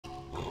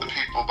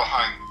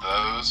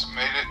shows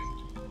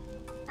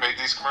made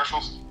these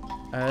commercials.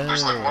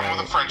 There's like one with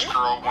a French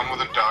girl, one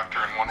with a doctor,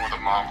 and one with a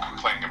mom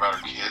complaining about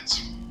her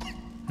kids.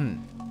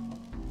 And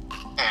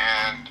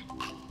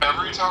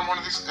every time one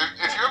of these,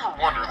 if you ever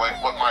wonder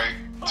like what my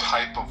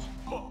type of,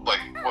 like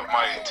what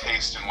my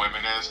taste in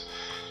women is,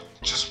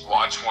 just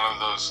watch one of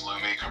those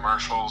Lumi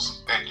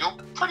commercials and you'll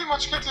pretty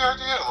much get the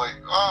idea. Like,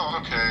 oh,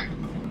 okay,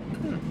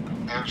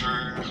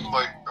 Andrew,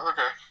 like,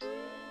 okay.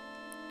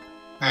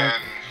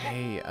 And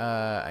hey,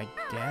 I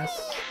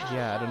guess,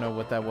 yeah, I don't know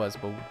what that was,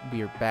 but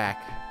we are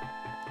back.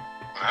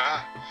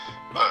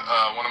 But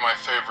one of my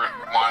favorite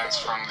lines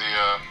from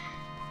the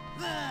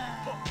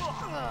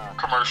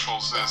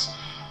commercials is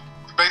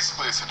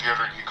basically it's a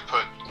deodorant you can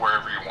put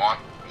wherever you want,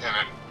 and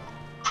it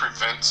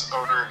prevents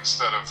odor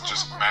instead of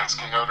just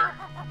masking odor.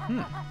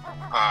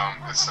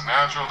 It's a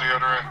natural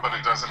deodorant, but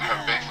it doesn't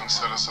have baking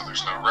soda, so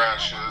there's no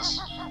rashes.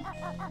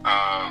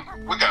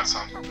 We got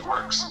some. It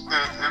works.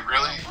 It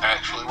really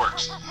actually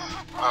works.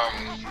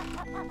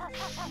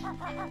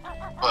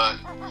 But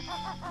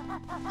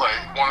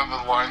like one of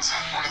the lines in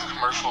one of the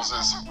commercials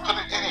is put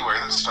it anywhere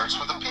that starts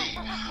with a P.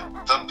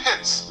 The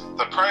pits,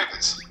 the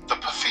privates, the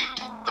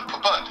pafeet, the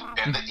pabut,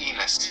 and the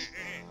enis.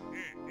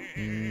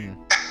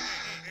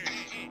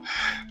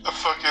 I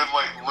fucking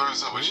like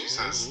lose it when she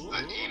says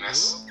the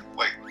enis.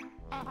 Like,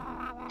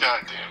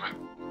 god damn it.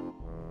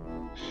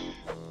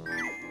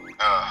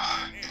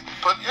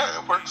 But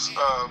yeah, it works.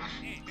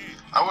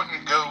 I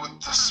wouldn't go with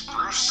the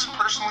spruce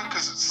personally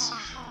because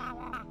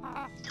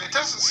it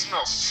doesn't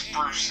smell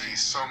sprucey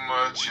so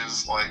much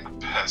as like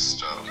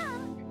pesto.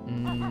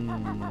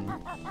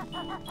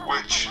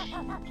 Which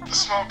the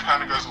smell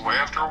kind of goes away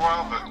after a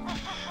while, but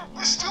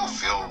you still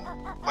feel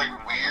like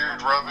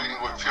weird rubbing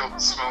what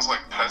smells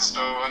like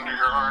pesto under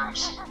your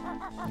arms.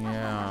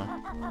 Yeah.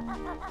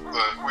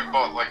 But we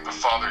bought like the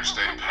Father's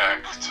Day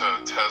pack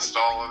to test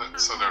all of it,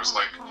 so there's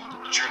like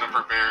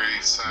juniper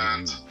berry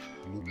scent,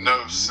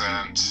 no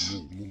scent,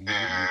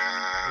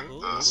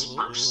 and the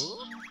spruce.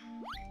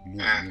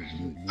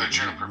 And the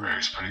juniper berry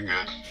is pretty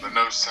good. The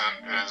no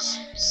scent is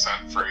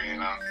scent free, you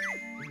know.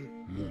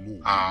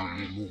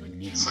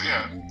 So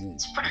yeah,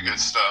 it's pretty good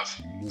stuff.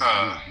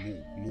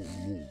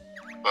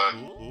 But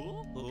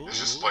it's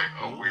just like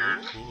a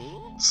weird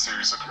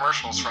series of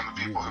commercials from the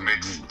people who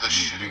made the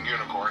shitting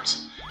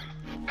unicorns.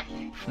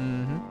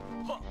 Man,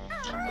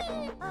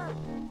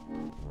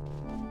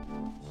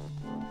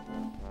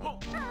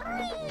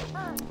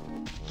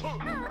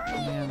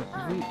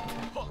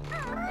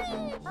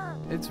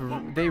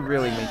 they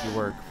really make you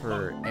work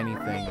for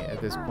anything at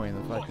this point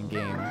in the fucking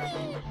game.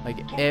 Like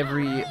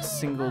every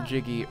single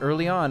jiggy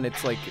early on,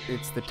 it's like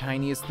it's the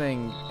tiniest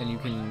thing and you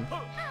can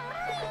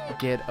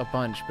get a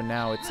bunch, but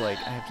now it's like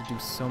I have to do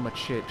so much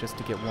shit just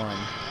to get one.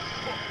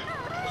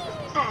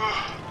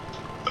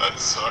 That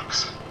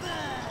sucks.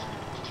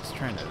 Just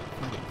trying to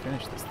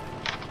finish this thing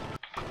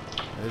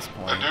at this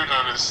point. I do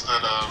notice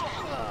that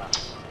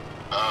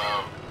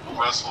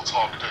Wrestle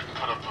Talk didn't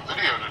put up a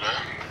video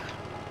today.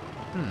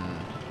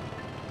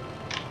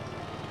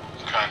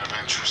 Kind of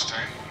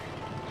interesting.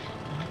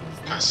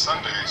 Because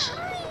Sundays,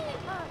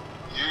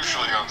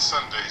 usually on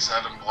Sundays,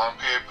 Adam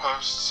Blampier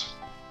posts.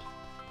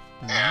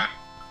 And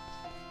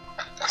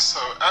so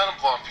Adam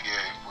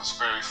Blampier was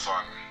very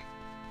fun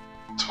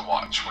to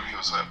watch when he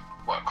was at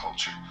What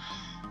Culture.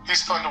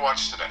 He's fun to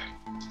watch today.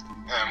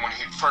 And when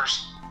he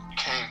first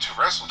came to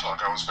Wrestle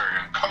Talk, I was very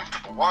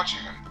uncomfortable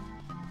watching him.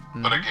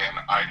 But again,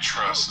 I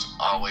trust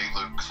Ali,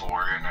 Luke,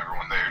 Lori, and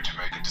everyone there to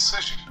make a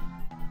decision.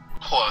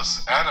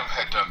 Plus, Adam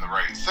had done the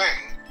right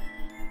thing,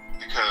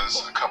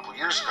 because a couple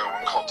years ago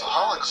when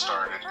Cultaholic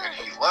started and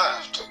he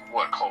left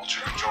What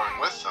Culture to join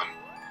with them,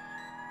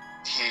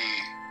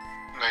 he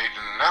made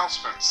an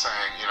announcement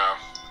saying, you know,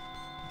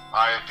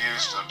 I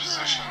abused a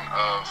position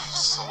of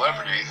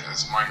celebrity,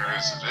 as minor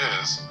as it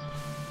is,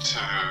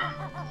 to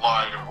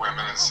lie to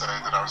women and say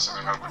that I was in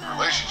an open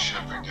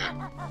relationship and get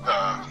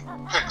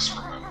pics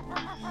from them.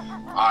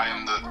 I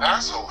am the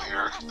asshole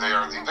here. They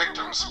are the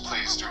victims.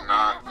 Please do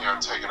not, you know,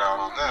 take it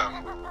out on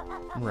them.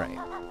 Right.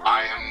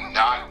 I am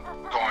not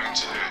going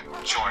to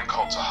join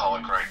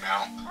Cultaholic right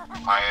now.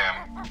 I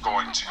am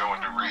going to go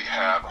into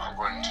rehab. I'm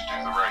going to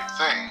do the right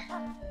thing.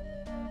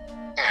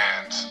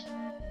 And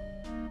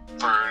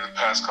for the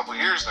past couple of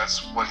years, that's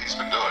what he's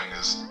been doing.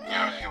 Is, you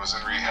know, he was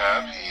in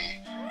rehab.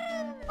 He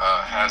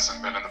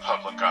hasn't been in the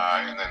public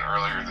eye, and then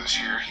earlier this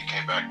year he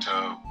came back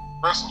to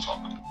Wrestle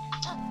Talk.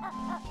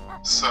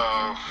 So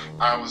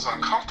I was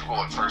uncomfortable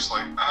at first,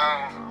 like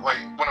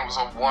when it was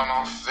a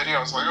one-off video, I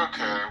was like,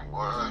 okay,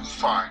 well,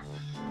 fine.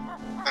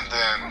 And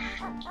then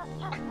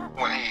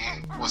when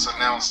he was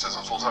announced as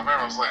a full-time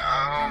member, I was like,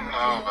 I don't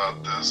know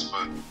about this,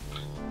 but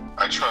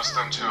I trust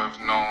them to have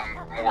known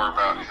more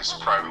about his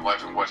private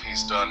life and what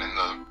he's done in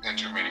the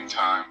intervening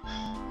time,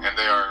 and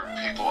they are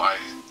people I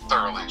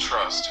thoroughly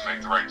trust to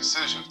make the right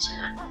decisions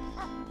here.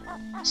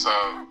 So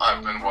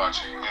I've been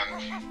watching,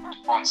 and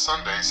on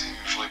Sundays he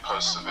usually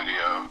posts a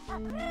video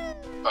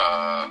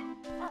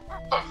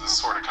of the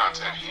sort of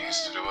content he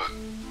used to do it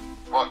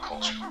what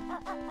culture?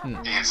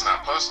 He has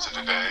not posted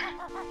today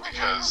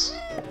because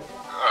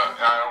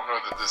I don't know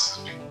that this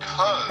is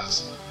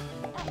because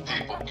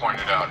people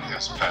pointed out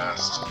his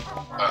past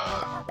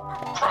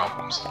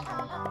problems,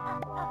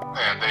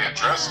 and they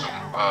addressed them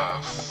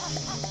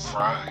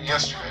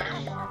yesterday.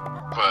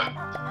 But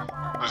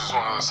it was just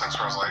one of those things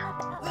where I was like,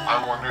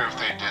 I wonder if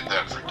they did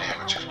that for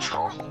damage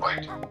control.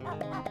 Like,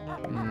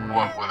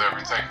 what with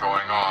everything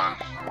going on,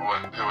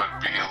 it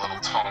would be a little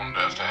tone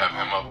deaf to have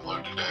him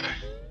upload today.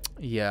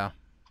 Yeah,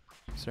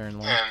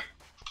 certainly. And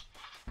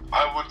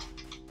I would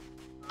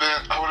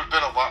have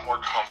been a lot more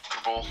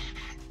comfortable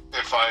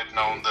if I had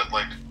known that,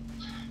 like,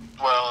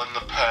 well, in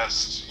the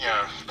past,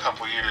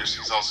 couple years,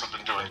 he's also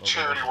been doing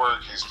charity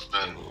work. He's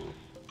been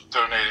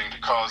donating to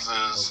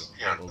causes,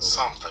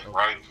 something,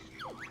 right?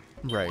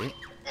 Right.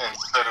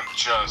 Instead of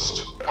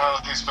just, well,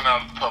 he's been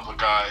out of the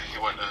public eye, he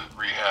went to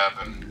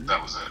rehab, and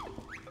that was it.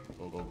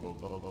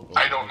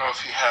 I don't know if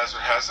he has or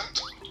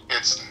hasn't.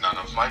 It's none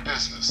of my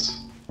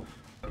business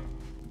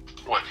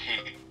what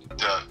he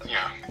does,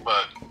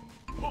 but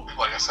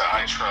like I said,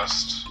 I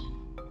trust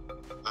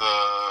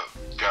the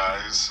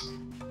guys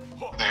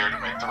there to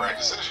make the right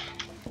decision.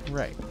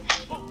 Right.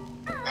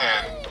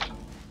 And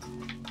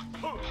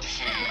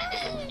he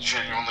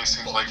genuinely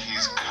seems like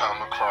he's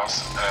come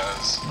across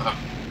as a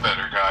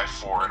better guy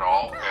for it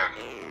all, and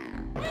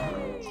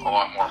a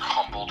lot more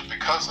humbled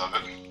because of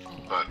it.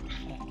 But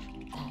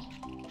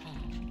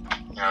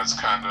it's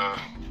kind of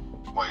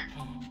like,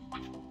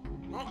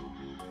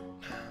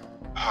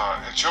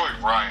 and Joey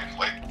Ryan,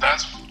 like,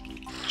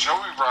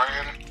 Joey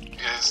Ryan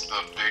is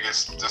the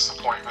biggest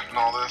disappointment in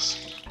all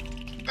this,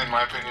 in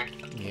my opinion.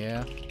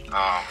 Yeah.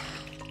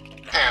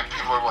 And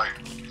people are like,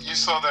 you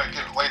saw that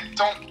gimmick. Like,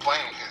 don't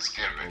blame his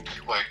gimmick.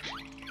 Like,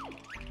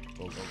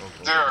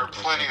 there are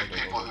plenty of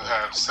people who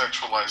have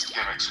sexualized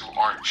gimmicks who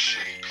aren't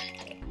shitty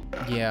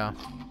people. Yeah.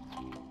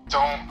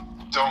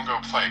 Don't go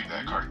playing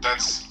that card.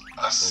 That's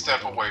a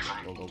step away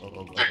from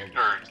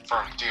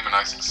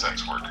demonizing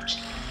sex workers.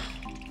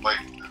 Like,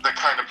 the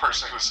kind of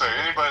person who would say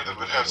anybody that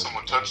would have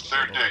someone touch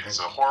their dick is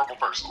a horrible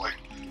person. Like,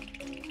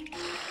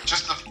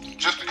 just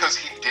because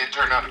he did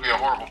turn out to be a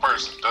horrible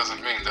person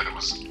doesn't mean that it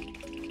was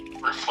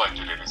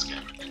reflected in his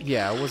gimmick.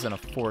 Yeah, it wasn't a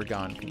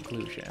foregone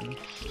conclusion.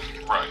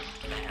 Right.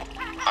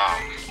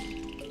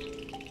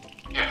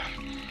 Yeah.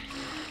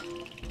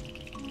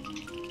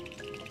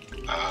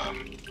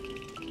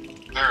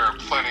 There are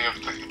plenty of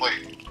things,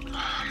 like,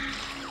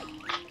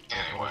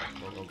 anyway.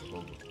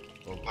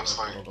 Looks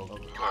like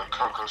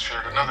Coco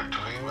shared another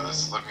tweet with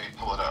us. Let me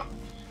pull it up.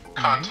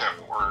 Content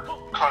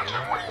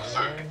warning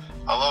food.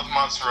 I love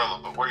mozzarella,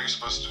 but what are you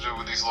supposed to do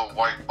with these little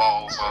white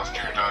balls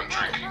after you're done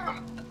drinking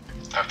them?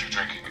 After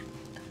drinking it.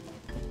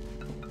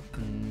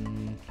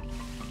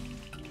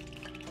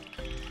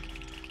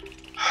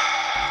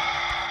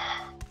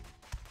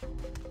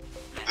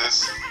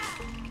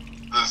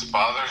 This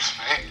bothers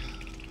me.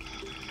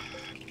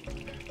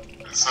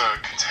 It's a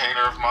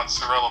container of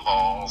mozzarella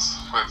balls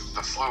with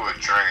the fluid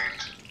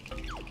drained.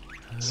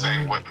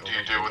 Saying, what do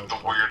you do with the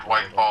weird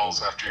white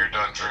balls after you're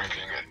done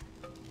drinking it?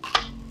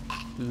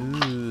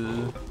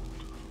 Ooh.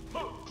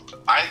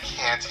 I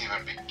can't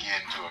even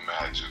begin to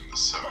imagine the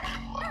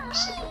sodium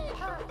levels.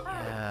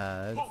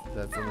 Yeah,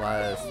 that's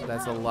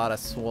a lot of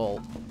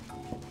swole.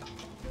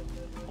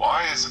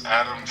 Why is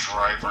Adam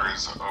Driver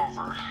is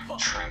over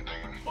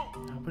trending?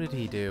 What did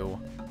he do?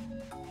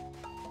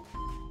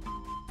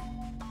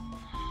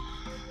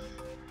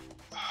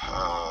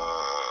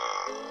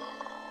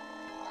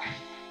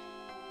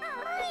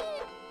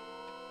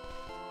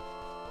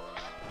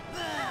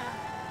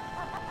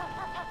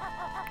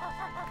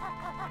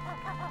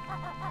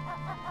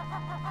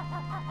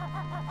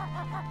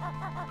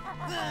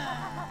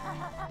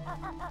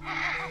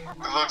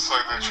 It looks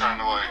like they're trying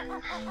to, like...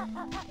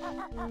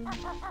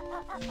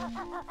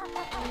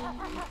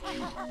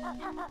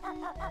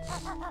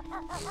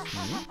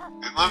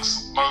 It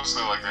looks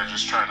mostly like they're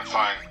just trying to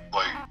find,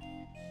 like,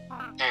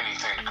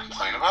 anything to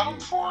complain about him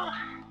for.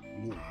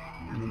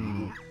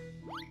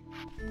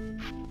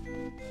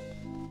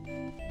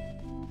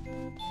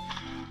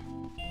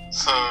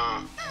 So,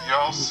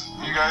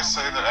 you guys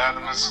say that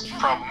Adam is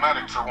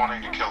problematic for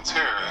wanting to kill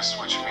terrorists,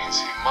 which means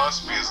he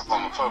must be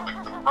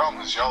Islamophobic. But the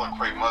problem is y'all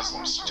equate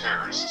Muslims to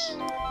terrorists.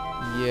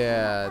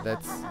 Yeah,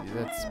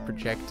 that's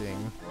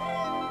projecting.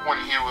 When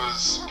he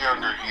was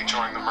younger, he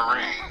joined the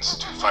Marines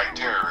to fight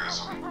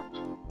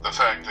terrorism. The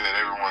fact that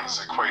everyone's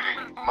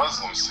equating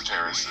Muslims to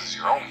terrorists is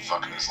your own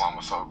fucking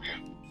Islamophobia.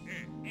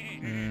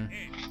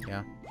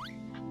 Yeah.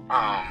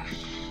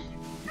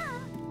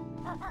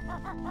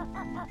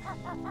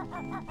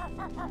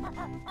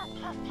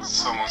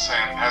 Someone's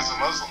saying, as a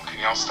Muslim, can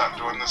y'all stop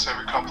doing this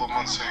every couple of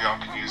months so y'all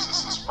can use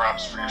this as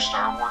props for your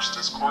Star Wars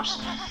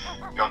discourse?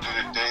 Y'all did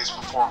it days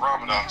before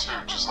Ramadan too,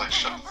 just like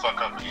shut the fuck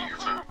up and eat your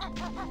food.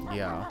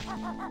 Yeah.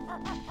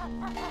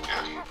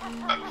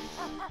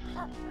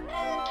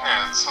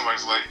 And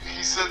somebody's like,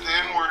 he said the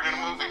N-word in a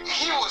movie.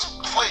 He was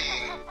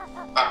playing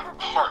a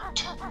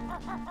part.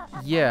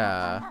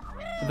 Yeah.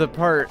 The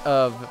part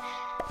of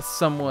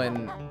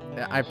someone,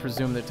 I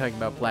presume they're talking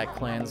about Black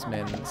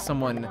Klansmen,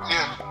 someone,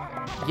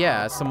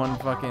 yeah, someone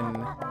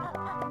fucking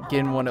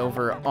getting one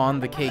over on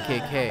the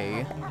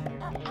KKK.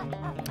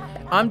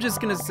 I'm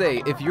just gonna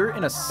say, if you're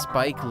in a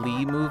Spike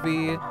Lee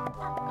movie,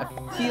 I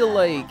feel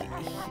like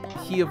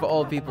he of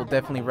all people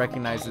definitely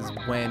recognizes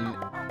when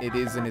it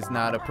is and is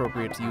not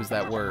appropriate to use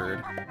that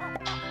word.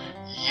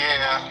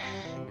 Yeah.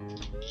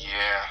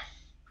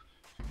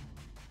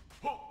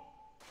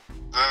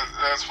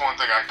 That's one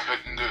thing I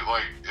couldn't do.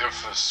 Like,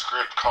 if a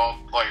script called,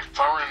 like, if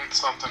I were in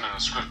something and a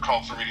script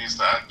called for me to use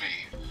that, I'd be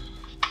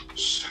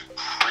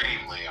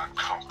supremely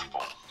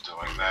uncomfortable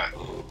doing that.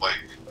 Like,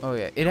 oh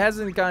yeah, it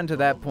hasn't gotten to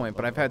that point,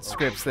 but I've had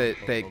scripts that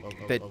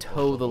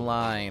toe the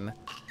line,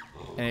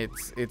 and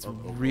it's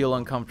real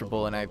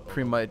uncomfortable, and I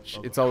pretty much,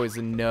 it's always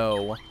a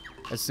no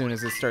as soon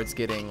as it starts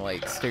getting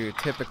like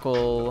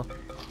stereotypical,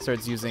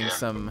 starts using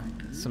some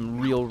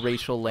real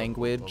racial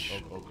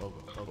language.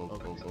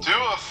 Do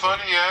a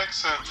funny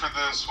accent for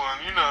this one,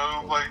 you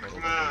know, like,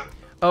 meh.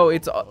 Oh,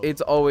 it's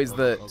always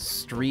the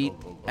street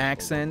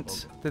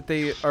accent that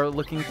they are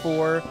looking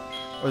for,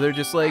 or they're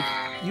just like,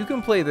 you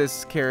can play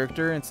this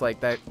character, and it's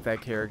like, that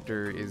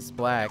character is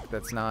black,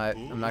 that's not,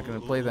 I'm not gonna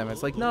play them.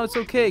 It's like, no, it's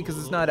okay, because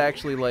it's not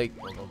actually like,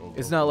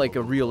 it's not like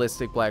a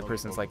realistic black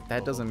person. It's like,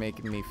 that doesn't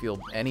make me feel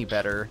any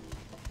better.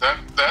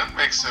 That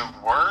makes it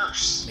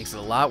worse. Makes it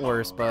a lot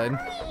worse, bud.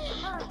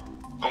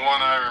 The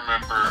one I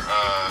remember,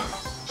 a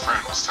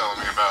friend was telling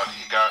me about,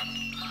 he got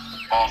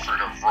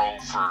offered a role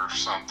for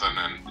something,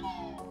 and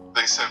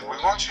they said, we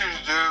want you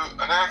to do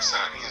an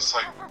accent. He's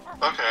like,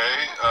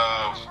 okay,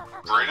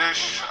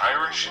 British,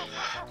 Irish.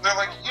 And they're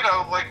like, you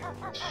know, like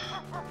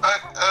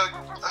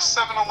a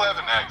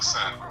 7-Eleven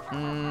accent.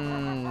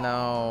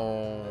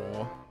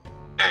 No.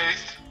 And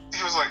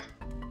he was like,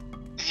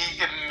 he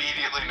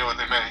immediately knew what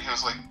they meant. He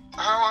was like,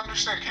 I don't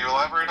understand. Can you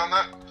elaborate on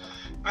that?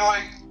 And they're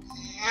like,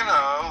 you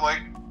know, like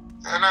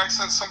an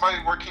accent somebody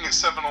working at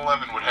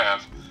 7-Eleven would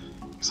have.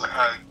 He's like,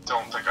 I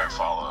don't think I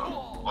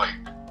follow. Like,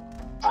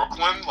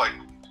 Brooklyn? Like,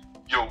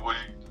 yo, you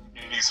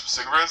need some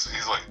cigarettes?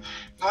 He's like,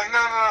 no,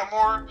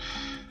 more,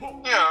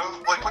 you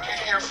know, like what you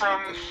hear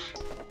from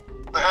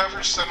the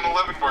average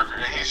 7-Eleven worker.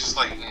 And he's just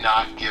like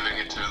not giving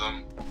it to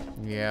them.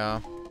 Yeah.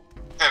 And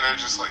they're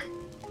just like,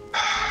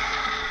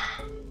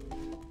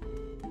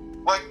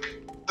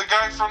 like the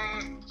guy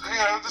from, you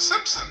know, The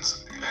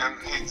Simpsons. And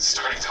he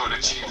started doing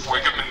a Chief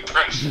Wiggum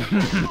impression.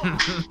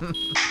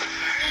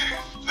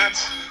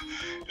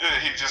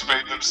 He just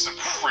made them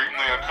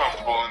supremely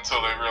uncomfortable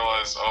until they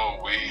realized, oh,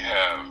 we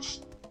have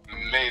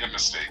made a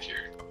mistake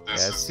here.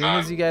 This as soon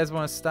as you guys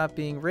want to stop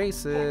being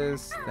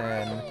racist,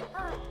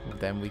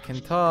 then we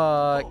can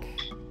talk.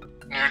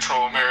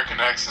 Neutral American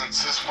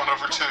accents is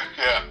 1/2.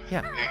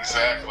 Yeah.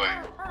 Exactly.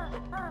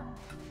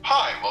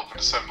 Hi, welcome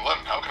to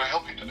 7-Eleven. How can I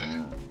help you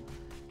today?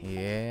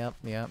 Yep.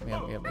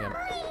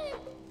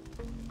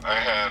 I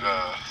had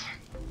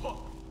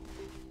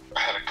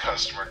a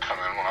customer come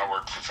in when I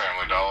worked for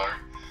Family Dollar.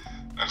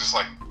 And just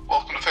like,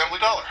 welcome to Family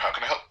Dollar. How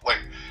can I help?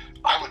 Like,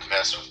 I would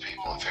mess with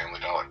people at Family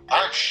Dollar.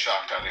 I'm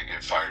shocked I didn't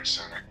get fired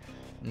sooner.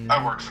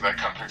 I worked for that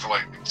company for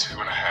like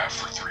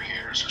 2.5 or 3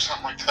 years or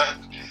something like that.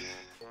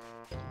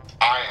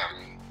 I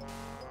am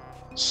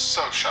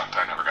so shocked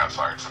I never got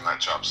fired from that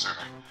job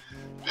sooner.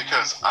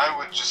 Because I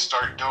would just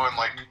start doing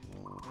like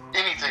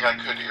anything I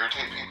could to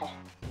irritate people.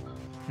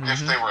 If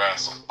they were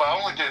assholes. But I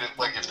only did it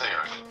like if they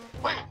are.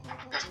 Like,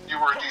 if you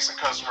were a decent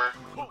customer,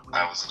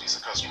 I was a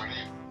decent customer to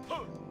you.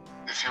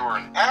 If you were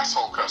an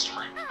asshole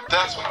customer,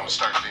 that's when I would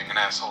start being an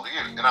asshole to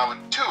you. And I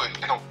would do it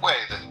in a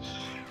way that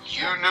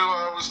you knew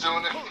I was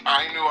doing it,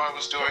 I knew I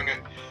was doing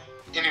it,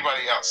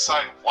 anybody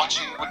outside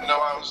watching would know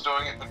I was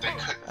doing it, but they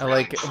couldn't. I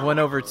like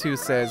 1/2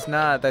 says,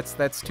 nah,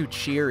 that's too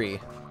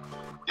cheery.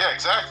 Yeah,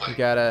 exactly. You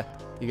gotta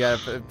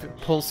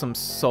pull some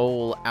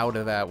soul out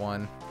of that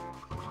one.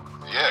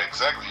 Yeah,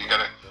 exactly. You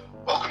gotta,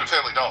 welcome to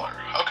Family Dollar.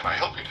 How can I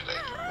help you today?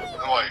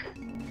 And like,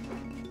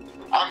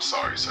 I'm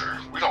sorry, sir,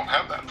 we don't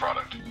have that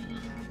product.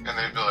 And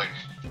they'd be like,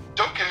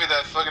 don't give me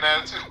that fucking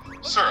attitude.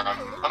 Sir, I'm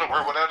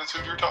unaware what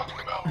attitude you're talking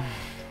about.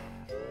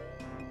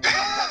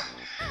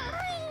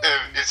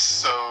 It's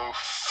so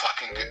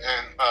fucking good.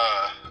 And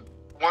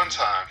one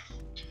time,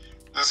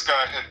 this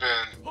guy had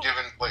been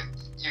given, like,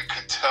 you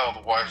could tell the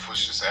wife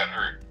was just at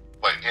her,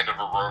 like, end of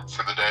her rope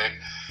for the day.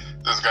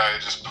 This guy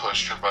had just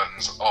pushed her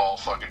buttons all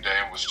fucking day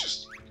and was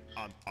just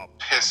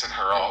pissing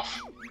her off.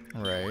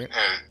 Right.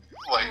 And,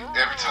 like,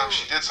 every time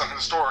she did something in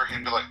the store,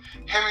 he'd be like,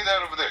 hand me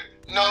that over there.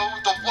 No,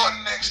 the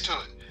one next to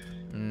it.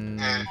 And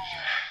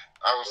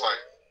I was like,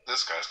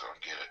 this guy's gonna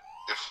get it.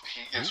 If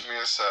he gives me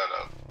a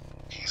setup,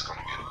 he's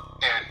gonna get it.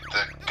 And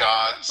the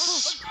god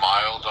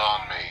smiled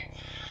on me.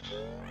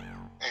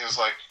 He was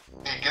like,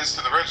 he gets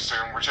to the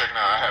register and we're checking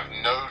out. I have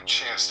no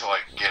chance to,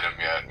 like, get him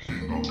yet.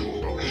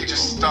 He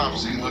just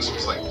stops and he looks at me.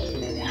 He's like,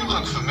 you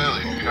look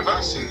familiar. Have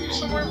I seen you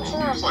somewhere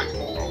before? He's like,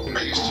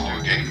 I used to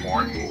do gay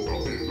porn.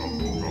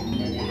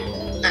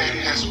 And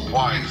his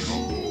wife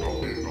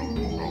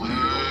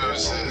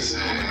loses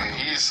it.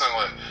 He's saying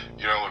like,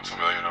 you don't look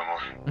familiar no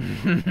more.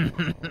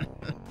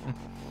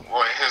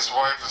 well, his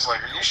wife is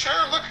like, "Are you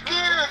sure? Look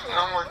again." And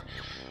I'm like,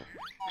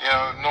 you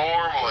know,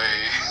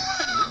 normally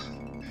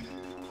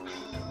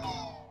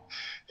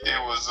it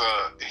was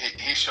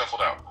he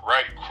shuffled out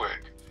right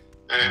quick.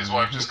 And his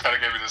wife just kind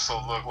of gave me this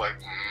little look like,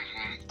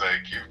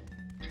 thank you.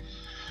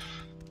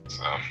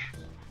 So,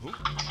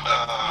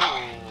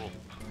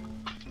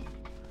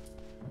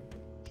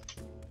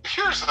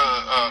 here's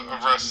a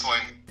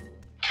wrestling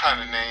kind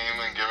of name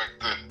and gimmick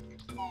that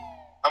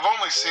I've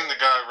only seen the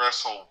guy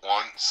wrestle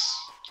once,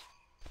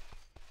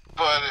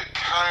 but it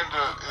kind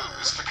of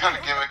is the kind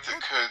of gimmick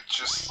that could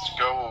just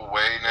go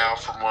away now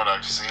from what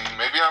I've seen.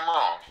 Maybe I'm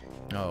wrong.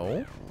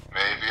 No.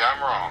 Maybe I'm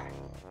wrong.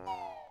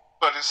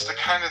 But it's the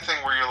kind of thing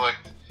where you're like,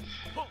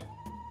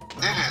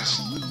 it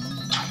is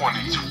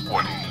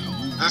 2020.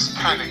 This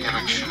kind of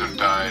gimmick should have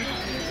died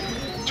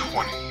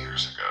 20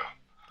 years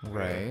ago.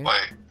 Right.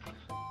 Like,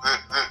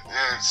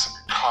 it's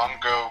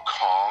Congo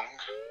Kong.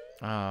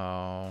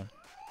 Oh.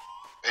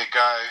 A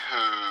guy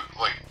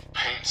who, like,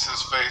 paints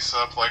his face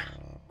up like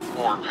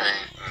war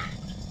paint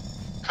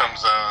and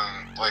comes out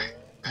and, like,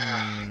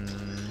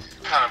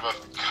 kind of a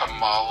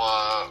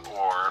Kamala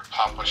or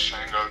Papa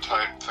Shango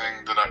type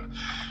thing that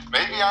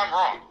maybe I'm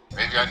wrong.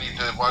 Maybe I need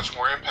to watch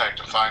more Impact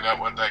to find out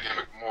what that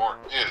gimmick more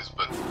is,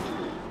 but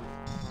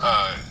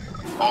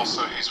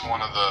also he's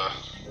one of the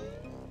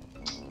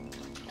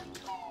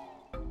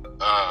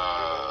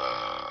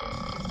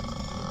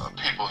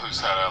people who's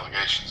had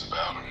allegations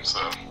about him,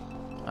 so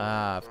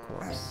Of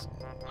course.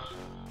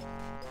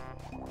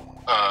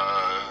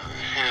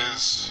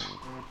 His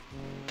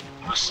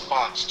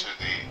response to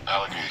the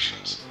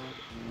allegations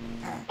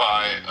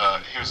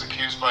he was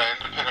accused by an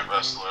independent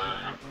wrestler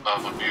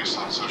of abuse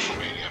on social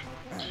media.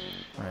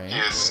 Right. He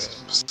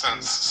has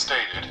since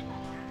stated,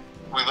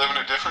 "We live in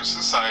a different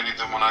society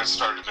than when I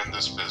started in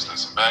this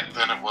business, and back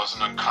then it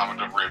wasn't uncommon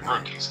to rib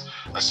rookies.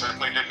 I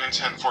certainly didn't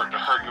intend for it to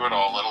hurt you at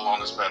all, let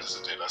alone as bad as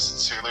it did. I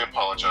sincerely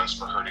apologize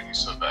for hurting you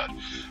so bad.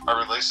 Our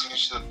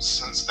relationship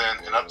since then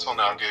and up till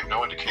now gave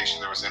no indication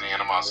there was any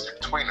animosity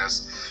between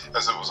us,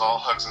 as it was all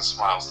hugs and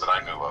smiles that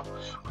I knew of.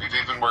 We've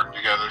even worked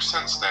together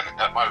since then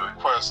at my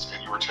request,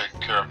 and you were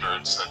taken care of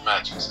during said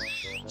matches.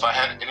 If I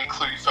had any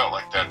clue you felt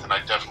like that, then I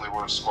definitely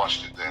would have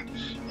squashed it then.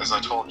 As I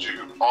told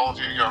you, all of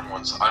you young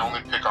ones, I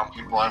only pick on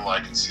people I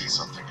like and see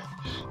something in.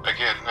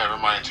 Again, never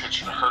my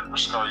intention to hurt or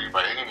scar you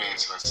by any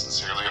means, and I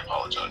sincerely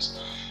apologize.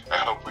 I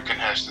hope we can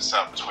hash this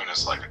out between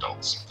us like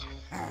adults."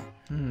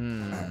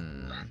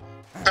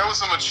 That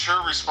was a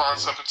mature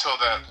response up until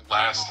that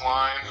last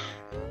line.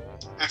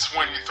 It's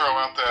when you throw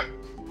out that,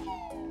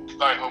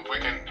 "I hope we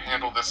can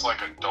handle this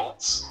like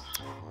adults."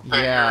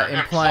 Yeah,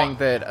 implying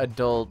that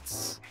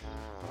adults...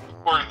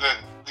 Or that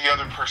the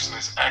other person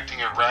is acting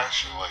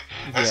irrationally,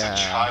 as a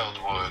child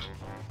would.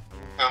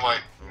 And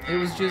like... It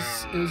was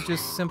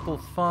just simple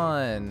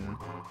fun.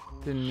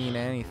 Didn't mean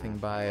anything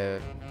by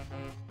it.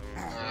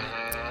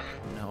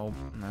 No.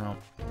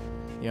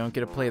 You don't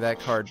get to play that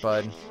card,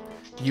 bud.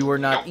 You are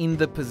not in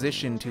the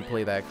position to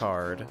play that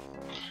card.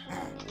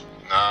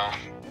 No.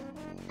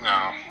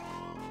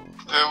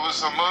 It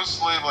was a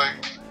mostly,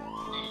 like,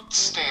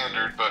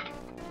 standard, but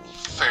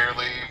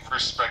fairly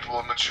respectable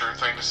and mature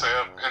thing to say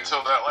up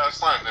until that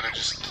last line. Then it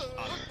just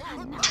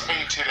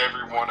tainted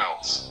everyone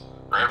else.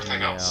 Or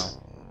everything else.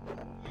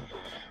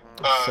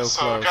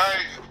 So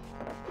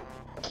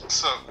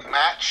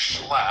Matt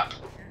Schlapp,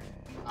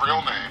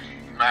 real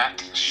name, Matt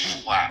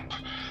Schlapp,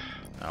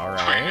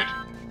 tweeted,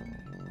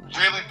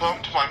 "Really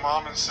bummed my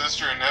mom and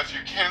sister and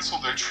nephew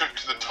canceled their trip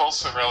to the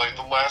Tulsa rally at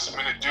the last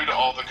minute due to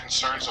all the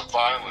concerns of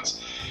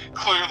violence.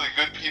 Clearly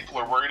good people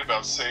are worried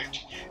about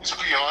safety. It's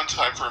beyond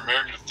time for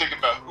America to think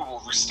about who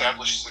will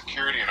reestablish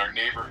security in our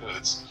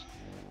neighborhoods."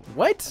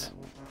 What?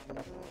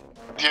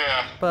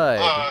 Yeah.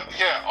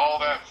 Yeah, all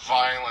that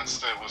violence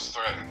that was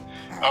threatened.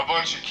 A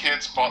bunch of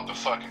kids bought the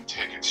fucking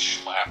tickets,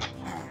 Schlapp.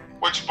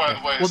 Which, by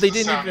the way, is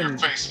the sound your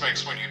face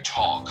makes when you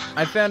talk.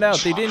 I found out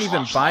they didn't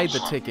even buy the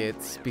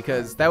tickets,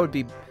 because that would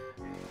be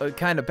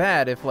kind of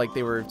bad if, like,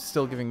 they were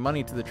still giving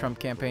money to the Trump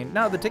campaign.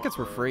 No, the tickets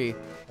were free.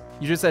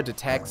 You just had to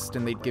text,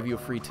 and they'd give you a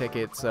free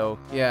ticket. So,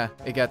 yeah,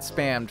 it got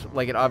spammed,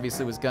 like it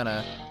obviously was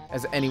gonna,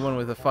 as anyone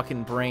with a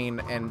fucking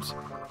brain and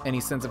any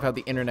sense of how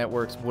the internet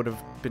works would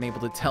have been able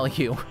to tell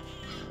you.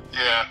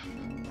 Yeah.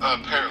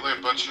 Apparently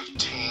a bunch of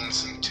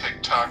teens and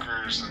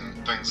TikTokers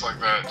and things like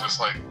that just,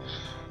 like,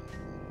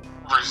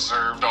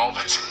 reserved all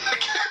the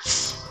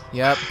tickets.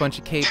 Yep, bunch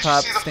of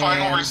K-pop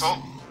stands.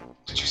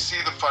 Did you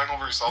see the final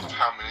result of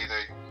how many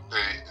they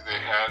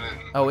had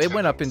in it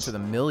went up into the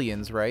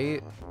millions,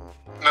 right?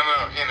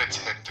 No, in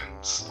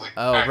attendance. Like,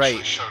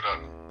 right. Showed up.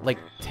 Like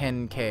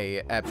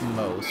 10K at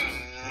most.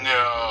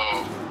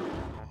 No.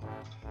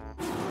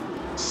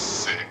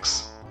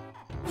 6.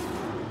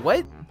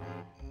 What?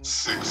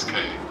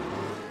 6K.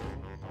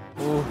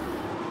 Ooh.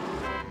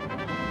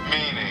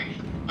 Meaning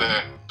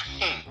that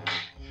Pink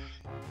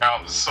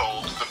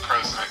outsold the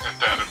president at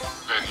that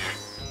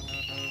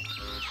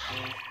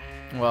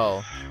venue.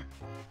 Well,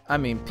 I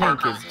mean,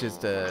 Pink is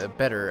just a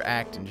better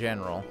act in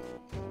general.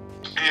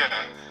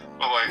 Yeah,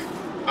 but like,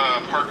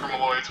 Parker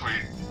Malloy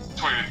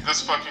tweeted,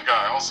 this fucking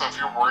guy. Also, if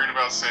you're worried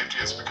about safety,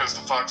 it's because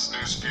the Fox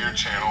News Fear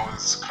channel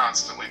is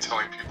constantly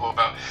telling people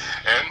about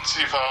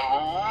Antifa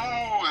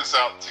is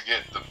out to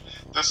get them.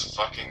 This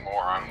fucking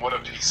moron. What a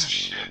piece of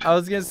shit. I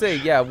was gonna say,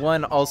 yeah,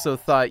 one also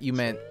thought you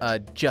meant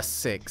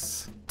just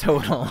 6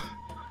 total.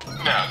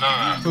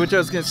 No. Which I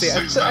was gonna say, I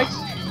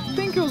 6,000.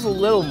 think it was a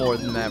little more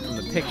than that from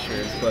the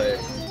pictures, but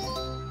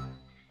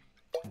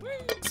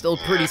still a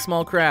pretty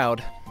small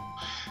crowd.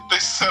 They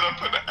set up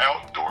an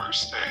outdoor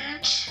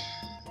stage.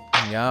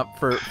 Yup,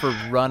 for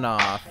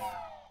runoff.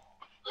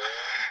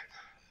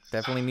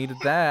 Definitely needed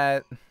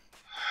that.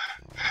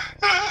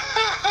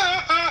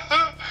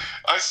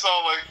 I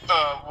saw like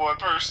one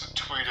person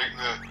tweeting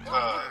that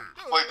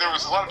like there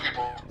was a lot of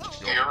people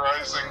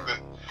theorizing that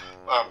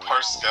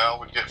Pascal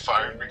would get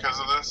fired because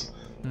of this.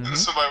 And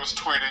somebody was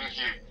tweeting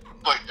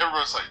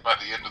everyone's like, by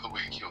the end of the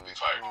week he'll be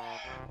fired.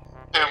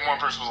 And one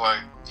person was like,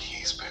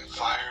 he's been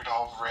fired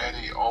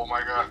already. Oh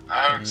my god,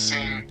 I haven't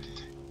seen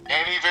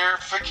any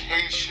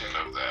verification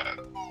of that.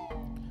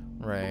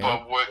 Right.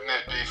 But wouldn't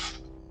it be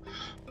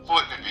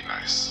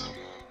nice?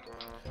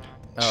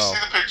 Did you see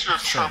the picture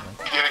of Trump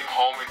getting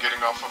home and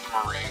getting off of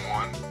Marine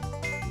One?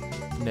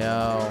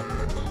 No.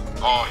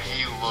 Oh,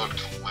 he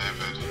looked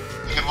livid.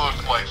 He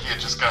looked like he had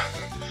just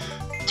gotten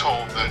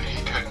told that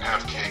he couldn't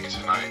have cake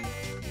tonight.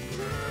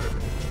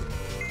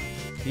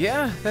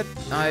 Yeah, that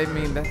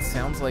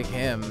sounds like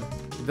him.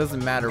 It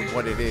doesn't matter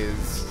what it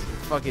is.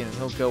 Fucking,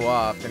 he'll go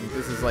off, and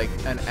this is like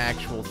an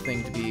actual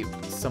thing to be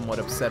somewhat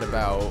upset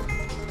about.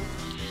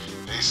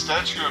 A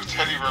statue of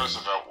Teddy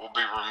Roosevelt will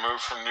be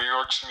removed from New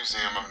York's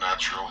Museum of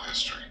Natural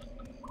History.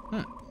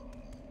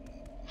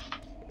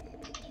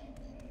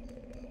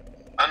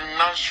 I'm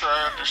not sure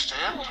I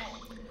understand.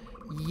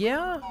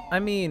 Yeah, I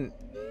mean,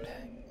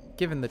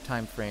 given the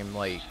time frame,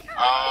 like...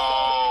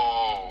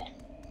 Oh,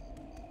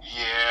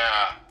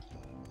 yeah.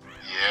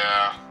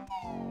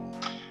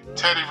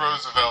 Teddy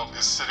Roosevelt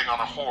is sitting on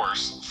a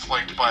horse,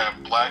 flanked by a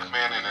black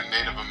man and a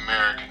Native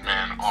American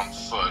man on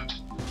foot.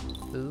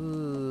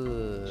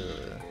 Ooh.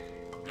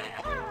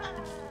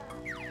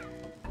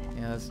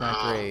 Yeah, that's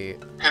not great.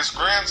 His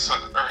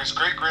grandson, or his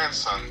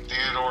great-grandson,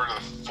 Theodore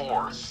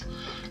IV,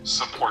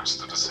 supports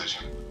the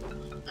decision.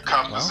 The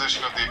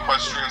composition of the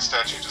equestrian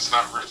statue does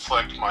not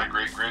reflect my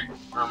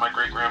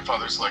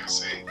great-grandfather's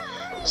legacy.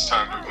 It's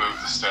time to remove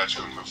the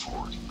statue and move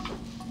forward.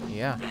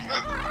 Yeah.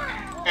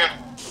 Yeah.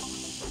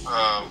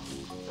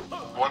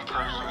 One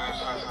person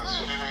is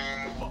shooting.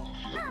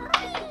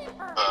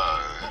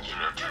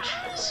 Injured after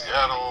shooting in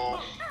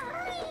Seattle.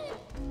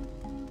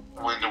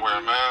 When to wear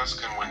a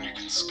mask and when you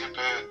can skip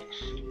it.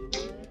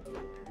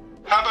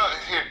 How about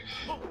here?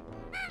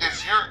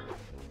 If you're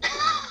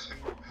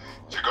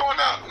going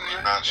out and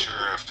you're not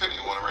sure if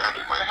anyone around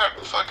you might have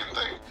the fucking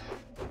thing,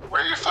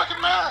 wear your fucking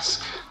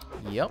mask.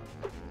 Yep.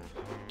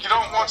 You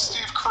don't want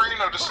Steve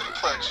Carino to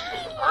suplex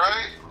you,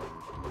 alright?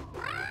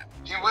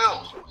 He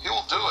will. He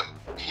will do it.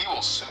 He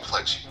will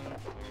suplex you.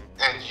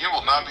 And you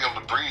will not be able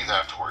to breathe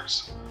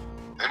afterwards.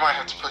 They might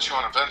have to put you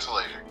on a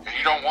ventilator, and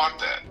you don't want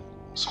that.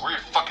 So wear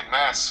your fucking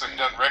mask so he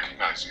doesn't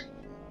recognize you.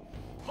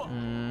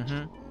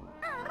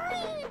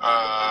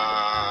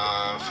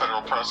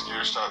 Federal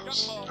prosecutor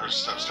steps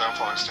down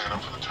following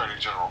stand-up for the Attorney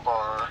General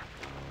Barr.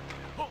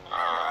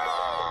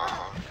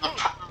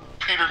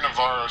 Peter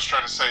Navarro is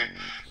trying to say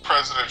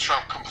President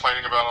Trump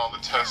complaining about all the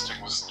testing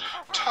was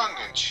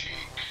tongue-in-cheek.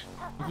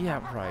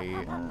 Yeah,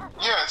 right.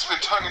 Yeah, it's been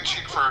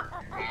tongue-in-cheek for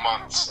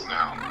months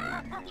now.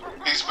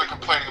 He's been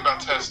complaining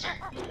about testing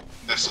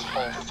this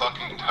whole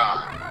fucking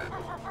time.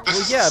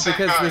 Well, yeah,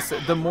 because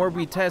the more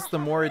we test, the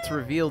more it's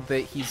revealed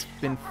that he's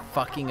been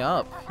fucking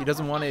up. He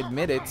doesn't want to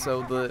admit it,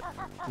 so the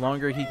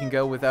longer he can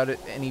go without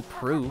any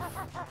proof,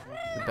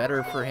 the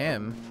better for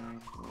him.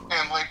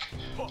 And, like,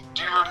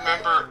 do you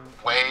remember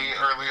way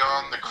early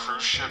on the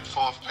cruise ship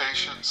full of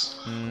patients?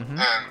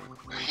 And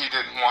he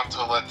didn't want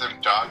to let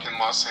them dock in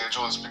Los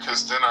Angeles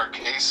because then our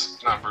case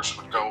numbers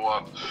would go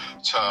up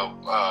to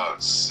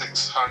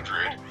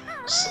 600.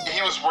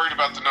 He was worried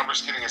about the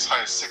numbers getting as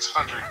high as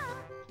 600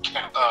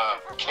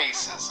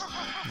 cases.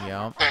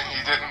 Yeah. And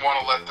he didn't want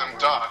to let them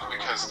dock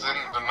because then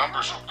the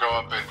numbers would go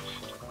up, and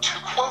to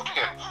quote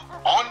him,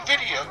 on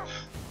video,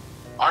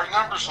 our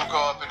numbers will go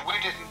up and we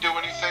didn't do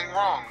anything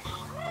wrong.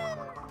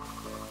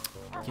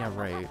 Yeah,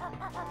 right.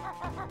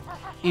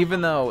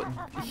 Even though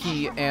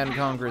he and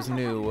Congress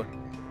knew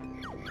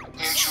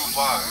In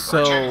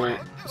July,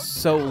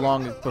 so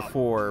long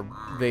before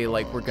they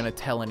were gonna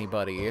tell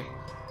anybody.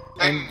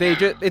 And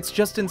it's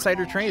just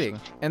insider trading,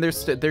 and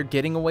they're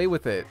getting away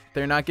with it.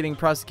 They're not getting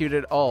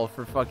prosecuted at all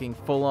for fucking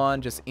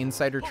full-on just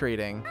insider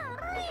trading.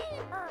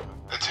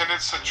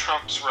 Attendance at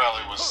Trump's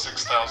rally was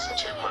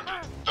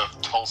 6,200. The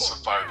Tulsa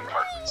Fire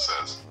Department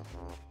says.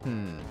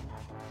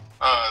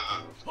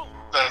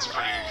 That's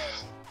pretty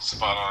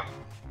spot on.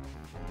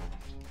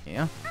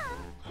 Yeah.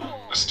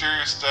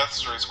 Mysterious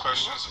deaths raise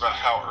questions about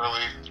how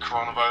early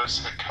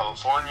coronavirus hit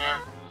California.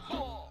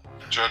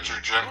 Judge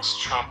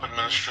rejects Trump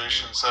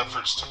administration's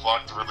efforts to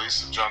block the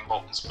release of John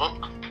Bolton's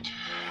book.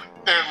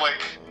 And,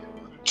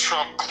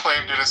 Trump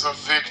claimed it as a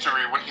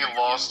victory when he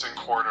lost in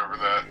court over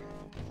that.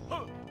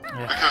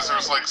 Yeah. Because there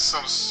was like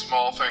some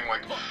small thing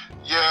like,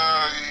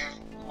 yeah,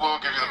 we'll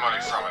give you the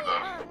money from it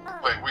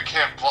though. Like, we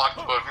can't block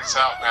the book, it's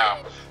out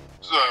now.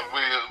 So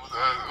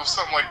it was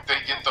something like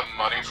they get the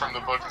money from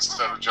the book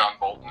instead of John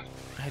Bolton.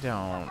 I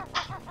don't.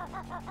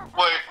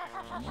 Like,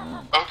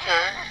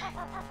 okay,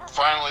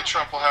 finally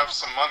Trump will have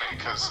some money,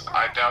 because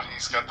I doubt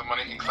he's got the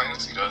money he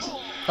claims he does.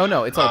 Oh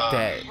no, it's all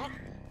dead.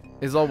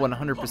 It's all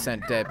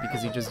 100% dead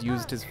because he just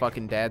used his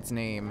fucking dad's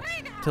name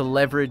to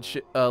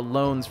leverage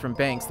loans from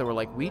banks that were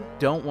like, we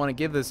don't want to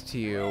give this to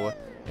you.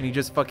 And he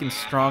just fucking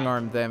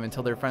strong-armed them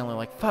until they're finally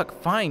like, fuck,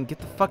 fine, get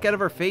the fuck out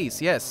of our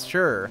face. Yes,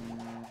 sure.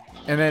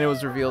 And then it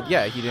was revealed,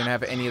 yeah, he didn't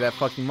have any of that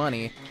fucking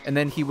money. And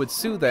then he would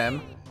sue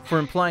them for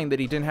implying that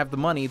he didn't have the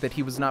money that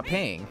he was not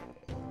paying.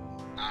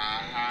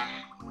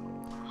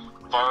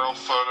 Viral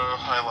photo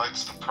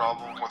highlights the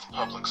problem with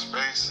public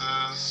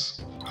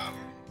spaces.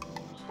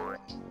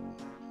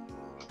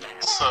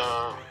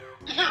 So,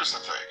 here's the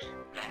thing.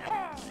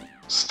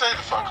 Stay the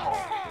fuck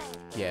home.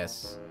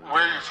 Yes.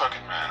 Wear your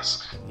fucking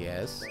mask.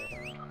 Yes.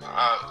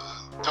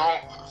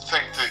 Don't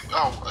think that,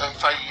 oh,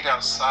 if I eat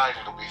outside,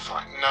 it'll be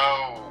fine.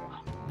 No.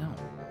 No.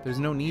 There's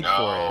no need for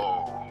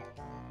No.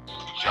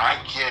 Yeah, I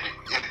get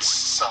it. It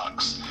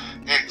sucks.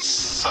 It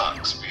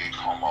sucks being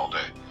home all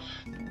day.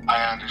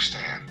 I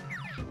understand.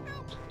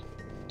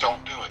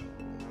 Don't do it.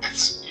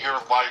 Your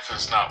life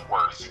is not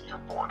worth your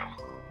boredom.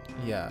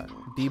 it. Yeah.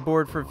 Be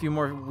bored for a few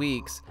more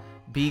weeks.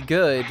 Be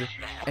good,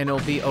 and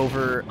it'll be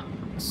over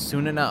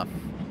soon enough.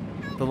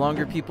 The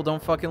longer people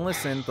don't fucking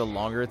listen, the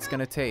longer it's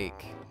gonna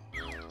take.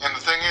 And the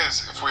thing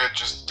is, if we had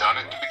just done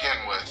it to begin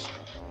with,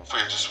 if we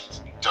had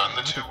just done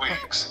the 2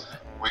 weeks,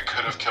 we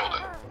could have killed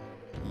it.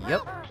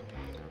 Yep.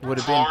 Would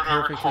have been Florida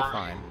perfectly recorded.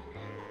 fine.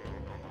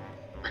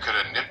 We could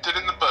have nipped it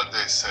in the bud,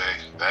 they say.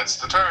 That's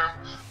the term.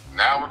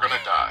 Now we're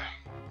gonna die.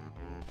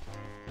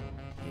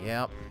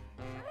 Yep.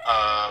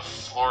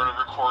 Florida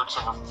records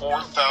over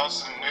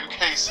 4,000 new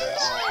cases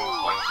in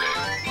one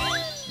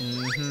day.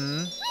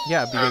 Mm-hmm.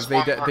 Yeah, because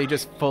they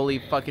just fully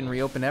fucking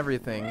reopen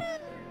everything.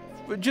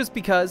 Just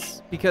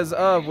because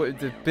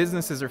the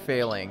businesses are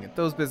failing.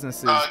 Those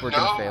businesses were no.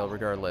 gonna fail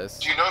regardless.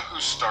 Do you know who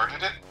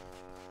started it?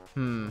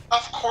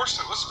 Of course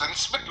it was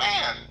Vince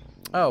McMahon.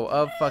 Oh,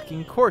 of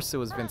fucking course it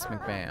was Vince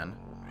McMahon.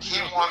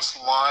 He wants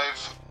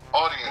live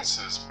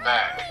audiences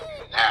back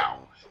now.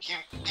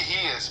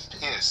 He is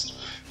pissed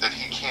that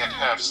he can't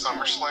have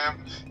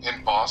SummerSlam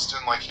in Boston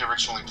like he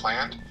originally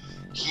planned.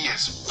 He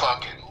is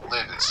fucking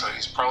livid, so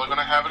he's probably going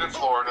to have it in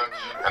Florida,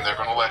 and they're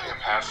going to let him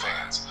have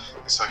fans.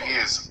 So he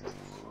is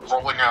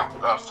rolling out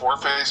a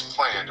 4-phase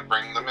plan to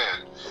bring them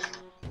in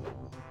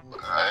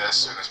as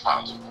soon as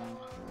possible.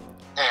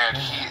 And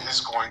he is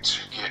going to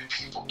get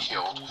people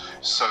killed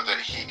so that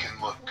he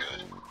can look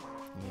good.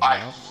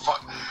 Yeah.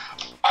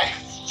 I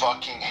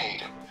fucking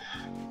hate him.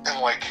 And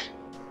like,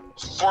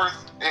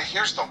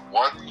 here's the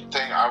one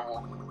thing I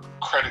will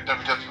credit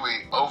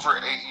WWE over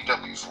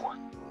AEW for.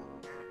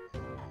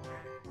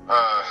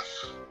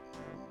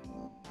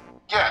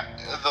 Yeah,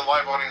 the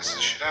live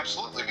audiences should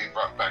absolutely be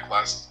brought back.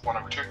 Last one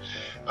over two.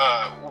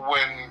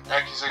 When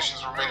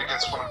accusations were made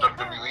against one of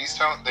WWE's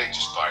talent, they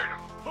just fired him.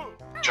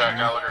 Jack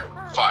Gallagher,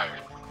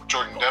 fired.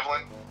 Jordan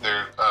Devlin,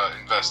 they're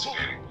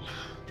investigating.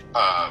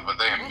 But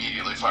they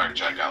immediately fired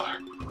Jack Gallagher.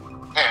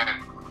 And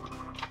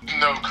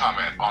no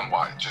comment on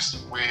why.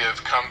 Just, we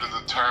have come to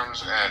the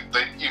terms, and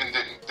they didn't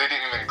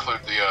even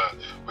include the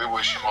we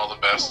wish him all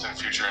the best in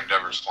future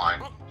endeavors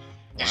line.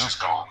 He's just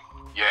gone.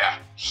 Yeah,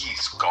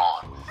 he's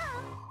gone.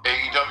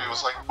 AEW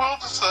was like, we'll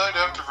decide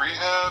after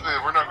rehab,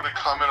 and we're not going to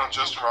comment on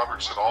Justin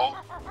Roberts at all.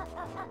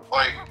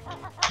 Like,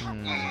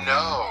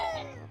 no.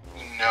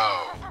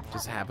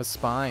 Just have a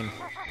spine.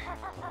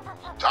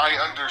 I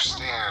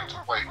understand,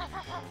 like,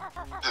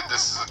 that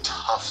this is a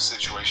tough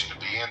situation to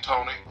be in,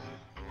 Tony.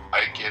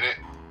 I get it.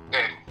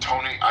 And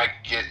Tony, I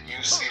get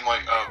you seem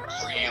like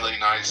a really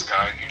nice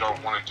guy, and you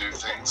don't want to do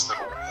things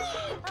that'll,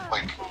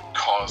 like,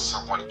 cause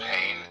someone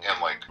pain, and,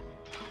 like,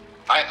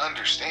 I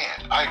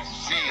understand. I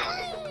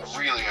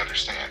really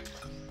understand.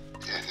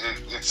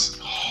 It's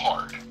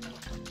hard.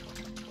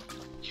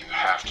 You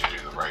have to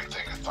do the right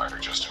thing and fire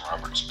Justin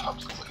Roberts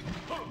publicly.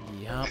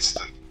 Yep. It's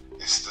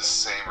the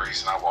same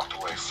reason I walked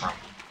away from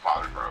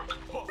Modern Rogue,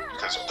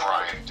 because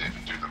Brian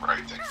didn't do the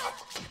right thing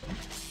publicly.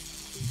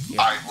 Yep.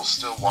 I will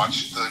still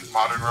watch the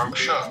Modern Rogue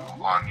show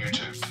on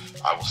YouTube.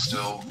 I will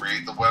still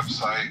read the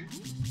website,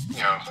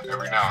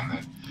 every now and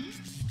then.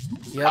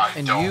 Yep,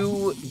 and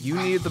you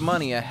need the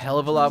money a hell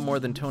of a lot more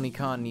than Tony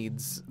Khan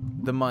needs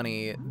the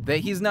money that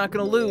he's not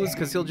gonna lose,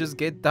 because he'll just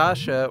get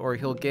Dasha or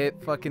he'll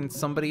get fucking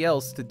somebody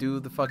else to do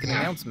the fucking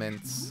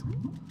announcements.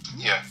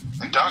 Yeah,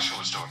 and Dasha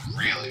was doing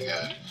really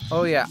good.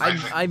 Oh yeah,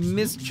 I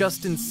miss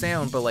Justin's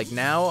sound, but like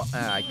now,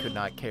 I could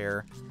not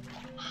care.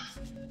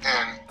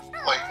 And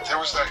like there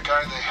was that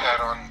guy they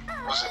had on,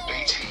 was it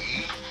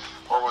BTE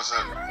or was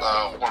it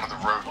one of the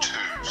Road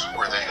 2s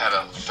where they had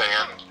a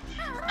fan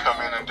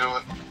come in and do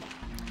it?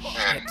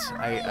 And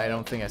I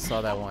don't think I saw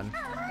that one.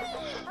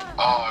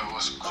 Oh, it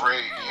was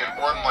great. He had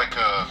won like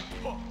a...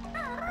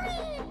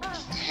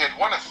 He had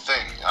won a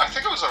thing. I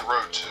think it was a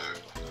Road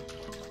to.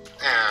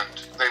 And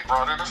they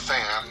brought in a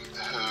fan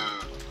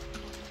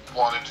who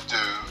wanted to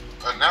do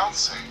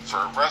announcing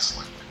for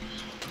wrestling.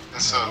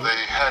 And so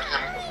they had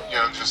him, you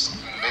know, just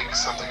make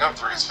something up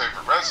for his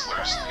favorite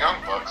wrestlers, the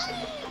Young Bucks.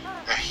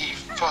 And he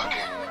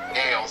fucking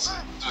nails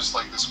it. Just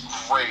like this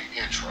great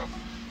intro.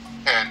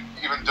 And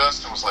even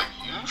Dustin was like,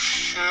 you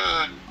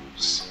should...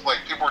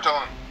 Like, people were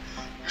telling him,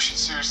 you should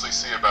seriously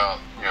see about,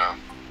 you know,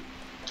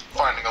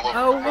 finding a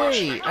local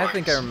promotion. Oh, wait. I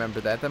think I remember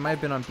that. That might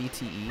have been on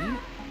BTE? No,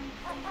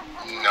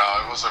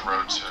 it was a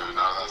Road to,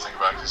 now that I think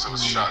about it, because it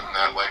was shot in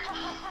that, like,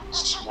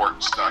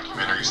 sports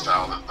documentary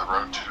style that the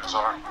Road To's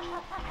are.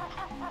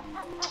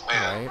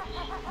 And,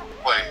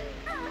 like,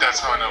 that's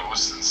how I know it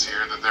was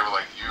sincere, that they were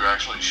like, you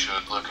actually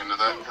should look into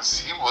that, because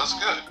he was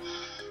good.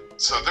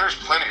 So there's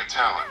plenty of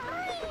talent.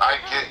 I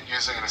get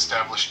using an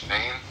established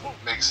name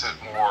makes it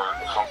more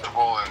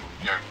comfortable and,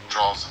 you know,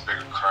 draws a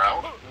bigger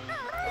crowd.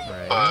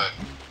 Right. But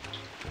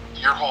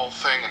your whole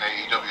thing in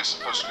AEW is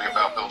supposed to be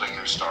about building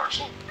new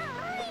stars.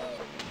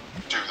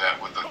 Do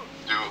it with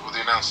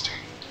the announce team.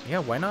 Yeah,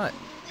 why not?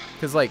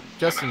 Because, like,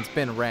 Justin's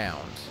been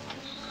around.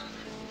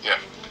 Yeah.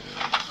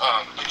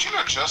 Did you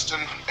know Justin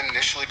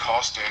initially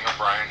cost Daniel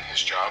Bryan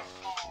his job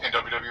in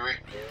WWE?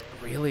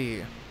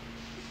 Really?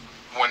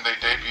 When they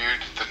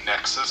debuted the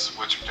Nexus,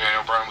 which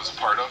Daniel Bryan was a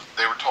part of,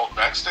 they were told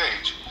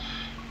backstage,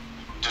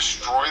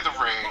 destroy the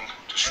ring,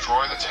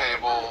 destroy the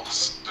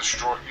tables,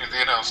 destroy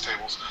the announce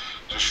tables,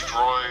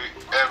 destroy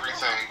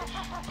everything,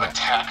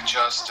 attack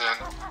Justin.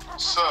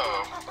 So,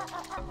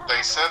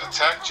 they said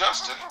attack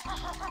Justin.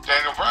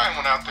 Daniel Bryan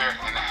went out there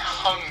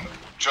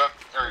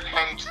and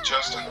hanged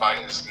Justin by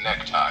his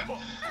necktie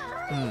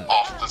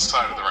off the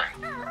side of the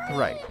ring.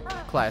 Right.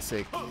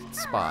 Classic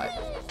spot.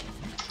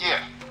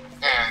 Yeah.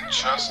 And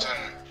Justin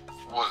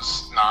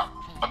was not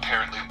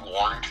apparently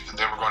warned that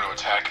they were going to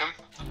attack him.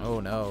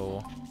 Oh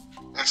no.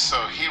 And so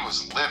he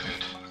was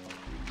livid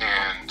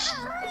and,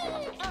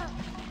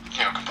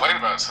 you know, complained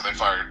about it, so they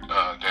fired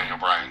Daniel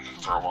Bryan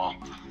for a while.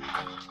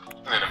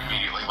 And then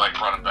immediately, like,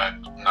 brought him back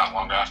not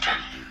long after.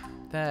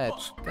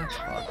 That's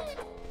fucked.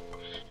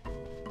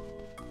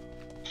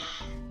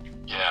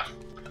 Yeah.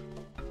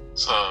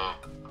 So,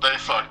 they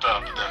fucked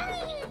up, and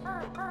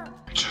then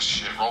just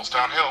shit rolls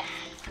downhill.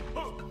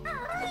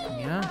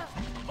 Yeah.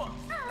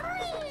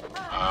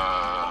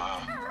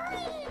 God,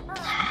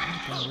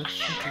 what the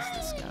shit is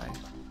this guy?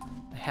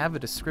 I have a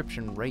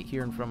description right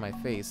here in front of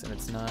my face, and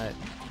it's not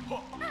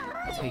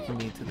taking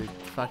me to the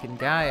fucking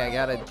guy.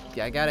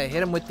 I gotta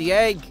hit him with the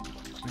egg.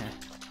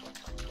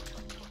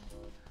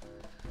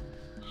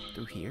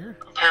 Through here?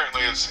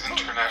 Apparently it's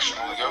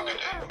International Yoga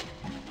Day.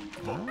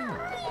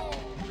 Oh.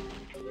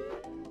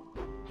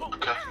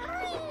 Okay.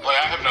 Like,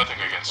 I have nothing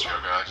against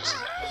yoga,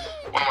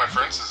 one of my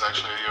friends is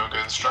actually a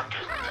yoga instructor.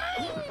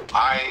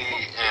 I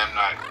am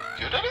not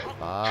good at it,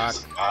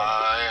 because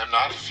I am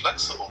not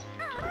flexible.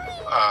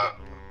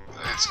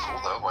 It's cool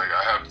though,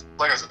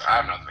 like I said, I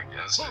have nothing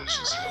against it, it's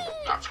just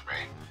not for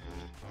me.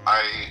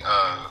 I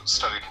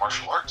studied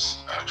martial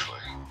arts,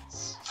 actually,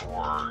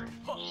 for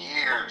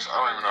years, I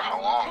don't even know how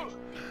long.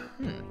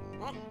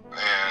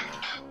 And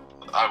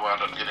I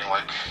wound up getting,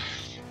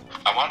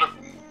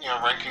 you know,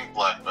 ranking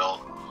black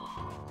belt.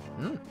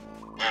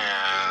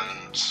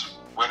 And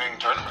winning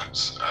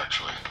tournaments,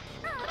 actually.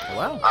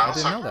 Wow, I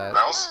didn't know that. I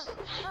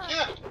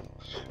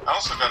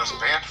also got us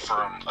banned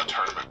from a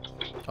tournament.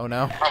 Oh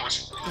no. I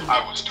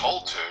was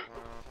told to,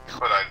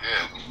 but I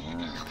did.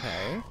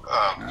 Okay.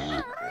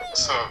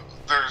 So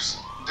there's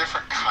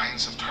different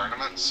kinds of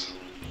tournaments.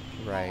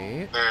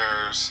 Right.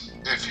 There's,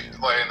 if you,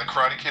 like in the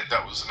Karate Kid,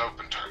 that was an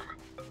open tournament.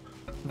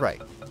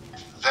 Right.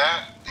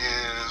 That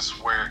is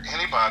where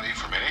anybody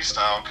from any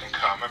style can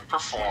come and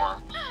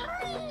perform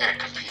and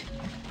compete.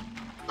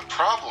 The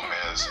problem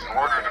is, in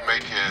order to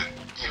make it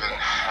even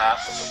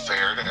half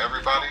fair to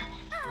everybody,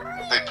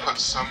 they put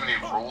so many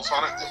rules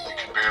on it that you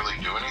can barely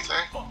do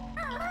anything.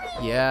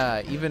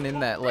 Yeah, even in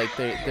that, like,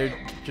 they're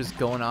just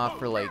going off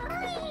for, like,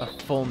 a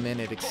full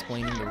minute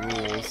explaining the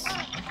rules.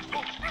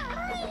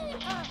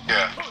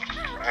 Yeah,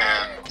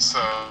 and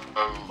so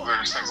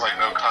there's things like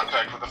no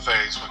contact with the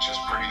face, which is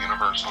pretty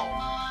universal.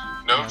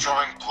 No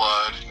drawing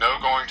blood, no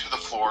going to the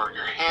floor,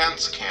 your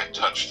hands can't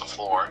touch the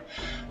floor,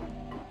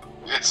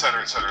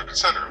 etc., etc.,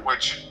 etc.,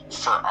 which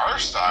for our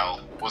style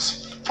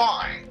was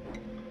fine,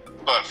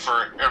 but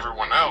for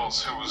everyone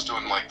else who was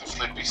doing like the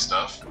flippy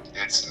stuff,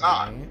 it's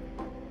not.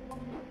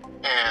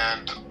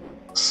 And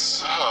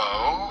so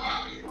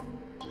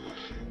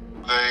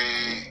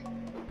they,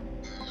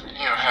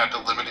 you know, had to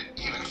limit it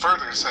even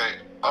further and say,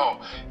 oh,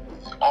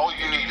 all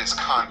you need is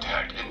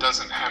contact. It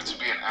doesn't have to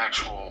be an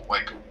actual,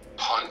 like,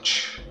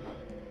 punch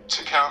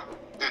to count.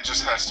 It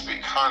just has to be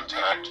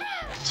contact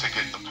to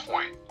get the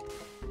point.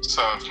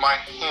 So if my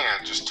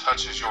hand just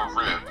touches your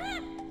rib,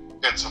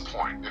 it's a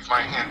point. If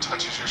my hand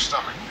touches your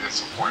stomach,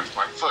 it's a point. If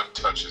my foot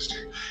touches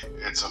you,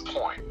 it's a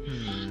point.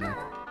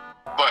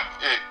 But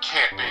it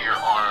can't be your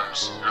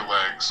arms, your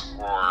legs,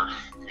 or,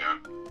 you know,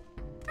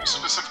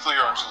 specifically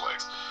your arms and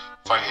legs.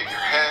 if I hit your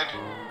head,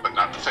 but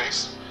not the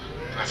face,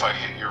 and if I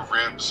hit your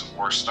ribs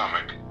or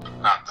stomach, but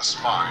not the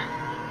spine,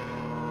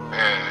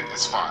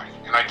 it's fine.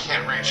 And I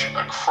can't reach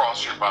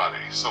across your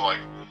body. So, like,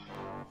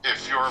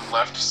 if your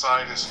left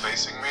side is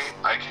facing me,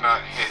 I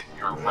cannot hit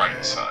your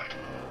right side.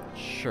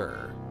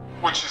 Sure.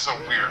 Which is a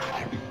weird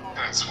one,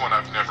 and it's one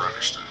I've never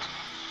understood.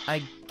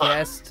 I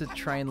guess to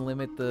try and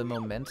limit the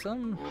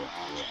momentum?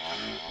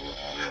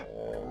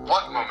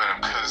 What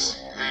momentum? Because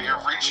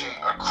you're reaching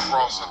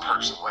across a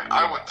person. Like,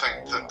 I would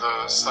think that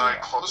the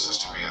side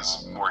closest to me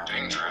is more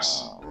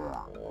dangerous.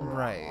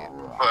 Right.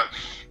 But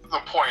the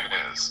point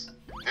is,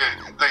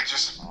 they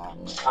just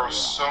throw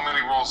so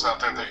many rules out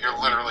there that you're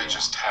literally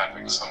just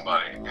tapping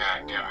somebody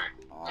and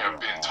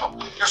being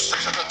told, you're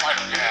such a good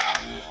fighter, yeah.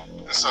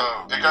 And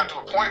so it got to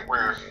a point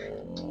where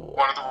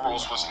one of the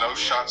rules was no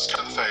shots to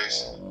the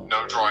face,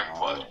 no drawing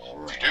blood.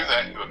 If you do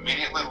that, you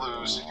immediately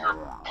lose and your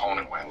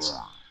opponent wins.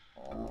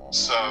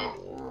 So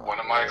one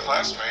of my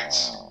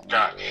classmates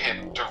got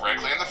hit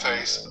directly in the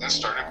face and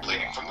started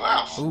bleeding from the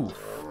mouth. Oof.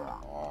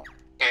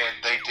 And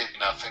they did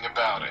nothing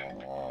about it.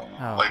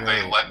 Oh, like,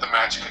 great. they let the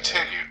match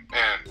continue.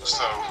 And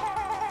so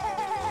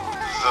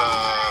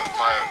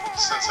my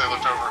sensei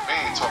looked over at me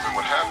and told me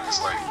what happened. It's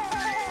like,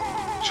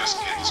 just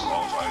get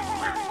disqualified.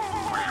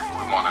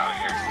 We want out of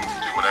here.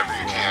 Do whatever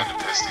you can to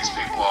piss these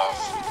people off.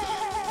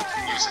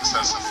 Use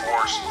excessive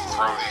force.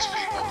 Throw these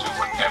people. Do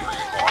whatever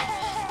you want.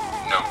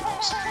 No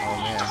rules. Oh,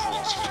 man.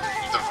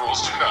 The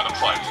rules do not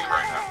apply to you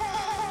right now.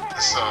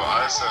 So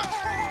I said,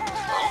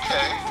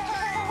 okay.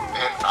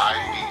 And I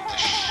beat the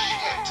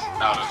shit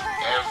out of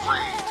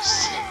every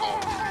single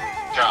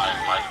guy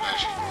in my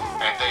division.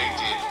 And they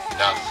did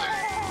nothing.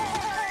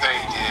 They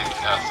did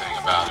nothing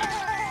about it.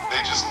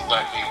 They just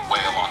let me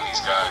wail on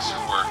these guys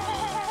who were,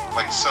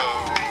 like, so...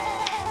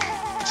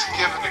 To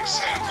give an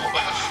example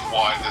of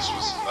why this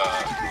was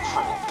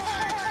cruel,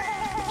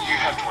 you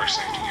have to wear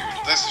safety gear.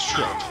 This is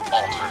true of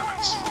all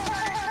tournaments.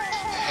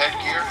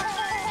 Headgear,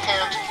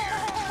 hand gear,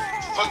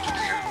 foot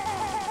gear,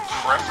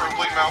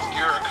 preferably mouth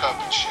gear, a cup,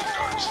 and shin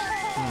guards.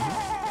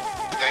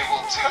 They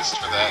will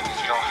test for that. If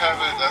you don't have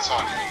it, that's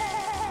on you.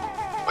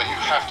 But you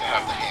have to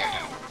have the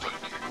hand and foot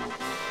gear,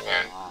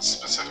 and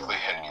specifically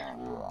headgear.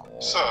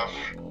 So,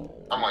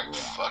 I'm like,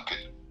 fuck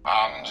it.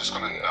 I'm just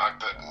gonna knock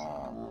that.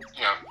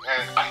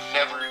 And I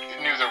never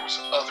knew there was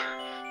other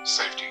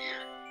safety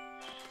gear.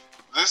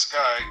 This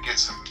guy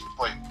gets,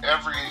 like,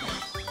 every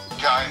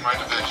guy in my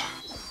division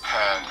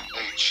had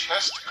a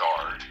chest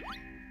guard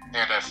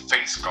and a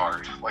face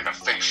guard, like a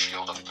face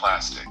shield of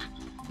plastic.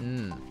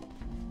 And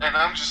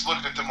I'm just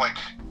looking at them like,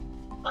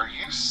 are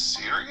you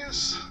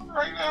serious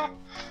right now?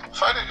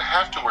 If I didn't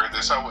have to wear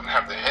this, I wouldn't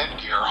have the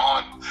headgear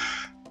on.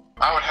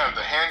 I would have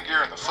the hand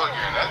gear and the foot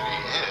gear, and that'd be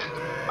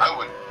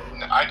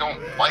it. I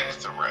don't like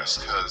the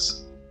rest,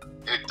 because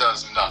it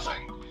does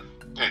nothing.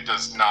 It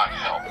does not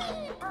help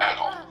at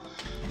all.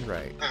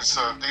 Right. And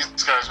so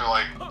these guys are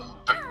like,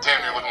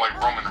 damn near looking like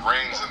Roman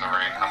Reigns in the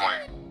ring. And I'm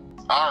like,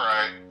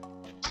 alright,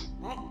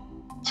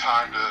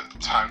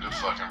 time to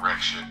fucking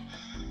wreck shit.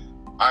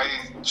 I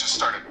just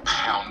started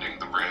pounding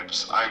the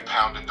ribs. I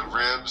pounded the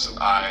ribs,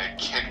 I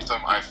kicked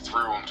them, I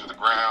threw them to the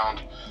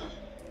ground.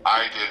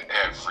 I did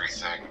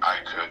everything I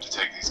could to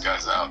take these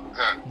guys out.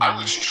 And I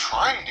was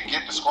trying to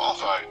get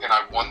disqualified, and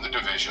I won the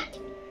division.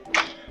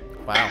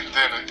 Wow. And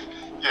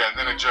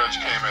then a judge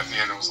came at the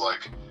end and was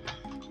like,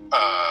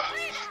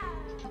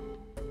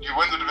 you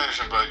win the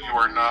division, but you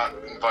are not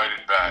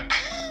invited back.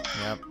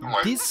 Yep. I'm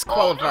like,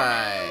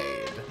 Disqualified.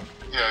 Oh,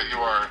 no. Yeah, you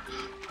are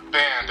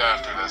banned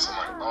after this. I'm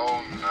like,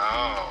 oh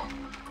no.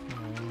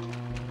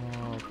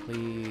 Oh,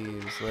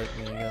 please let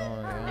me go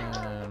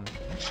again.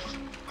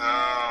 No.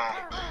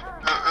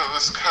 It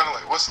was kind of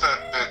like, what's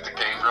that bit the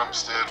Game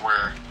Grumps did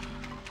where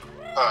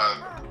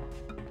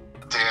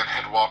Dan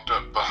had walked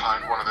up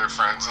behind one of their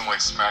friends and,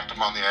 like, smacked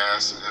him on the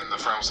ass, and the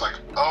friend was like,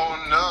 oh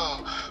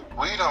no,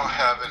 we don't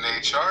have an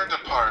HR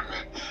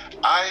department.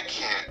 I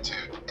can't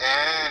do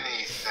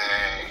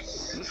anything.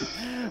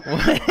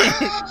 What?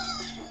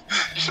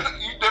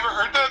 You never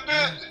heard that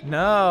bit?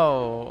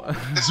 No.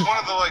 It's one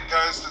of the, like,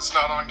 guys that's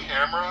not on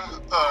camera.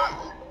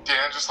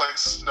 Dan just, like,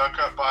 snuck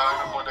up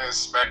behind him one day and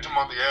smacked him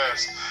on the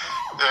ass.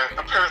 And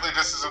apparently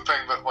this is a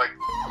thing that, like,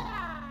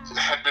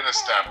 had been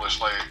established.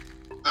 Like,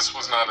 this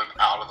was not an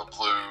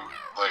out-of-the-blue,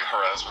 like,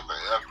 harassment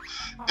thing.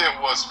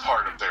 It was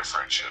part of their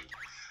friendship.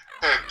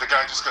 And the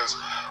guy just goes,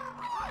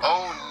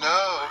 oh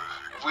no,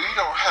 we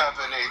don't have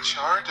an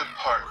HR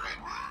department.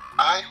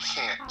 I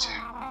can't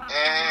do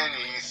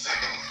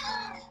anything.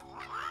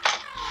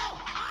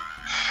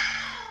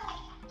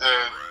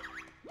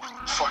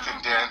 And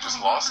fucking Dan just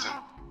lost it.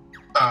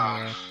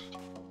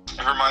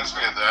 It reminds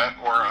me of that,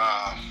 or,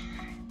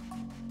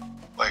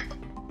 like,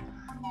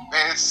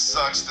 man, it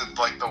sucks that,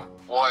 like, the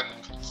one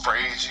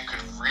phrase you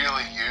could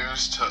really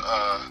use to,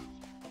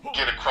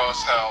 get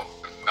across how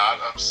not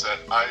upset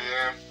I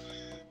am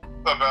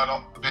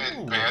about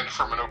being banned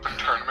from an open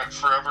tournament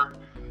forever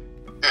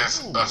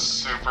is a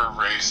super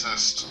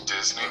racist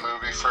Disney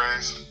movie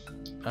phrase.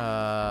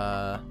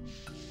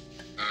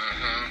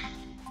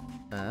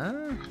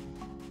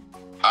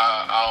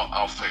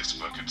 I'll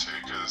Facebook it too,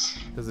 cause.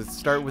 Does it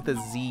start with a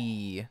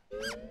Z?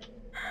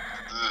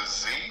 The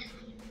Z?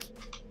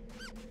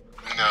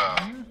 No.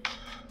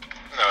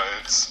 No,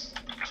 it's.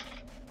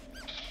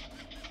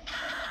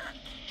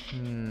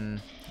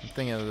 I'm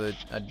thinking of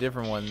a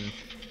different one.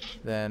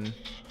 Then,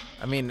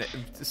 I mean,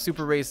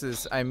 Super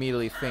Racist. I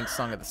immediately think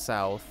Song of the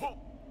South.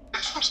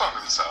 It's from Song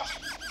of the South.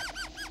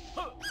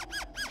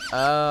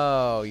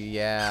 Oh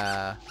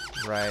yeah,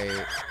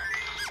 right.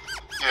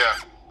 Yeah.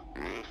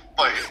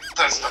 Like,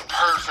 that's the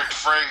perfect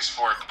phrase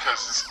for it,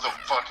 because it's the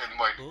fucking,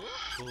 like,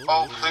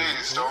 oh,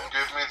 please, don't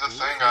give me the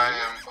thing I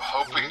am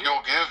hoping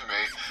you'll give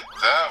me.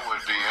 That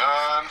would be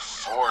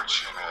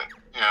unfortunate.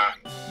 Yeah.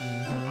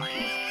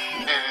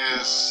 It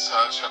is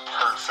such a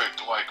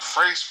perfect, like,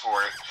 phrase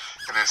for it,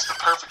 and it's the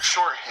perfect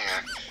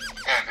shorthand,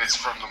 and it's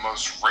from the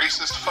most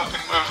racist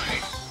fucking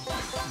movie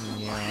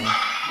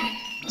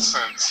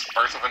since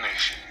Birth of a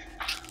Nation.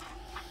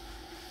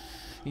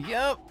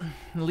 Yep.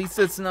 At least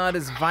it's not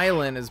as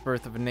violent as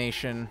Birth of a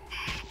Nation.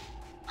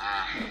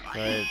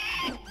 But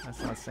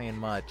that's not saying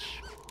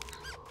much.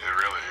 It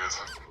really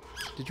isn't.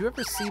 Did you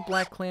ever see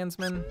Black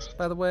Klansman,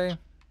 by the way?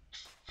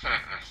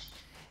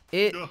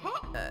 It,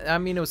 I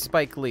mean, it was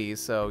Spike Lee,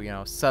 so, you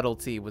know,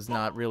 subtlety was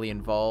not really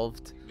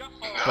involved.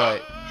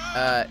 But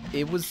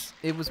it was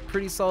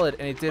pretty solid,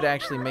 and it did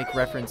actually make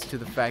reference to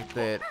the fact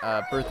that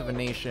Birth of a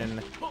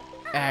Nation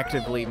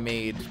actively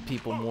made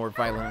people more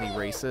violently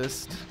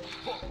racist.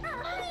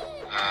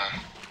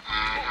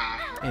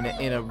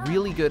 In a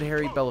really good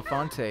Harry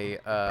Belafonte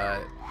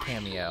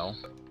cameo.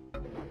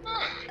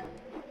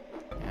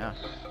 Yeah.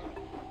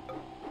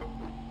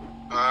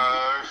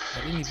 I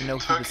didn't even know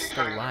he was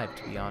still alive,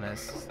 to be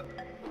honest.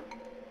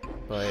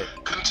 But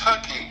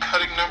Kentucky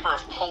cutting number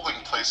of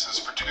polling places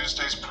for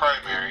Tuesday's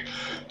primary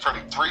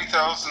from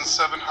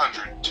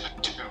 3,700 to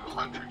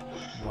 200.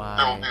 wow.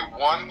 There will be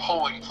one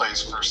polling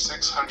place for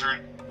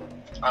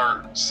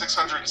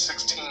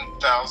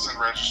 616,000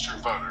 registered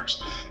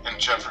voters in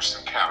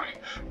Jefferson County,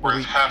 where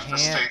half the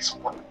state's.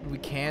 We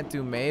can't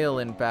do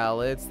mail-in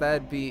ballots.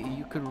 That'd be,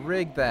 you could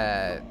rig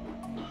that.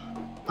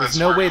 There's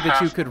no way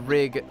that you could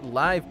rig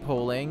live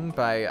polling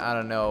by, I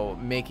don't know,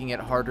 making it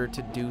harder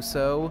to do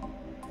so,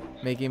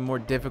 making it more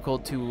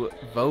difficult to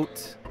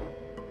vote.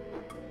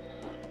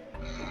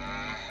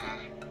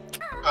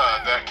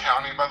 That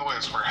county, by the way,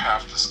 is where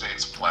half the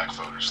state's black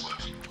voters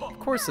live. Of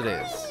course it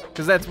is,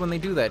 because that's when they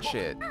do that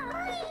shit.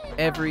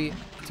 Every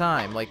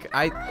time. Like,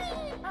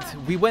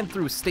 we went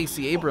through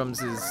Stacey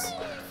Abrams's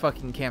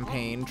fucking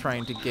campaign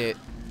trying to get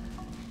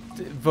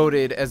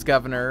voted as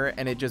governor,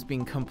 and it just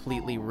being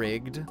completely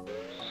rigged.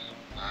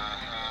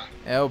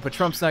 Oh, but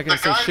Trump's not gonna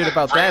say shit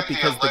about that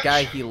because the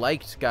guy he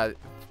liked got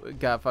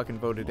fucking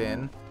voted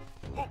in.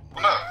 Well,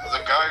 no, the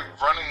guy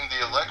running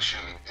the election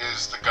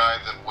is the guy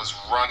that was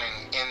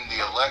running in the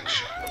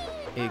election.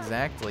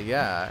 Exactly,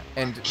 yeah.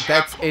 And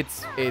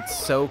it's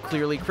so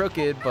clearly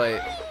crooked,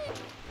 but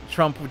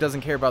Trump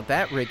doesn't care about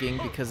that rigging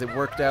because it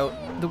worked out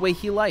the way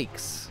he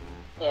likes.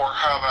 Or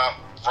how about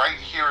right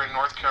here in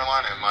North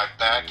Carolina, in my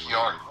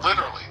backyard,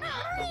 literally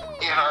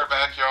in our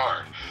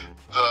backyard,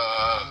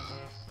 the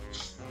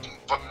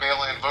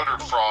mail-in voter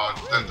fraud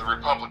that the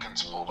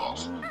Republicans pulled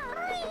off,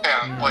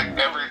 and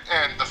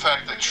and the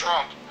fact that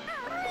Trump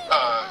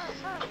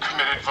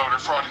committed voter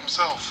fraud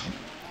himself.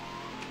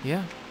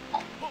 Yeah.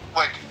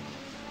 Like,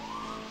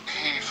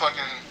 he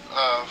fucking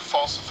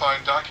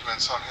falsified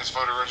documents on his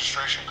voter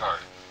registration card.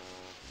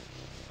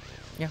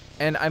 Yeah,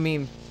 and I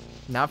mean,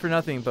 not for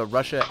nothing, but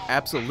Russia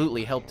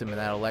absolutely helped him in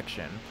that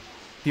election.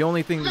 The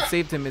only thing that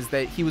saved him is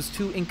that he was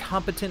too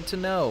incompetent to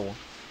know.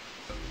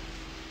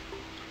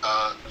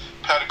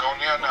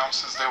 Patagonia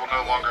announces they will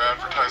no longer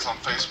advertise on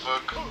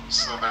Facebook,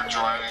 so they're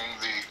joining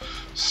the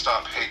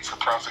Stop Hate for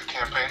Profit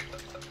campaign.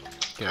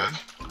 Good.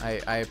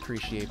 I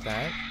appreciate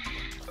that.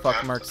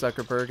 Fuck Mark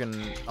Zuckerberg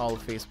and all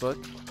of Facebook.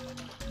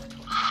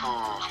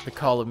 The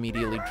call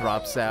immediately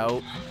drops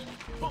out.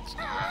 Well,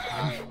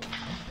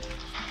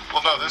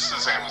 no, this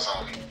is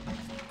Amazon.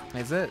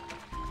 Is it?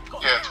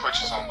 Yeah,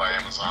 Twitch is owned by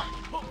Amazon.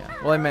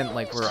 Yeah. Well, I meant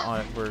like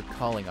we're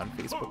calling on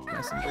Facebook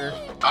Messenger.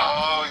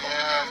 Oh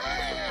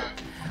yeah.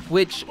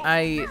 Which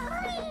I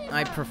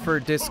prefer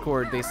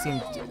Discord. They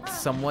seem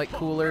somewhat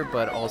cooler,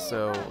 but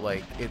also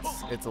like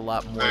it's a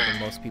lot more than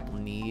most people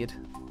need.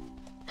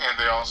 And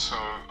they also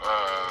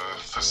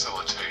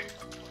facilitate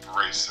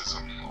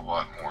racism a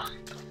lot more.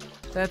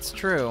 That's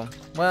true.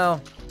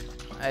 Well,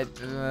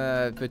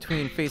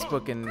 between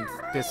Facebook and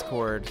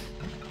Discord,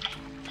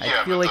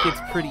 I feel like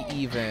it's pretty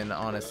even,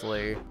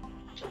 honestly.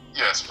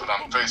 Yes, but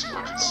on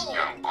Facebook it's,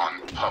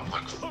 on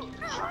public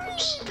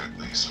groups at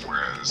least,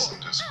 whereas in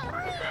Discord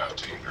you have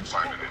to either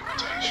find an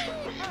invitation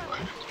or be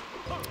invited.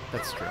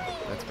 That's true.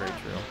 That's very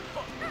true.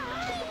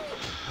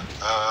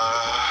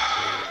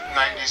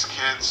 90s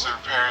kids are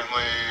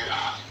apparently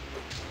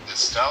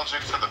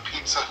nostalgic for the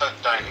Pizza Hut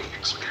dining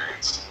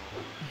experience.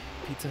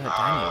 Pizza Hut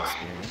dining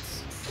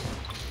experience?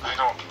 I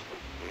don't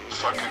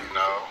fucking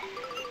know.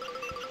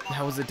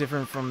 How was it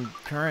different from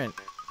current?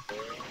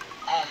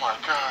 Oh my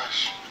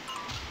gosh.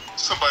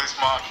 So somebody's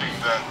mocking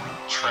that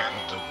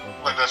trend,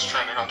 like that's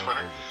trending on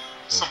Twitter.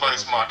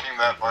 Somebody's mocking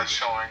that by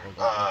showing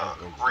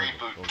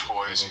reboot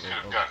toys you could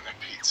have gotten at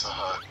Pizza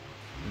Hut.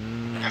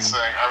 And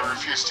saying, I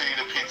refuse to eat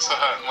at Pizza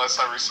Hut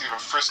unless I receive a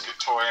Frisket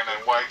toy and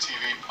a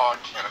YTV pod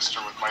canister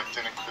with my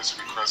thin and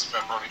crispy crust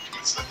pepperoni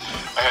pizza.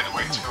 I had to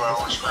wait 2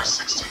 hours for a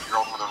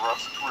 16-year-old with a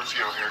rough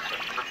Rufio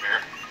haircut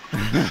premiere.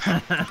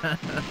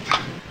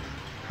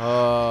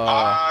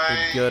 Oh,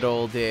 the good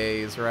old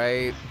days,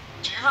 right?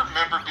 Do you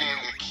remember being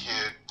a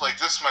kid? Like,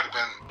 this might have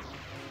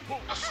been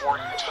before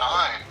your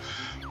time,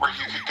 where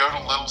you could go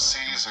to Little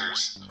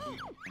Caesars,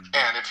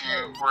 and if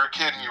you were a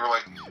kid and you were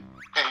like,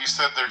 and you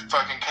said their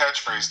fucking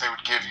catchphrase, they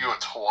would give you a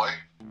toy.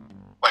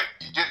 Like,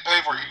 you didn't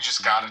pay for it, you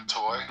just got a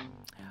toy.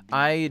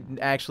 I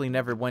actually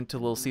never went to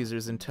Little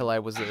Caesars until I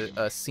was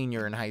a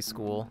senior in high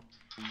school.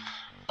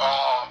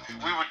 Oh,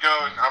 we would go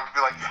and I would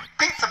be like,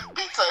 pizza,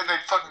 pizza, and they'd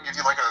fucking give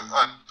you like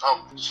a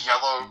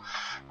yellow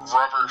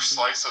rubber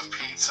slice of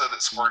pizza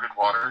that squirted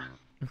water.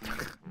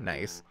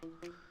 Nice.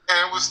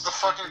 And it was the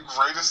fucking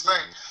greatest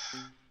thing,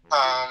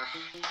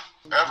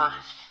 ever.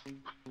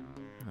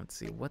 Let's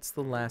see, what's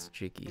the last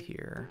Jiggy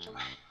here?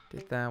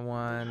 Did that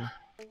one.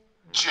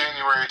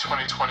 January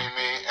 2020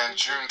 me and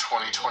June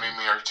 2020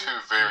 me are two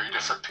very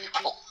different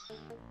people.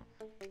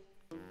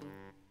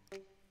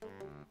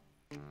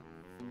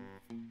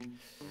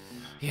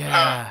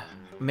 Yeah.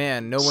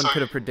 Man, no one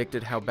could have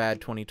predicted how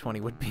bad 2020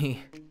 would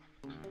be.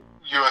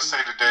 USA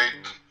Today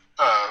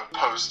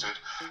posted,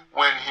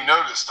 when he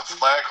noticed the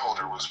flag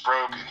holder was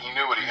broken, he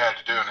knew what he had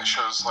to do, and it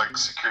shows like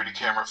security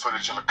camera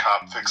footage of a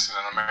cop fixing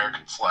an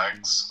American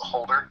flags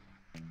holder.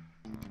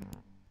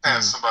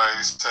 And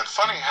somebody said,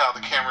 funny how the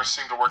cameras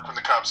seem to work when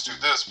the cops do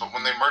this, but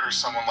when they murder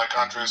someone like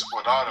Andres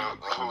Guardado,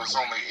 who was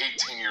only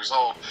 18 years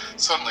old,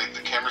 suddenly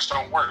the cameras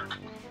don't work.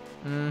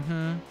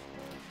 Mm-hmm.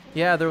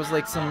 Yeah, there was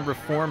like some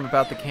reform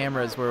about the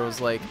cameras where it was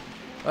like,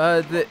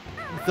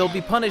 they'll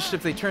be punished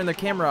if they turn their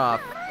camera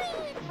off,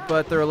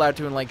 but they're allowed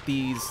to in like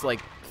these like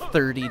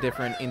 30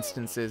 different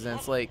instances, and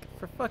it's like,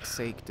 for fuck's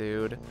sake,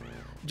 dude.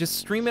 Just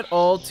stream it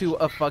all to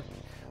a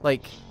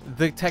like,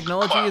 the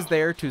technology is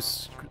there to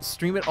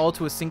stream it all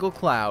to a single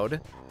cloud.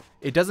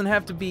 It doesn't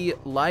have to be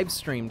live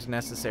streamed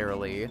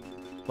necessarily.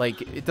 Like,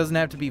 it doesn't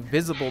have to be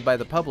visible by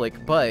the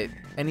public, but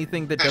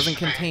anything that doesn't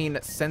contain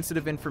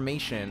sensitive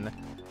information,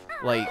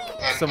 like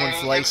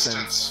someone's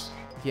license.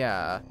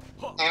 Yeah.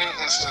 Any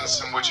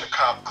instance in which a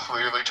cop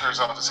clearly turns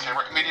off his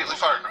camera, immediately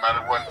fired, no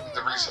matter what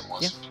the reason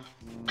was. Yeah.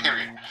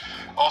 Period.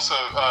 Also,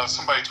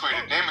 somebody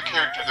tweeted, name a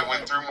character that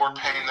went through more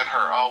pain than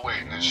her. I'll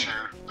wait, and it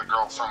shared the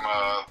girl from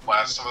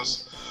Last of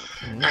Us.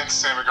 And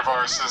Sammy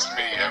Guevara says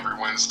me every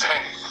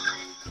Wednesday.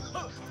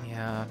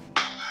 Yeah.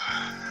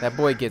 That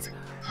boy gets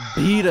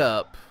beat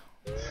up.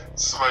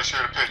 Somebody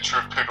shared a picture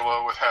of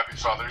Piccolo with Happy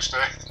Father's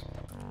Day.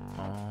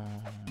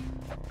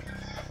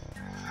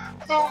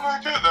 Oh my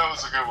god, that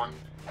was a good one.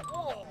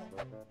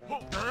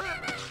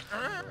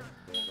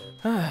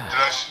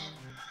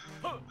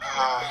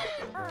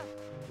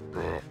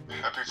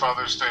 Happy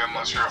Father's Day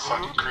unless you're a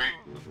fucking creep.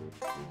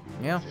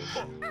 Yeah.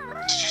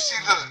 Did you see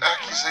the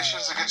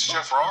accusations against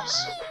Jeff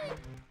Ross?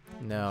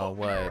 No,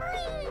 what?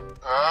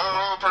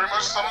 Pretty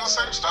much some of the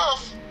same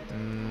stuff.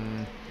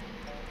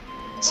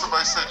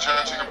 Somebody said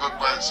judging a book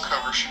by its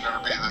cover should never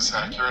be this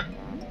accurate.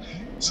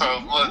 So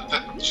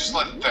just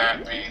let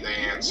that be the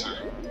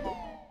answer.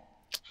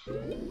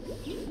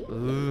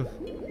 Ooh.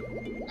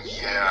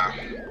 Yeah.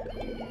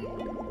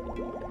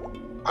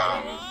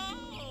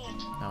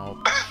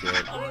 Oh,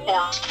 shit.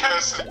 Orange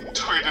Cassidy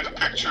tweeted a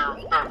picture,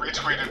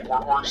 retweeted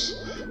Warhorse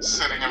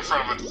sitting in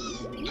front of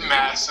a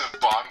massive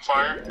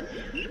bonfire.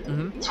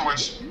 To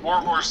which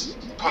Warhorse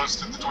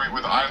posted the tweet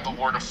with, I am the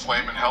Lord of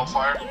Flame and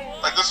Hellfire.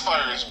 Like, this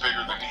fire is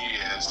bigger than he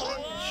is.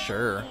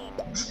 Sure.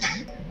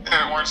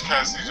 And Orange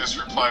Cassidy just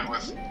replied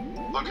with,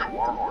 look at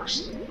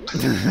Warhorse.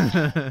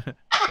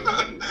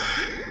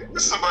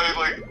 Somebody,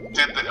 like,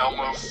 did the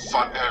Elmo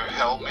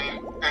Hell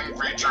meme and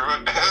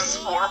redrew it as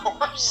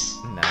Warhorse.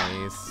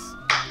 Nice.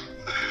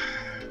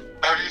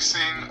 Have you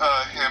seen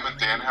him and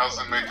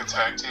Danhausen make a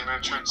tag team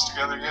entrance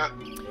together yet?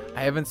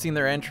 I haven't seen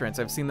their entrance.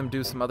 I've seen them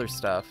do some other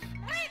stuff.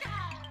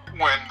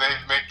 When they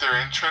make their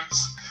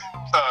entrance,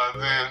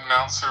 the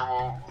announcer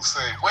will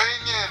say,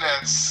 weighing in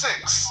at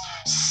 6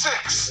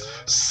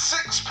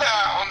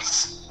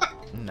 pounds!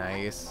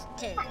 Nice.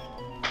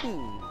 How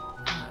am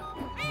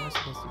I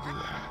supposed to do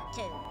that?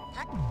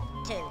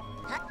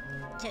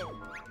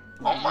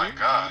 Oh my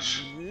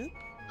gosh.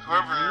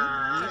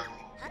 Whoever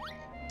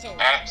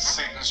at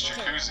Satan's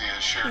Jacuzzi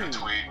has shared a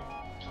tweet,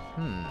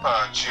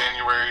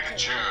 January to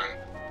June,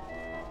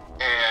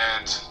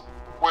 and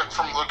went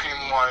from looking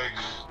like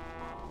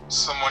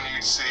someone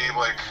you'd see,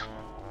 like,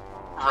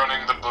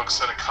 running the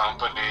books at a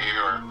company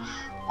or,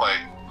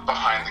 like,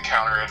 behind the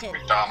counter at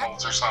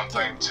McDonald's or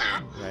something to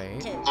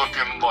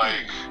looking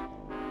like,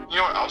 you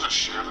know what, I'll just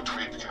share the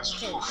tweet because,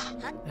 oof.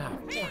 Oh,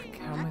 fuck,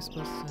 how am I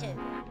supposed to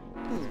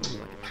do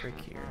like a trick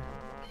here?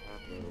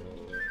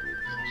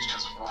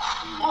 because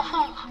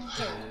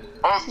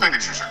both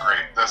pictures are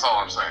great. That's all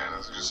I'm saying.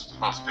 It's just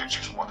both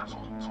pictures are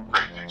wonderful.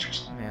 Great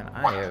pictures. Man,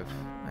 I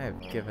have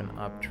given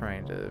up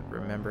trying to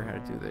remember how to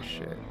do this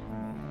shit.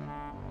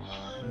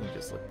 Let me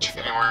just look this up.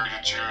 January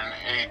to June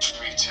aged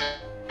me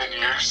 10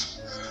 years.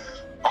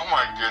 Oh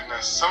my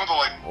goodness. Some of the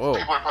Whoa.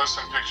 people are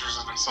posting pictures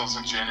of themselves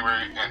in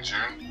January and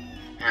June.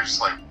 And you're just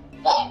like,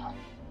 whoa.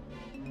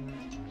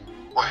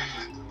 Like,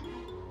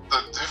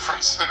 the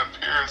difference in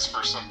appearance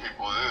for some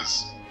people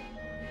is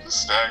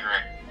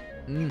staggering.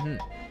 Mm-hmm.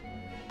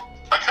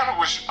 I kind of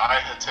wish I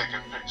had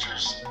taken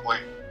pictures.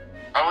 Like,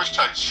 I wish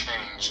I'd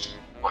changed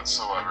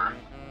whatsoever.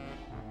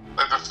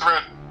 Like, the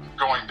thread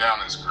going down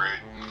is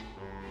great.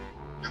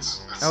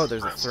 It's Oh,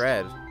 there's a impressive.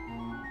 thread.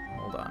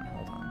 Hold on.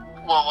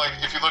 Well, like,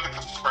 if you look at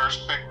the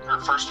first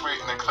tweet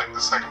and then click the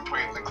second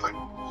tweet and then click,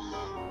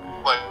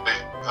 like,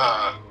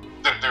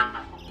 they're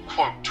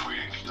quote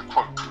tweeting, the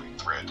quote tweet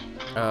thread.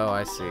 Oh,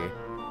 I see.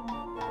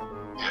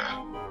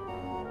 Yeah.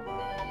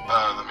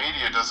 The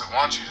media doesn't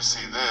want you to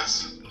see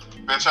this.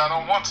 Bitch, I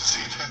don't want to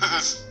see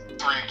this.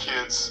 3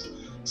 kids.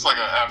 It's like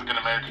an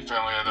African-American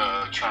family at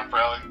a Trump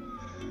rally.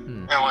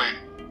 And, like,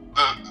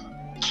 the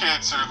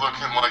kids are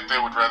looking like they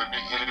would rather be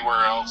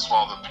anywhere else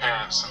while the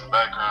parents in the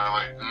background are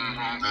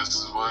like, this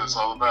is what it's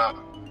all about.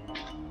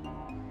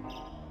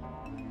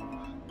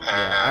 And,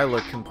 Yeah, I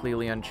look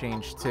completely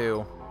unchanged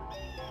too.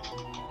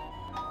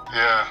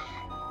 yeah,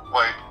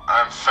 like,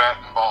 I'm fat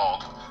and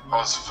bald. I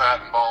was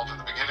fat and bald at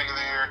the beginning of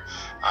the year.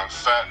 I'm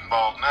fat and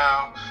bald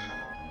now.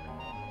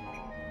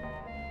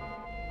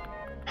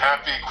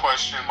 Happy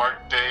question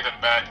mark day to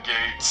Bad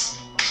Gates.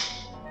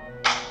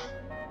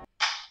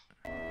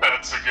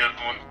 That's a good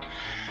one.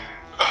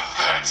 Oh,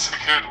 that's a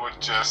good one,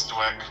 Just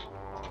Dweck.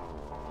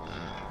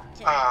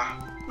 I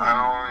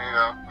don't need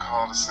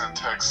alcohol to send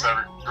texts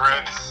I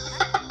regret.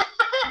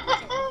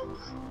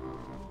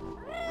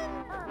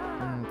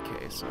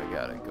 Okay, so I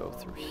gotta go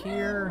through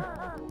here.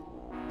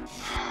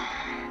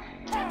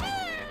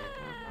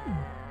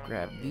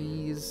 Grab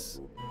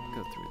these.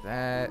 Go through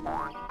that.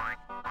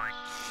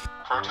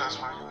 Protest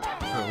my...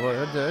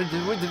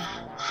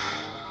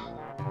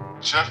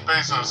 Jeff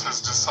Bezos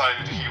has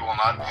decided he will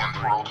not end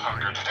world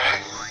hunger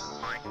today.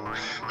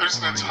 There's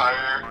an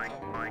entire...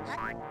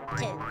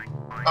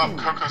 Oh,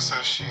 Coco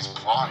says she's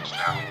blonde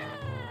now.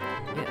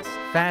 Yes,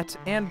 fat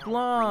and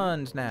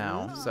blonde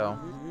now, so...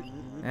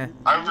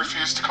 I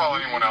refuse to call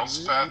anyone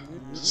else fat,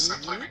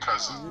 simply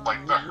because of,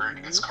 like, the hurt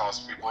it's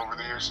caused people over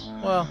the years.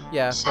 Well,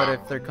 yeah, So- but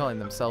if they're calling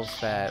themselves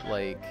fat,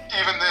 like...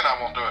 Even then, I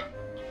won't do it.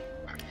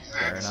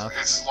 Fair enough.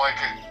 It's like,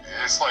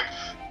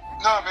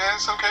 no, man,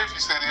 it's okay if you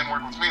say the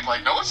N-word with me.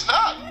 Like, no, it's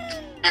not.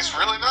 It's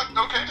really not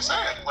okay to say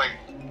it. Like,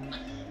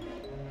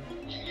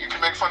 you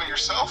can make fun of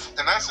yourself,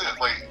 and that's it.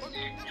 Like,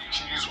 you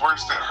can use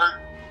words that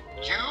hurt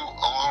you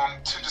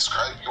alone to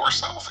describe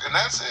yourself, and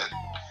that's it.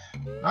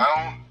 I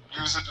don't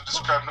use it to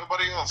describe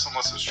nobody else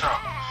unless it's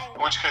Trump.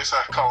 In which case,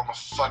 I call him a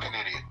fucking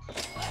idiot.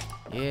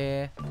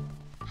 Yeah.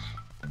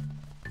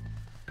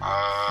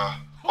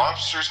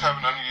 Lobsters have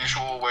an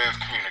unusual way of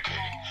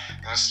communicating.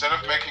 Instead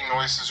of making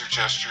noises or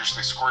gestures,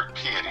 they squirt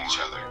pee at each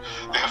other.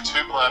 They have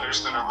 2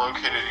 bladders that are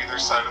located either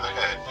side of the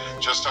head,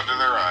 just under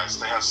their eyes.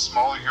 They have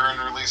small urine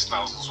release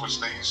nozzles,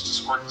 which they use to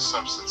squirt the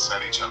substance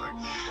at each other.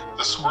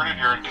 The squirted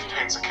urine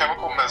contains a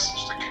chemical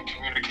message that can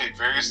communicate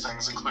various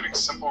things, including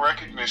simple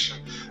recognition,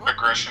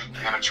 aggression,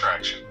 and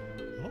attraction.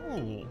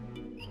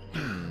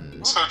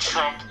 So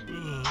Trump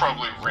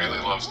probably really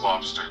loves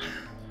lobster.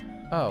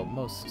 Oh,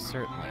 most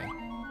certainly.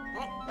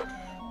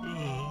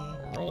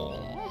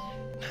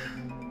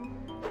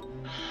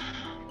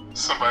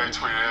 Somebody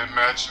tweeted,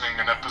 imagining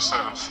an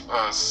episode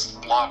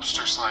of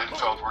Lobster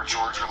Seinfeld where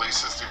George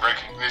releases the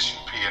recognition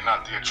pee and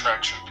not the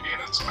attraction pee,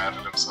 and it's mad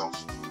at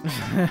himself.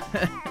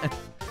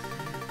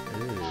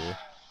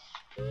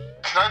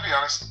 Can I be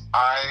honest?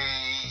 I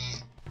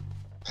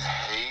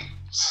hate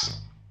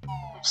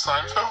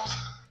Seinfeld.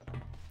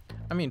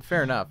 I mean,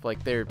 fair enough.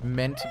 Like, they're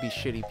meant to be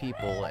shitty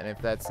people, and if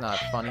that's not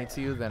funny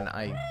to you, then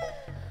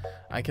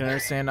I can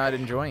understand not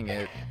enjoying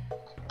it.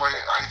 Like,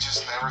 I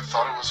just never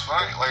thought it was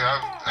funny. Like,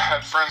 I've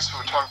had friends who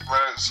would talk about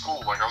it at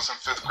school. Like, I was in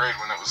 5th grade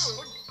when it was,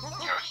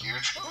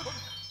 huge.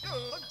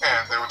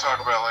 And they would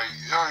talk about, like,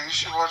 oh, you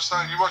should watch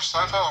that. You watch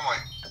Seinfeld? I'm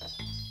like,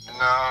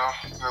 no.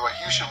 They're like,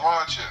 you should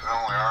watch it. And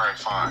I'm like, alright,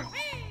 fine.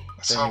 And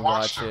so Then I you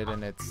watched watch it. it,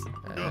 and it's...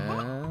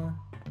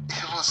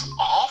 It was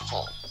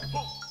awful.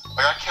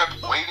 Like, I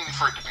kept waiting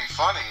for it to be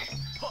funny.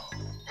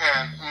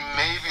 And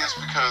maybe it's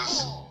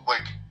because,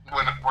 like,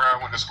 where I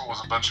went to school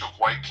was a bunch of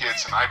white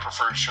kids, and I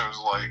preferred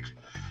shows like,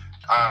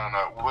 I don't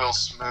know, Will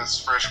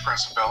Smith's Fresh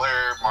Prince of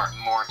Bel-Air, Martin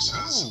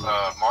Lawrence's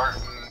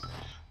Martin,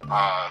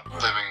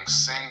 Living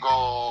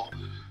Single.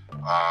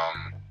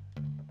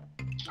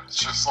 It's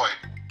just like,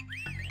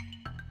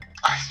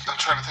 I'm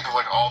trying to think of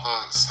like all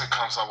the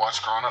sitcoms I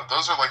watched growing up.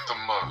 Those are like the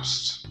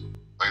most,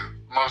 like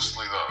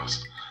mostly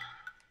those.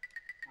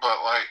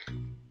 But like,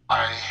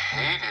 I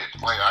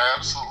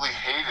absolutely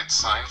hated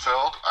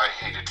Seinfeld. I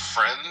hated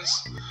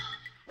Friends.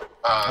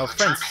 Oh, The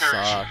Drew Friends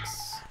Carey show.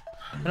 sucks.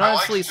 And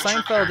honestly, like the Drew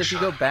Seinfeld, Carey if you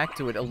show. go back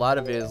to it, a lot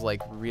of it is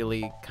like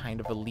really kind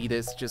of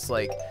elitist, just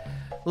like,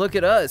 look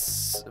at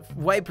us,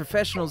 white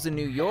professionals in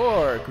New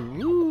York,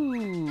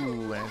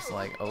 woo, and it's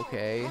like,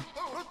 okay.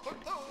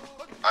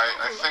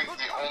 I think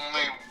the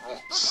only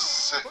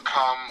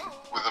sitcom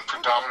with a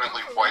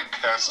predominantly white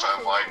cast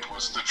I liked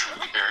was the Drew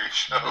Carey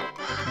show.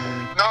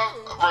 No,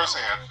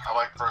 Roseanne. I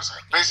like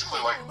Roseanne.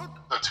 Basically, like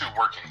the two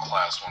working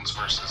class ones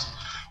versus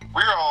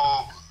we're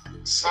all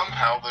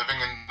somehow living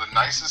in the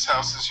nicest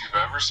houses you've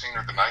ever seen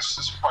or the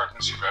nicest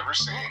apartments you've ever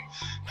seen,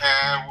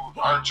 and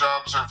our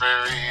jobs are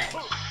very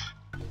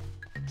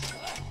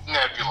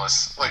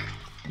nebulous. Like,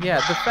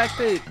 Yeah, the fact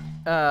that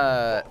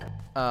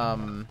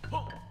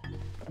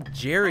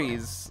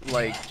Jerry's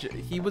like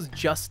he was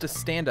just a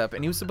stand-up,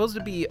 and he was supposed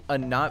to be a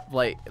not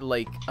like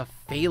a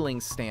failing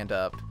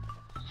stand-up,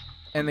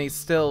 and they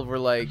still were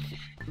like,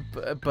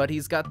 but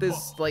he's got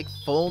this like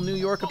full New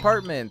York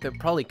apartment that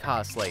probably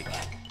costs like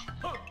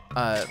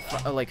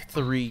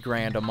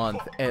 $3,000 a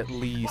month at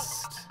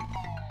least.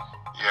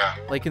 yeah.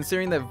 Like,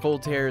 considering that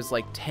Voltaire's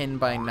like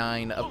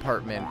 10x9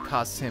 apartment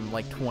costs him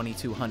like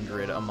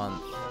 $2,200 a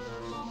month.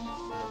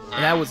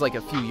 And that was like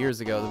a few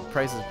years ago. The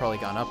price has probably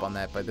gone up on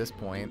that by this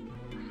point.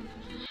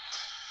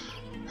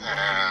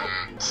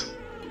 And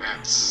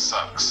it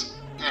sucks,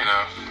 you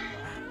know.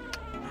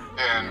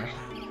 And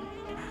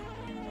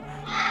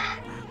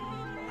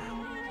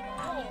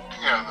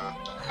you know,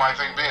 my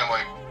thing being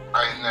like,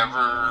 I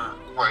never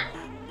like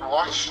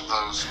watched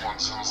those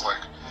ones and was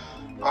like,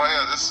 oh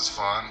yeah, this is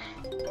fun.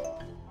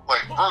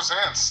 Like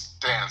Roseanne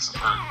stands or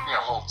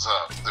holds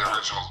up the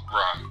original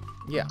run.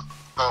 Yeah.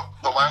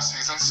 The last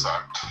season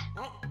sucked,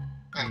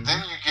 and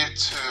then you get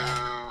to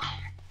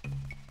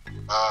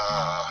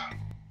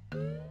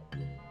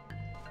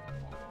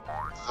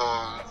the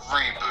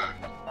reboot,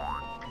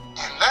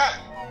 and that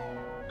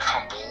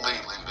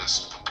completely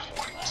missed the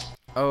point.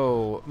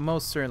 Oh,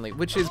 most certainly.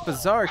 Which is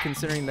bizarre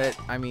considering that,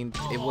 I mean,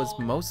 it was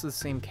most of the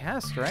same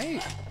cast,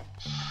 right?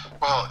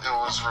 Well, it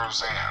was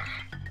Roseanne,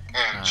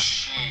 and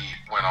she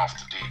went off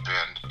the deep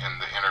end in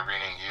the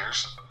intervening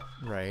years.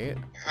 Right.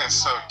 And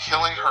so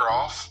killing her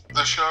off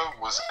the show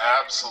was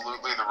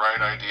absolutely the right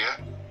idea,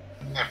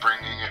 and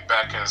bringing it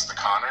back as the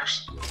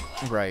Connors.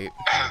 Right.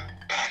 And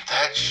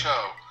that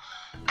show,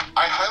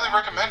 I highly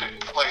recommend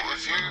it. Like,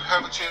 if you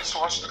have a chance to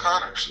watch the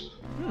Connors,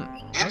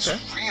 it's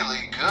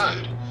really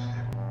good.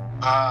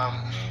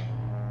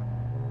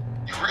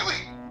 You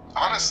really,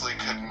 honestly,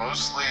 could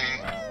mostly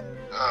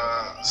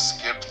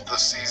skip the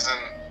season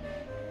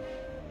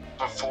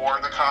before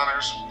the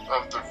Connors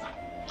of the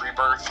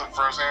rebirth of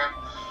Roseanne.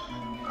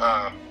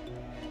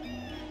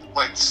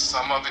 Like,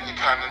 some of it you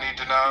kind of need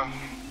to know.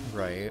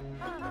 Right.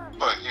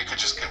 But you could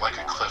just get, like,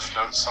 a Cliff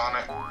Notes on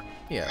it.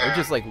 Yeah, or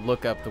just, like,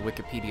 look up the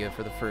Wikipedia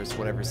for the first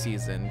whatever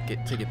season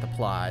to get the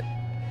plot.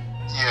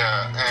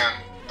 Yeah,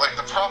 and, like,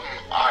 the problem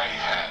I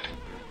had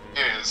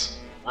is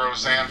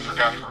Roseanne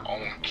forgot her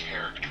own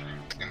character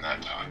in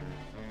that time.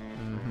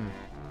 Mm-hmm.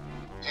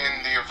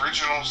 In the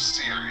original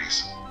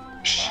series,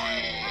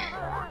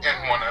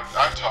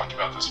 I've talked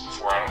about this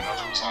before, I don't know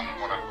if it was on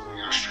one of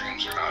your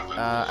streams or not, but...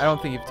 I don't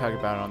think you've talked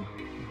about it on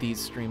these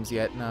streams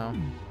yet, no.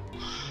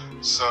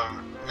 So,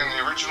 in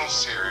the original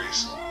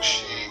series,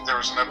 there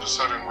was an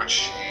episode in which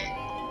she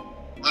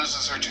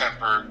loses her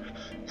temper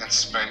and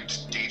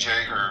spanked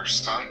DJ, her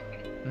son.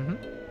 Mm-hmm.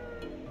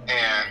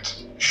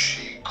 And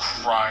she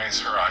cries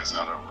her eyes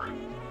out over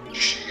it.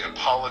 She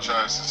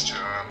apologizes to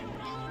him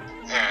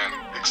and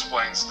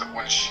explains that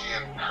when she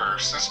and her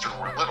sister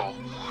were little,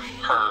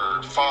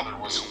 her father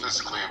was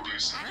physically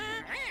abusive.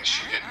 And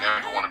she didn't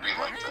ever want to be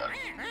like that.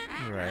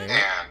 Right.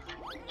 And,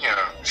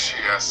 she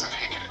asked if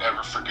he could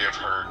ever forgive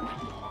her.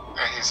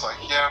 And he's like,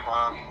 yeah,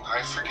 Mom,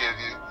 I forgive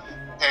you.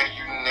 And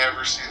you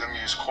never see them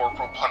use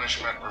corporal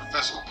punishment or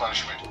physical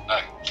punishment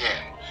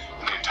again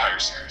in the entire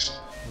series.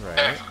 Right.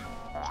 Ever.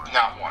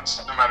 Not once,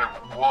 no matter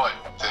what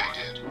they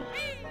did.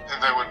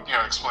 And they would,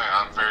 explain,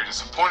 I'm very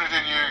disappointed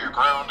in you, you're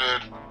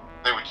grounded.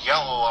 They would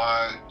yell a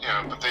lot,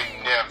 but they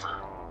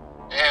never,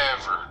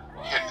 ever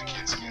hit the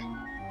kids again.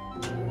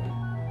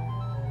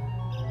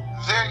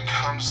 Then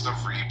comes the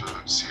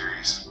reboot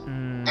series.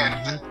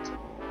 And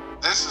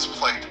this is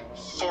played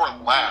for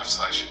laughs,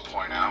 I should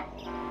point out.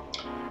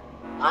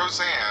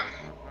 Roseanne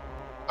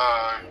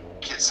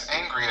gets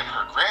angry at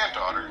her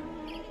granddaughter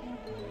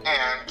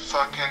and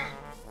fucking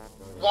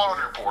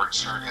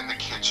waterboards her in the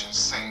kitchen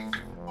sink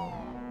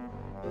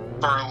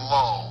for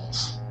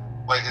lulls.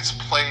 Like, it's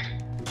played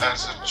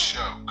as a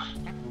joke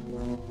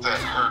that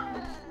her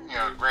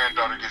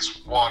granddaughter gets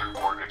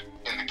waterboarded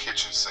in the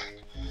kitchen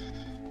sink.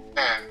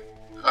 And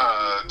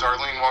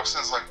Darlene walks in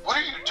and is like, what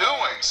are you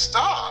doing?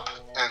 Stop!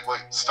 And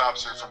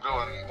stops her from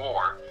doing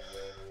more.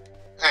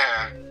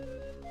 And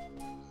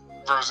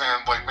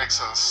Roseanne makes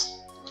a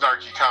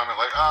snarky comment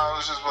like, oh, it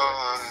was just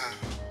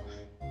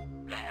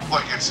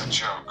like it's a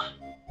joke.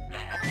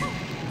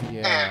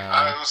 Yeah. And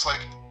I was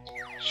like,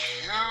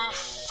 you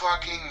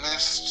fucking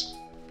missed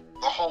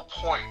the whole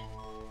point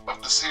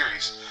of the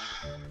series.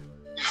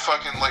 You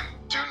fucking and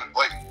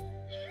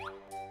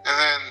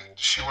then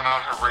she went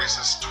on her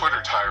racist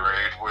Twitter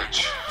tirade,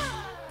 which...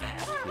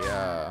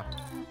 Yeah.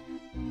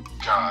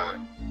 God.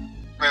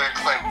 Man, it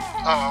claimed,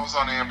 oh, I was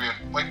on Ambien.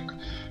 Like,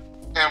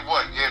 and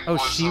what? Oh,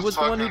 she was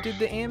the one who did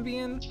the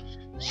Ambien?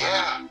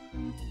 Yeah.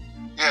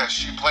 Yeah,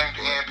 she blamed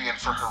Ambien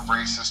for her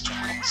racist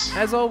tweets.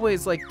 As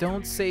always, like,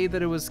 don't say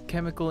that it was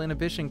chemical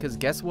inhibition, because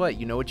guess what?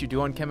 You know what you do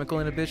on chemical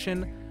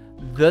inhibition?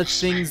 The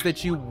things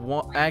that you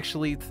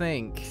actually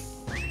think.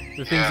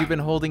 The things you've been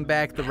holding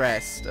back the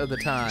rest of the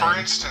time. For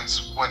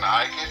instance, when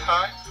I get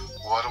high,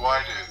 what do?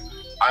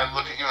 I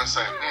look at you and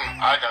say,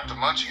 I got the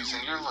munchies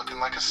and you're looking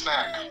like a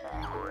snack.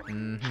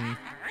 Mm-hmm.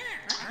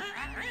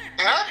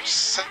 And I'm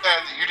sad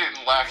that you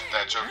didn't laugh at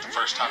that joke the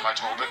first time I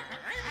told it.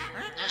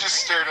 You just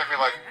stared at me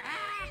like,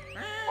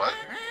 what?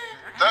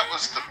 That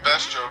was the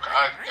best joke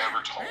I've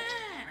ever told.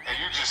 And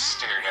you just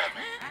stared at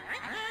me.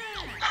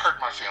 It hurt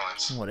my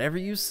feelings. Whatever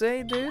you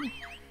say, dude.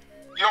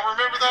 You don't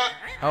remember that?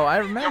 Oh, I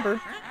remember.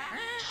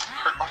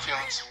 Hurt my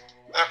feelings.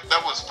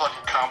 That was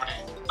fucking comedy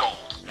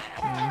gold.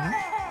 Mm-hmm.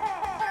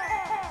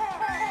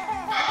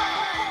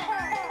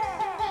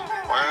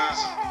 Why is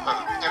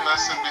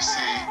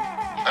MSNBC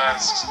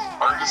asks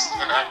artist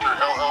and actor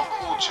LL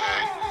Cool J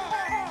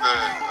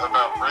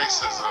about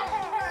racism?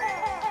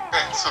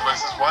 And somebody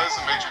says, why is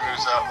a major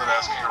news outlet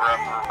asking a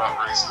rapper about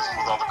racism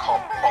with all the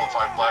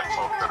qualified black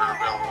folk that are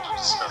available to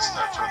discuss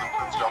that? Further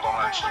proof y'all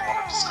don't actually want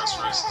to discuss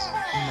racism.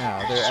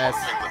 No, they're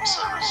asking. Lip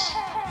service.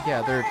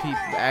 Yeah, there are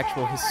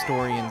actual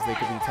historians they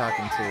could be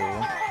talking to.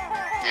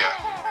 Yeah.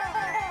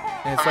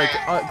 And it's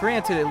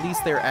granted, at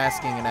least they're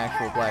asking an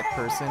actual black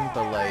person,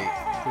 but like,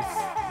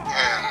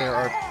 there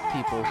are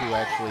people who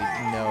actually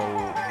know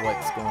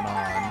what's going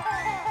on.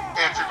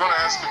 And if you're going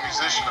to ask a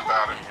musician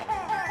about it,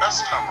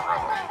 that's Tom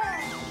Morello.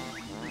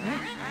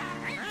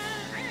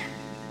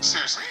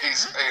 Seriously,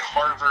 he's a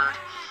Harvard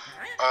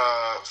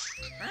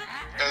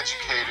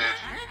educated,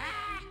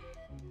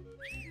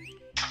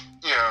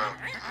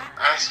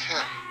 ask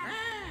him.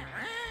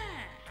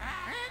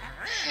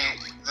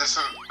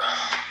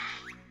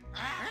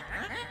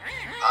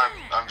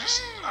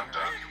 I'm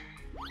done.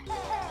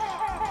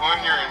 Who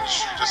in your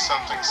industry does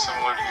something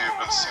similar to you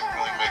but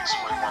seemingly makes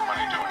way more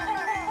money doing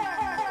it?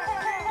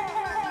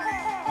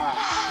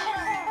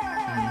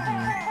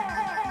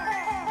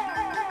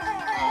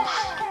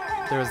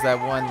 There was that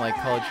one like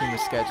college humor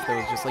sketch that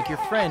was just like your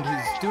friend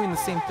who's doing the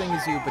same thing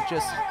as you but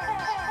just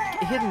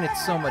hitting it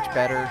so much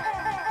better.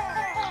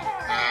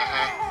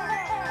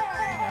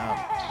 Yeah.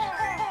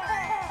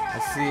 I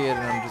see it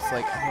and I'm just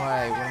like,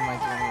 why? What am I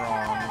doing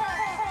wrong?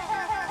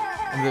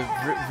 And the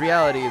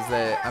reality is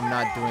that I'm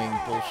not doing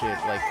bullshit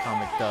like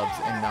comic dubs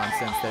and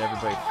nonsense that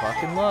everybody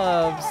fucking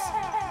loves,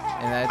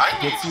 and that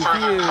gets you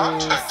views.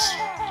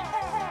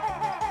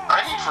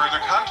 I need further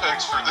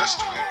context for this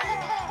tweet.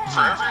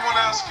 For everyone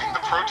asking,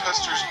 the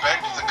protesters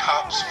begged the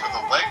cops for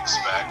the legs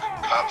back.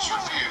 Cops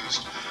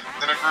refused.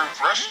 Then a group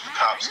rushed the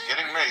cops,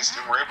 getting maced,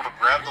 and were able to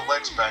grab the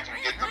legs back and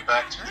get them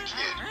back to the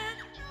kid.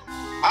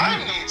 I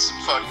need some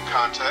fucking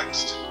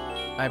context.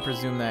 I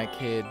presume that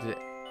kid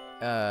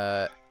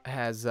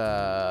has oh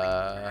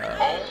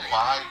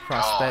my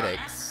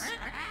prosthetics.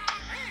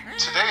 God.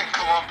 Today in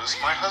Columbus,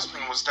 my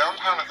husband was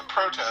downtown at the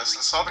protest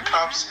and saw the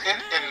cops hit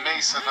and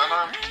mace an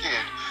unarmed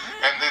kid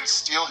and then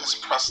steal his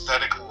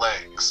prosthetic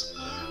legs.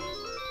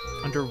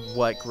 Under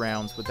what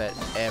grounds would that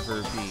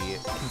ever be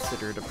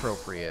considered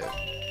appropriate?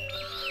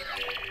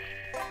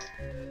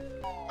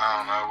 I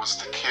don't know, was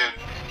the kid,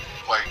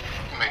 like,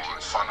 making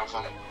fun of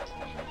them?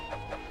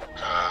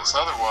 Because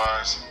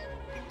otherwise...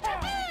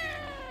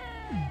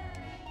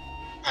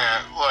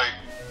 And, like,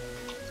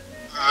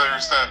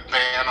 there's that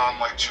ban on,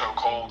 like,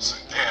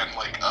 chokeholds, and,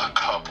 like, a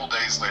couple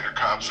days later,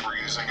 cops were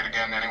using it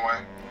again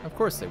anyway. Of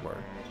course they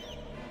were.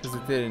 Because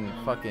it didn't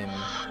fucking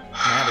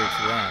matter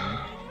to them.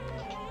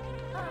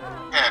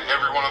 And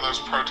every one of those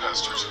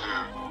protesters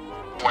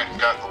who went and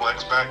got the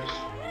legs back,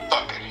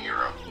 fucking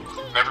hero.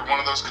 And every one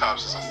of those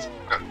cops is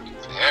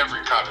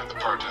every cop at the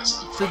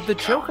protest is the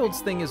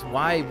chokeholds thing is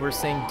why we're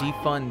saying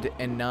defund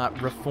and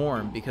not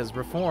reform, because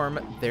reform,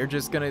 they're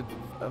just gonna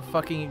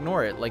fucking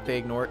ignore it like they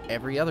ignore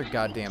every other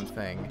goddamn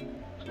thing.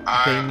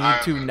 They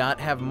need to not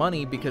have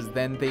money because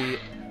then they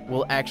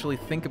will actually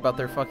think about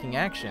their fucking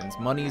actions.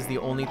 Money is the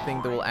only thing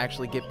that will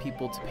actually get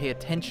people to pay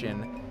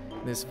attention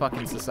in this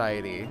fucking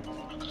society.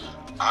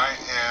 I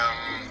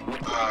am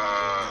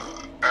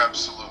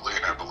absolutely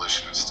an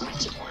abolitionist at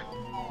this point.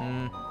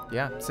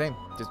 Yeah, same.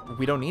 Just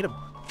we don't need them.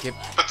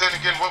 But then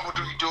again, what would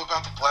we do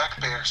about the black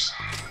bears?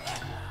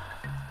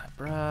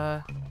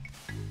 Bruh.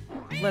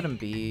 Let them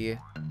be.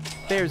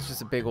 Bear's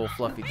just a big old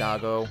fluffy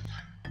doggo.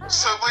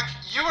 So, like,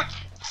 you would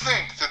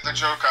think that the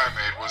joke I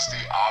made was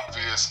the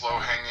obvious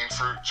low-hanging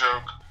fruit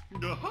joke.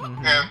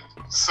 And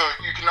so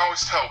you can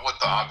always tell what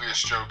the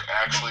obvious joke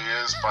actually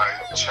is by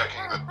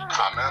checking the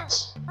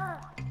comments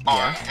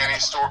on any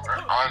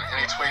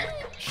tweet.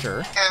 Sure.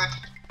 And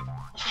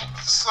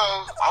so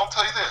I'll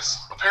tell you this.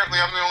 Apparently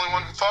I'm the only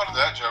one who thought of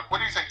that joke. What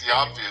do you think the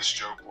obvious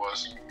joke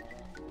was?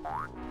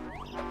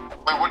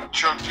 Like, what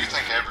joke do you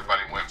think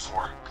everybody went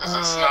for? Because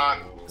it's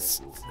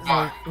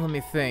not... Let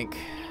me think.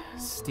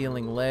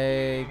 Stealing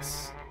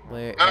legs.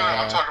 No,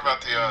 I'm talking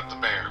about the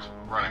bear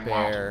running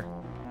bear.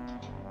 wild.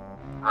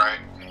 Right.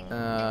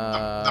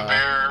 The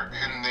bear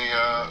in the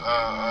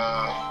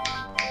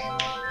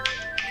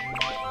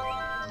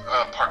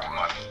parking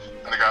lot,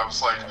 and the guy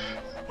was like,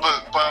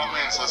 "But by all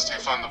means, let's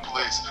defund the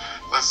police.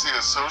 Let's see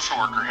a social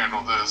worker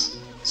handle this."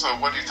 So,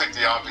 what do you think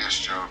the obvious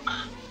joke?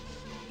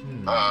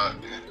 In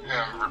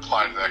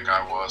reply to that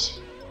guy was,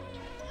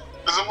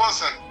 because it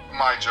wasn't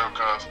my joke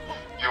of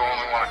you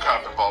only want a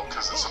cop involved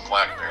because it's a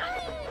black bear.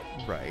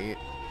 Right.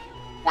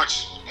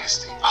 Which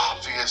is the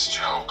obvious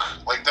joke.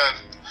 Like that.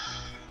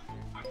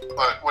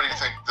 But what do you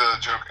think the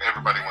joke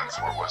everybody went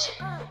for was?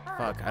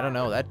 Fuck, I don't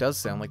know. That does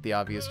sound like the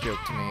obvious joke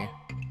to me.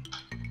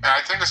 And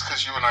I think it's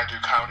because you and I do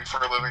comedy for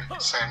a living,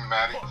 same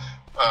Maddie.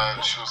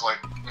 She was like,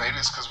 maybe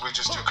it's because we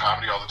just do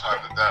comedy all the time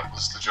that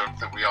was the joke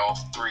that we all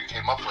three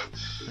came up with.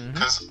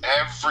 Because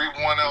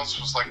everyone else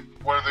was like,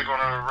 what are they going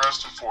to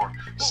arrest him for?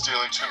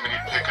 Stealing too many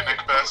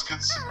picnic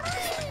baskets?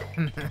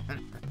 And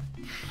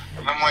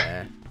I'm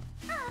like,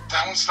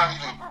 that one's not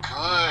even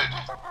good.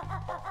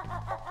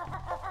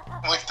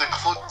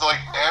 Like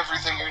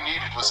everything you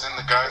needed was in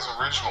the guy's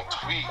original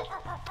tweet.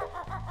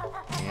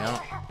 Yeah.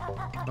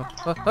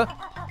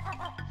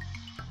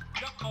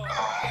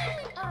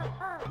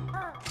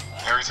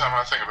 Every time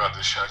I think about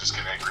this shit, I just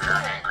get angrier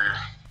and angrier.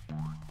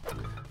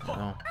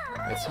 No,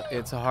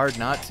 it's hard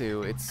not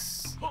to.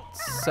 It's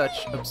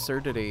such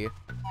absurdity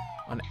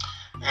on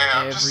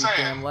every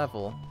damn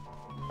level.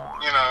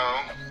 You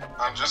know,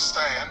 I'm just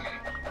saying.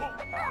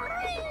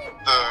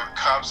 The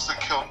cops that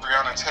killed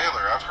Breonna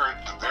Taylor, I've heard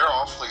that they're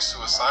awfully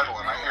suicidal,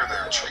 and I hear there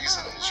are trees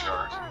in his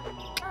yard.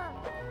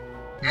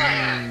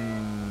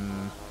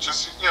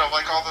 Just, you know,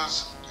 like all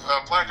those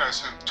black guys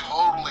who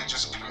totally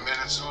just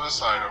committed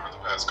suicide over the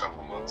past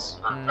couple months,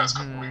 or past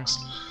couple weeks.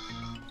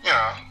 You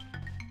know,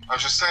 I'm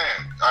just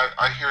saying,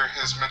 I hear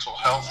his mental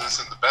health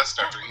isn't the best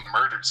after he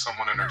murdered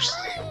someone in her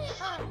sleep.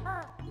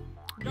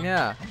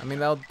 Yeah, I mean,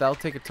 that'll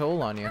take a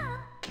toll on you.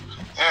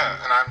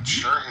 Yeah, and I'm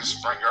sure his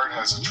front yard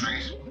has a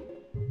tree.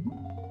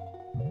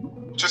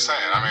 Just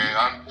saying, I mean,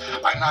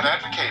 I'm not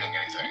advocating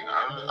anything.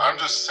 I'm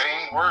just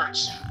saying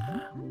words.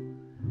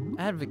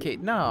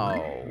 Advocate?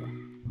 No.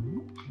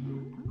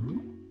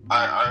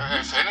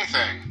 If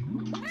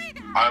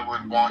anything, I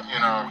would want, you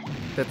know...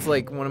 That's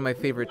like one of my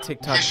favorite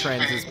TikTok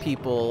trends is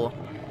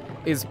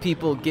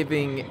people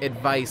giving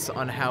advice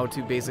on how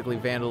to basically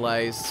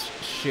vandalize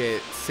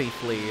shit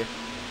safely,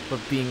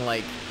 but being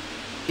like,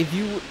 if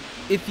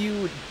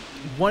you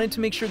wanted to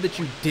make sure that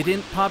you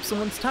didn't pop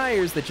someone's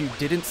tires, that you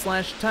didn't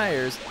slash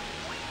tires,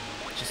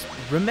 just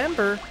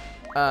remember,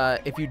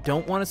 if you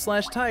don't want to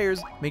slash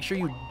tires, make sure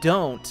you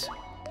don't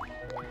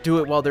do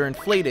it while they're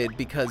inflated,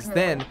 because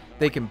then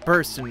they can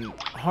burst and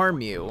harm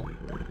you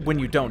when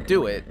you don't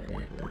do it.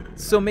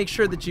 So make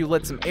sure that you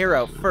let some air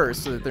out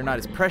first so that they're not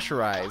as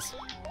pressurized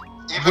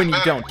when you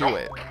don't do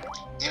it.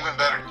 Even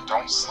better,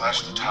 don't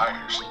slash the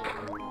tires.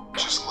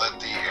 Just let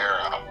the air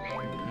out.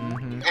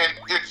 And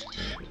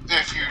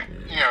if you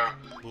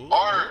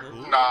are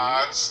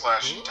not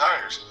slashing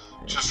tires,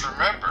 just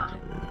remember,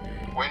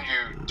 when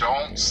you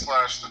don't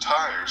slash the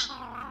tires,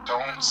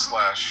 don't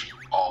slash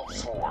all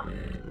four,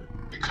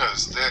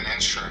 because then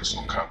insurance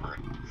will cover it.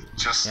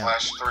 Just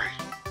slash 3,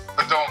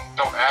 but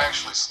don't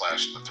actually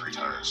slash the 3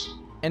 tires.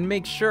 And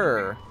make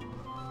sure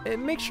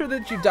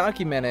that you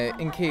document it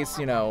in case,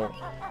 you know,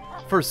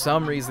 for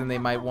some reason they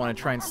might want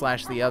to try and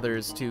slash the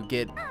others to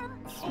get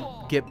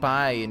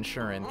by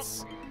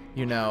insurance,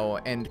 you know,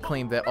 and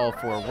claim that all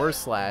 4 were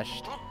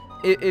slashed.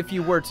 If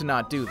you were to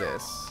not do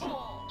this.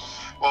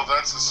 Well,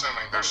 that's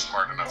assuming they're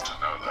smart enough to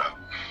know that.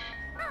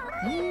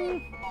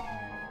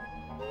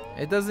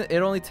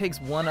 It only takes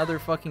one other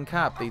fucking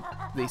cop.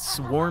 They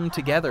swarm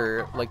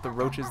together like the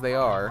roaches they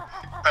are.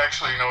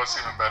 Actually, you know what's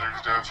even better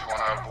to do if you want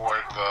to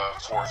avoid the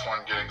 4th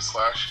one getting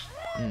slashed?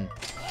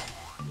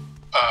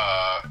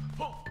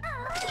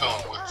 Fill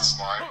it with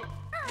slime.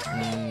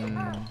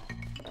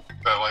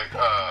 That, like,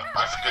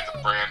 I forget the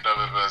brand of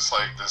it, but it's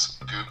like this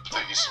goop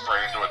that you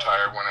spray into a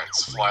tire when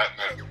it's flat,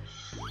 and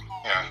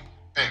it,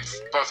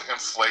 it both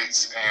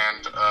inflates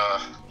and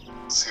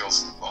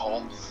seals the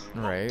hole.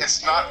 Right.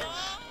 It's not,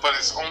 but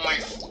it's only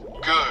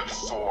good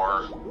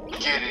for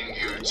getting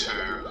you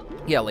to...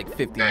 Yeah, like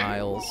 50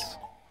 miles.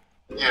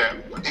 Yeah,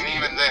 and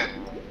even then,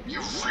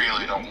 you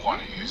really don't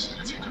want to use it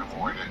if you can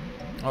avoid it.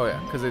 Oh yeah,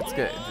 because it's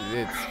good.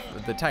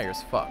 The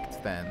tire's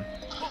fucked then.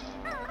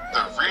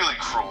 The really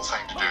cruel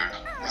thing to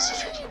do is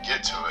if you can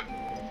get to it,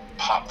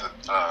 pop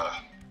the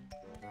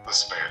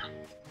spare.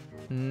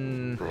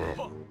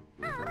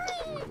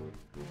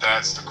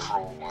 That's the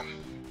cruel one.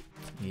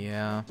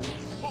 Yeah.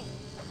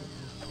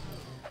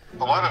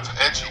 A lot of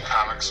edgy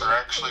comics are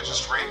actually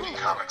just reading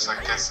comics. I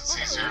guess it's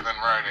easier than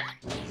writing.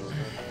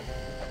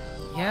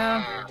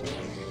 Yeah.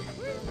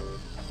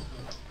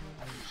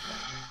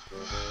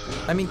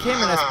 I mean,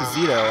 Cameron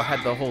Esposito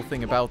had the whole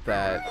thing about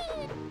that.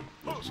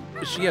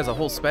 She has a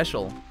whole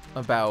special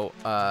about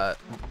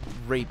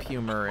rape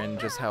humor and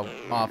just how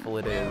awful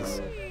it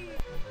is.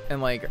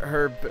 And like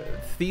her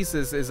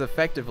thesis is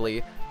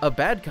effectively a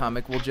bad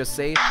comic will just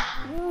say,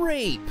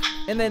 rape!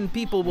 And then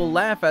people will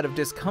laugh out of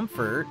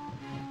discomfort,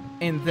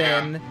 and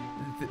then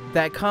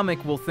that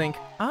comic will think,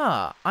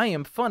 ah, I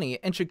am funny,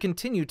 and should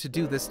continue to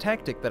do this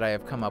tactic that I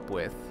have come up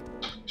with.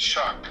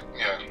 Shock,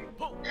 yeah.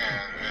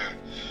 And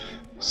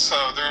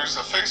so there's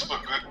a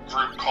Facebook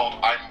group called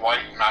I'm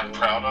White and I'm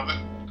Proud of It,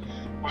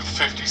 with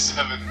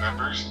 57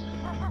 members.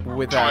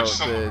 Without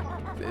the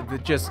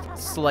just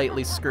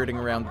slightly skirting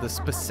around the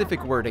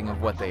specific wording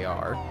of what they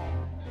are.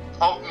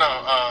 Oh,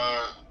 no,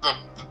 the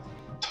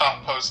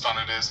top post on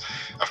it is,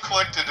 I've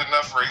collected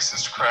enough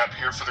racist crap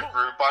here for the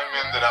group.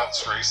 I'm in that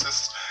outs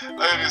racist.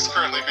 It is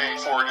currently being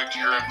forwarded to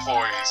your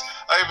employees.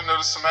 I even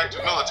noticed some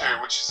active military,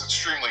 which is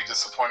extremely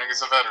disappointing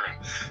as a veteran.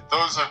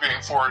 Those are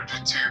being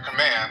forwarded to your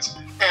commands,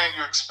 and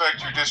you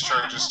expect your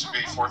discharges to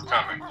be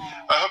forthcoming.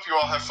 I hope you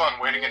all have fun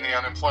waiting in the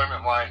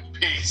unemployment line.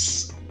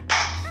 Peace.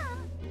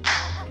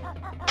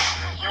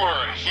 You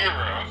are a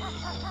hero.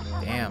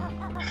 Damn.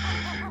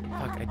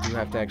 Fuck, I do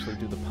have to actually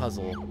do the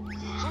puzzle.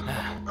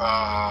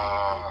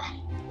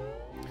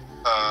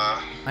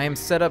 I am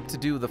set up to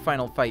do the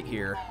final fight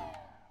here,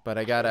 but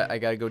I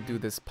gotta go do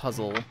this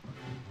puzzle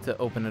to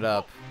open it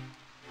up.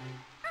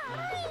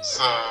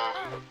 So,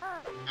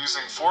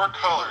 using 4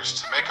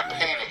 colors to make a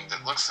painting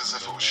that looks as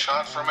if it was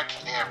shot from a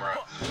camera,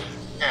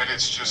 and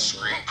it's just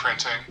screen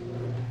printing.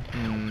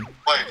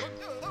 Like,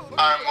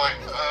 I'm like,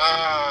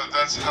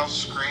 that's how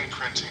screen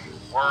printing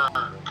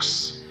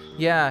works.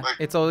 Yeah, like,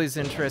 it's always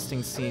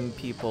interesting seeing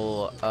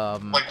people,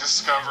 like,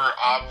 discover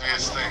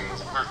obvious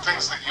things, or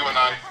things that you and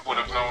I would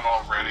have known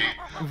already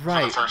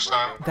for the first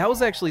time. That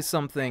was actually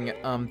something,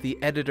 the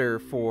editor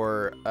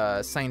for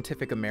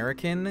Scientific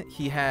American,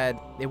 he had,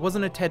 it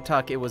wasn't a TED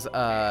Talk, it was,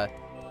 the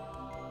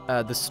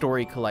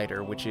Story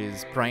Collider, which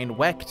is Brian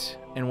Wecht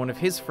and one of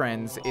his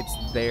friends.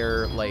 It's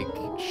their, like,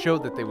 show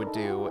that they would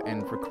do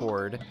and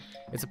record.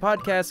 It's a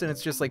podcast, and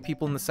it's just, like,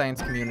 people in the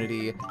science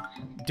community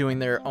doing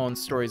their own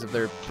stories of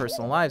their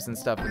personal lives and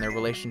stuff and their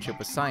relationship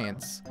with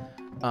science.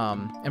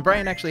 And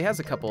Brian actually has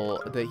a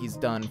couple that he's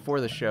done for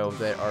the show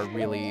that are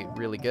really,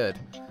 really good.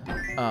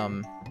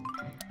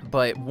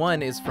 But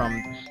one is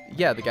from,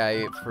 yeah, the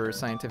guy for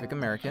Scientific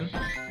American,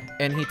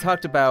 and he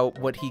talked about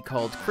what he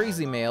called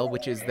crazy mail,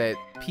 which is that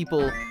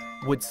people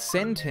would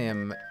send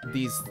him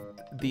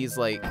these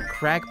like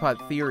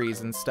crackpot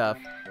theories and stuff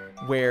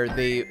where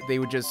they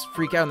would just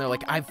freak out and they're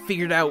like, I've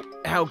figured out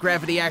how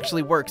gravity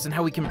actually works and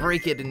how we can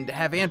break it and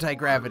have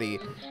anti-gravity.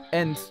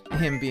 And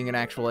him being an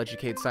actual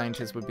educated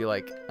scientist would be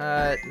like,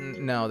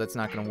 no, that's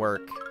not gonna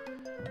work.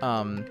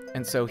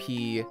 And so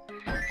he,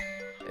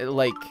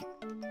 like,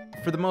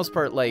 for the most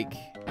part, like,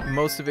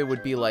 most of it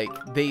would be like,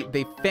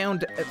 they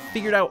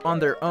figured out on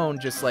their own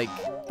just like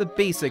the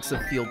basics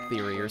of field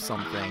theory or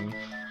something.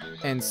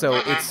 And so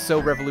it's so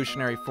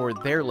revolutionary for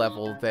their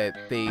level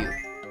that they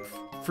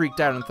freaked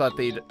out and thought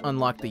they'd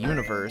unlock the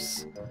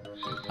universe.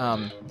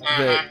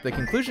 The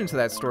conclusion to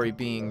that story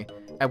being,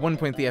 at one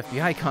point the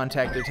FBI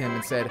contacted him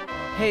and said,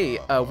 hey,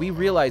 we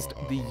realized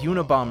the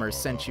Unabomber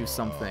sent you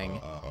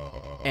something,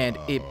 and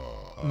it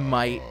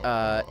might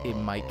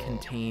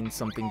contain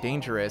something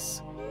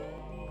dangerous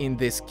in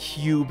this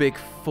cubic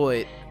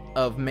foot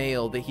of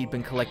mail that he'd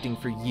been collecting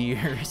for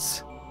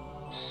years.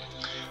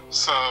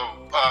 So,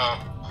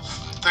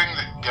 thing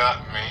that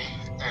got me,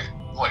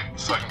 and, like,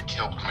 fucking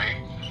killed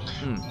me,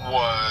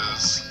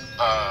 was,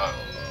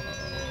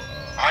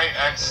 I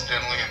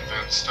accidentally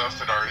invent stuff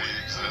that already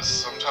exists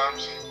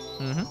sometimes.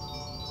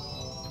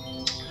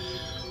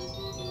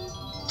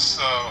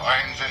 So,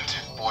 I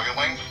invented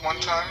boiling one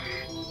time.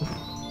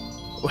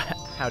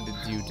 How did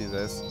you do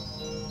this?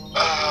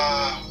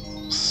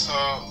 So,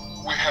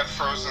 we had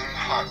frozen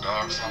hot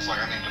dogs, and I was like,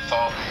 I need to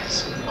thaw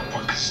these,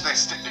 because they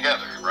stick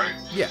together, right?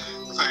 Yeah.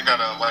 So you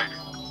gotta, like,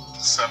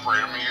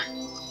 separate them.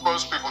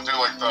 Most people do,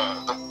 like,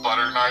 the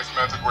butter knife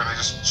method, where they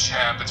just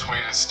jab between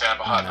and stab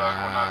a hot dog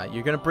and whatnot.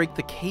 You're gonna break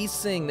the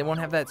casing. They won't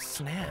have that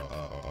snap.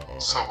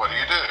 So what do?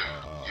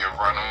 You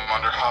run them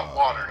under hot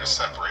water to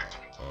separate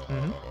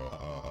them.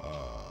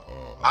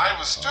 I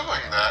was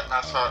doing that, and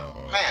I thought,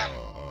 man,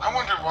 I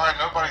wonder why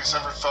nobody's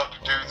ever thought to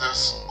do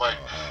this, like,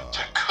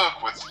 to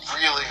cook with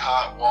really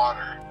hot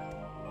water.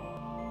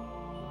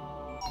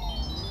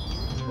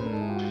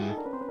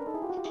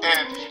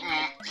 And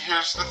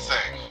here's the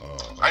thing.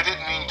 I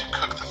didn't mean to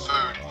cook the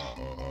food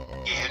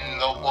in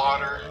the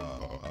water.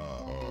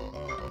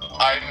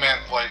 I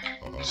meant,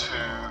 like,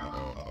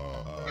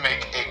 to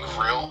make a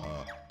grill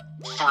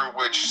through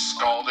which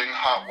scalding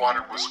hot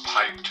water was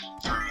piped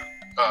through,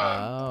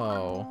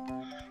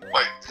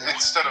 like,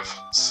 instead of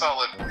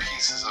solid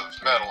pieces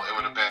of metal, it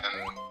would have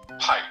been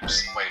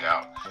pipes laid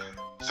out.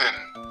 Thin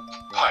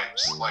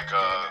pipes, like,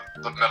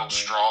 the metal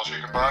straws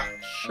you can buy.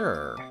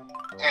 Sure.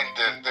 And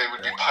then they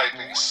would be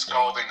piping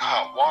scalding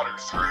hot water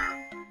through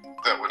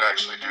that would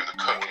actually do the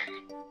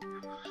cooking.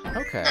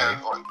 Okay.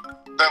 And, like,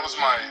 that was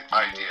my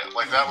idea.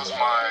 Like, that was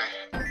my,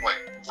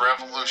 like,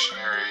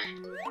 revolutionary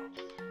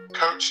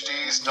Coach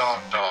D's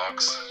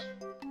dogs.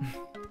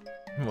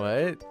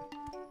 What?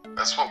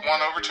 That's what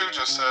 1/2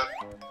 just said.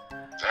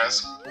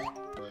 That's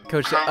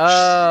Coach.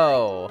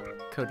 Oh.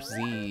 Coach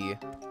Z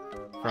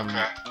from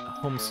Okay.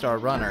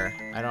 Homestar Runner.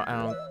 I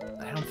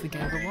don't think I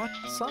ever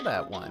saw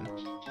that one.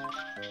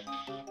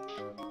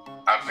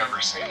 I've never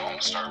seen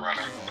Homestar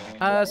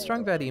Runner.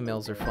 Strong Bad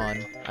Emails are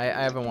fun. I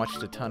haven't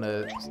watched a ton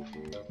of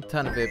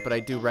it, but I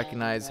do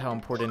recognize how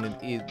important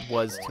it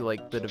was to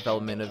like the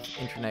development of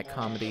internet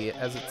comedy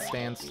as it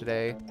stands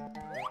today.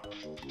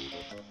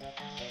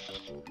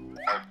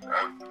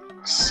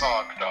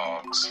 Sog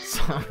Dogs.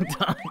 Song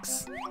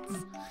Dogs.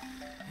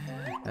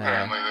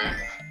 Apparently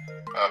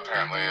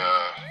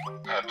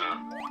they had to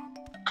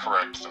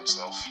correct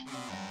themselves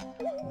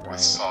with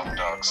Sog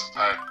Dogs.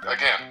 I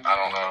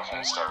don't know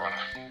Homestar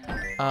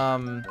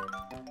Runner.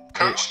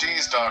 Coach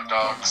D's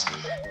Dogs.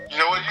 You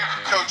know what? You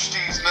can Coach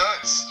D's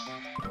nuts.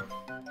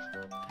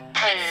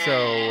 Hey.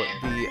 So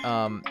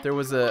there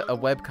was a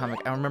webcomic.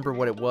 I don't remember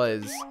what it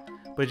was,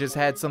 but it just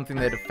had something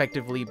that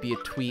effectively be a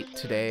tweet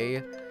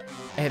today,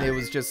 and it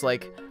was just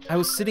like I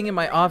was sitting in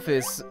my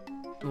office,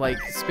 like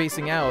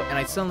spacing out, and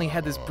I suddenly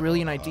had this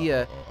brilliant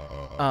idea,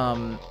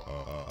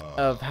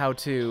 of how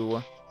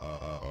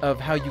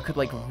you could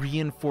like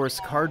reinforce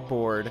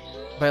cardboard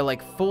by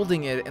like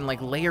folding it and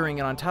like layering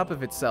it on top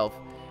of itself.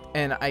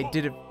 And I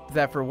did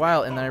that for a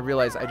while, and then I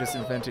realized I just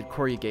invented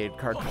corrugated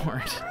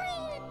cardboard.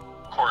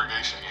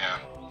 Corrugation, yeah.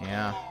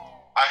 Yeah.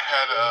 I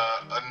had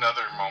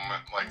another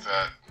moment like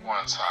that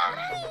one time.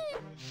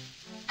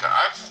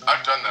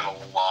 I've done that a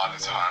lot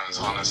of times,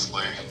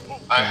 honestly.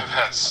 I have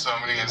had so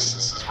many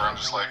instances where I'm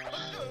just like,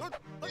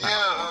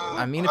 yeah.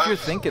 I mean, if you're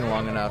thinking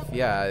long enough,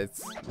 yeah,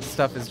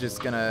 stuff is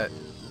just gonna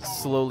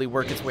slowly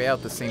work its way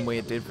out the same way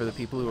it did for the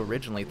people who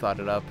originally thought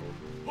it up.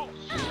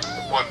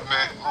 What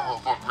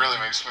really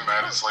makes me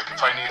mad is, like,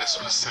 if I need a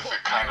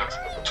specific kind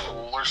of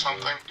tool or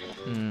something,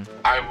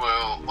 I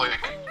will,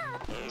 like,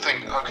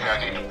 think, okay, I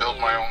need to build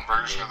my own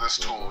version of this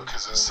tool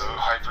because it's so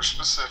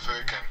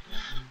hyper-specific and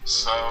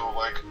so,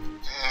 like,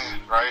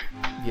 right?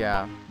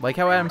 Yeah, like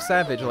how Adam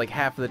Savage, like,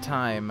 half of the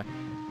time,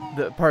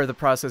 the part of the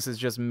process is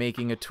just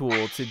making a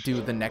tool to do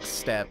the next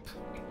step.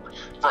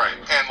 Right,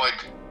 and,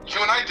 like, you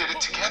and I did it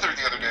together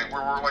the other day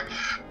where we're like,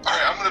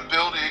 alright, I'm gonna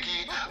build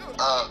Iggy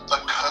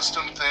a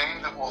custom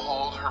thing that will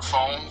hold her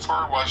phone for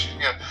her while she,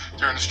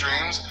 during the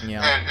streams.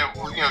 Yeah. And it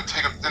will,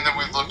 and then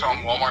we looked on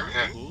Walmart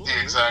and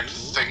the exact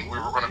thing we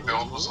were gonna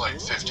build was like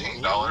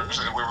 $15,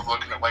 and we were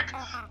looking at like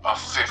a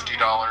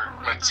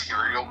 $50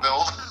 material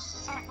build.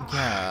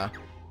 Yeah. And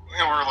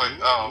we were like,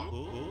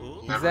 oh.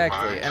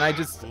 Exactly, and I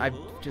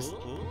just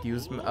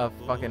used a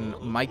fucking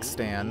mic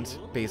stand,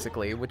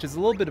 basically, which is a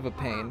little bit of a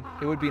pain.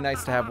 It would be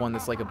nice to have one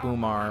that's like a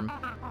boom arm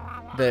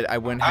that I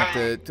wouldn't have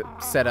to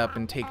set up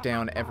and take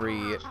down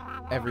every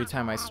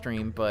time I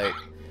stream, but...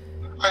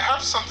 I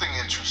have something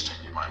interesting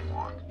you might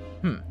want.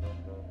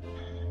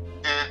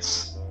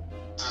 It's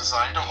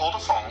designed to hold a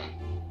phone,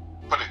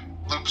 but it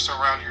loops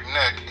around your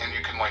neck, and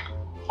you can, like,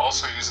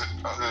 also use it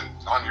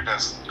on your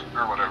desk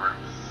or whatever,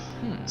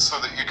 so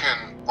that you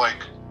can,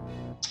 like,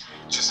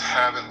 just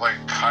have it, like,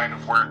 kind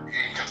of where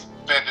you can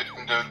bend it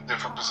into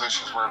different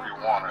positions wherever you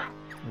want it.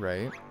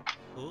 Right.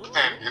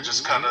 And it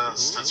just kind of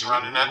sits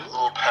around your neck with a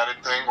little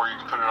padded thing where you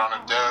can put it on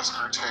a desk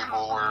or a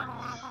table or,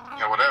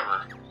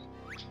 whatever.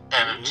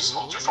 And it just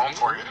holds your phone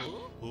for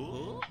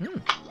you.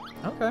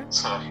 Okay.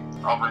 So,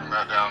 I'll bring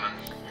that down and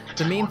you can take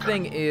The a main look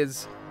thing at it.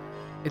 is,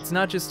 it's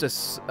not just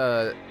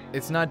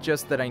it's not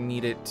just that I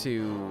need it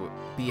to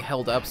be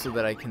held up so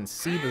that I can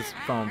see this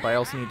phone, but I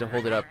also need to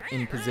hold it up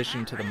in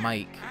position to the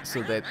mic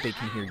so that they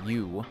can hear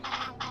you.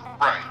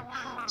 Right.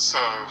 So,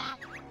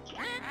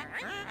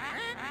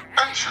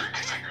 I'm sure you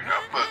can figure it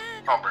out, but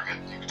I'll bring it.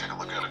 You can take a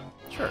look at it.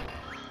 Sure.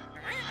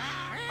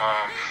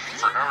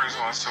 For no reason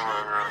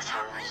whatsoever,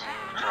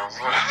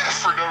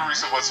 for no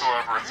reason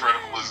whatsoever, a threat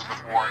of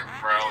Elizabeth Warren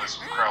rallies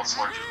with crowds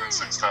larger than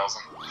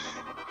 6,000.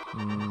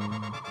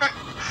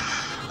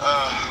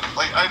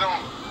 Like, I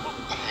don't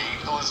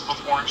hate Elizabeth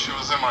Warren. She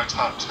was in my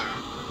top 2.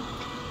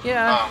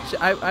 Yeah,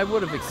 I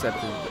would have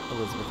accepted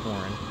Elizabeth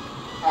Warren.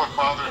 What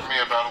bothered me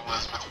about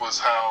Elizabeth was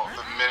how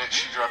the minute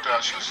she dropped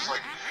out, she was just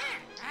like,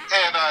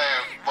 and I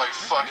am, like,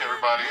 fuck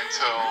everybody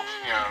until,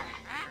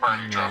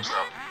 Bernie drops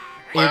out.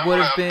 It would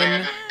have been...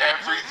 abandoned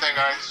everything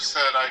I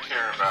said I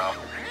care about.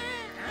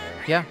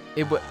 Yeah,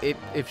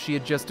 if she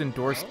had just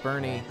endorsed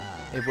Bernie,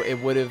 it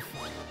would have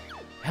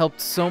helped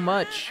so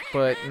much,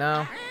 but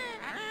no.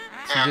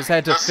 She just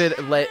had to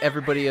let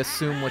everybody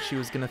assume what she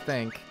was gonna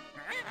think.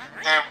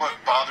 And what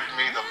bothered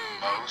me the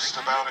most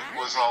about it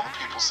was all the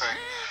people saying,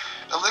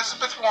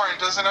 Elizabeth Warren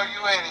doesn't owe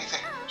you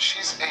anything.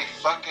 She's a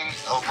fucking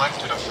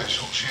elected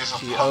official. She is a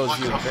public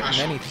official.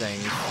 She owes you many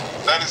things.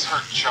 That is her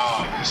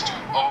job, is to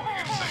owe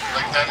you things.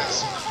 Like, that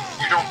is,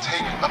 you don't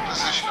take a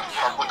position of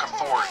public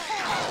authority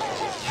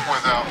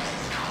without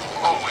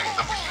owing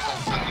the people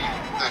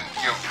that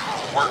you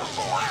work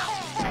for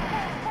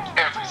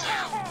everything.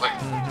 Like,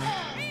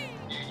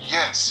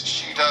 yes,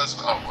 she does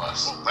owe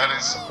us. That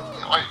is,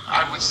 like,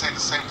 I would say the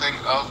same thing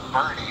of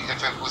Bernie if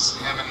it was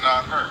him and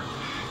not her.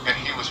 And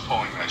he was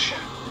pulling that shit.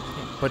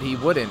 But he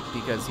wouldn't,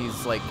 because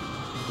he's, like,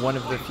 one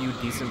of the few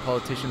decent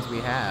politicians we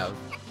have.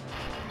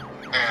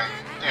 And,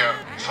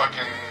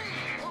 fucking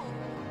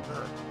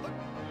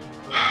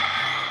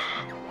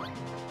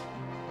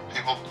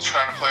people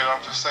trying to play it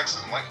off as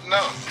sexist. I'm like,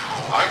 no,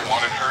 I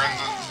wanted her in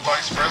the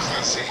vice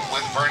presidency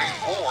with Bernie,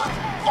 or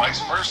vice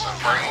versa.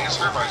 Bernie is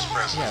her vice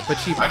president. Yeah, but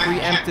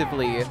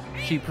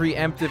she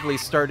preemptively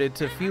started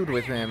to feud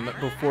with him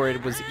before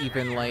it was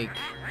even like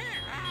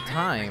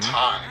time.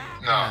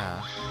 No.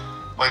 Yeah.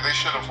 Like, they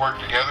should have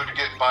worked together to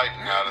get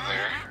Biden out of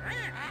there.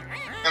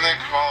 And then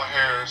Kamala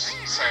Harris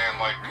saying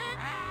like,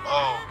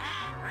 oh,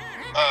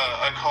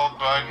 I called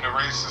Biden a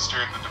racist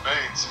during the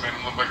debates, made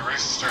him look like a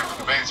racist during the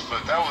debates,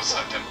 but that was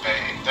a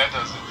debate. That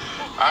doesn't...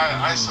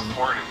 I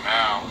support him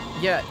now.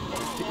 Yeah,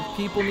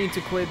 people need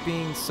to quit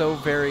being so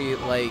very,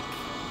 like,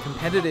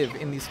 competitive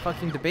in these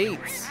fucking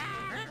debates.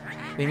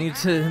 They need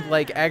to,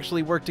 like,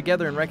 actually work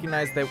together and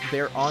recognize that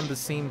they're on the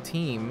same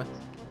team,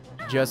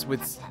 just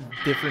with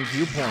different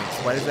viewpoints.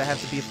 Why does that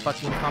have to be a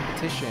fucking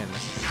competition?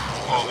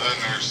 Well, then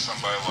there's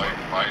somebody like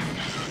Biden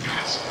who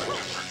is on a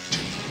different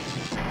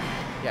team.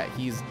 Yeah,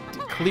 he's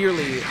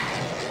clearly...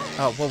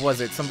 Oh, what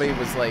was it? Somebody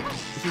was like,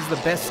 he's the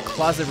best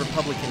closet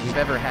Republican we've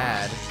ever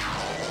had.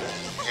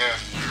 Yeah.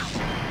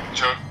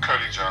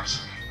 Cody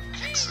Johnson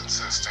keeps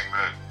insisting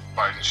that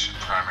Biden should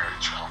primary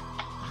Trump.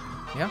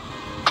 Yeah.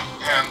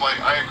 And, like,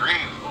 I agree,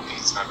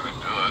 he's not going to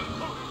do it.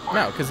 Like,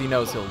 no, because he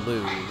knows he'll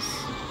lose.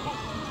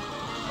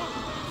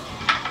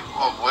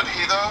 Well, would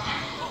he, though?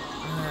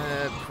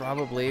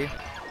 Probably.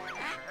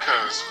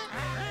 Because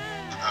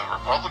the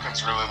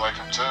Republicans really like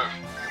him, too.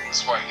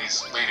 That's why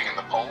he's leading in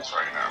the polls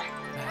right now.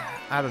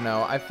 I don't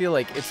know. I feel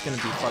like it's gonna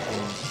be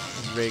fucking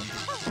rigged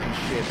and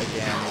shit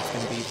again. It's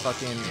gonna be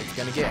fucking... It's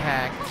gonna get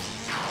hacked.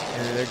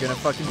 And then they're gonna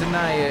fucking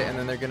deny it. And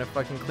then they're gonna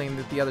fucking claim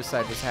that the other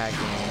side was hacking.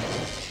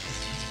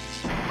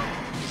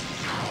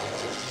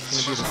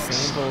 It's gonna be the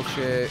same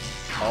bullshit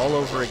all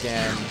over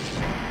again.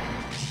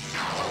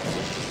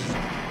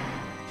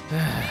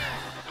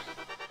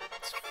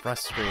 It's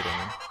frustrating.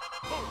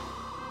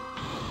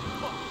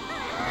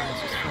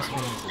 It's just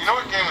frustrating. You know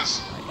what game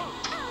is...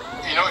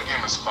 You know what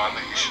game is fun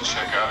that you should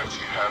check out if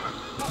you haven't?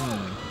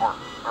 Or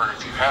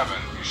if you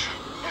haven't, you should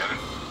get it.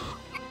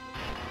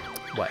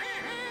 What?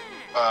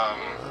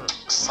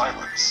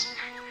 Silence.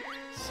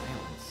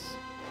 Silence.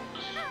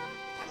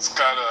 It's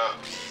got a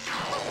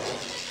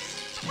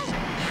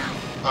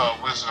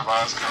Wizard of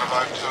Oz kind of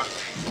vibe to it.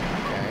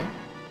 Okay.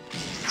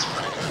 It's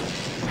pretty good.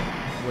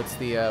 What's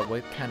the,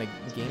 what kind of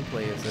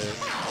gameplay is it?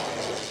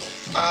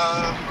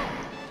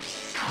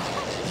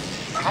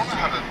 I don't know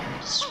how to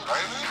describe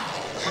it.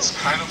 It's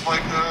kind of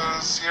like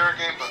a Sierra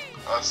game, but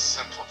a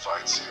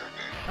simplified Sierra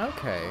game.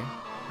 Okay.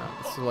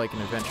 So like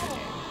an adventure game.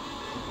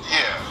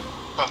 Yeah,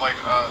 but like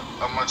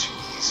a much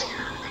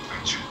easier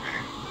adventure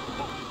game.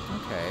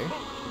 Okay.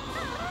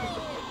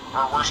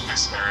 Or worst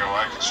case scenario,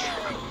 I could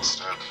stream it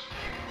instead.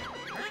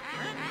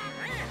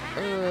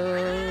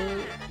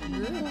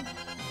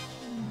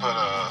 But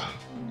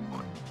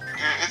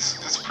yeah,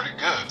 it's pretty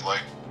good.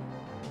 Like,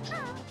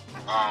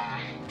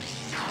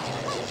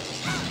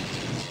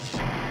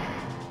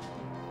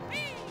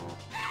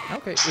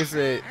 Okay, is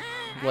it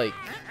like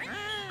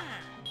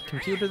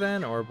computer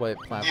then, or what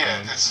platform?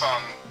 Yeah, it's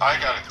on. I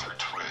got it through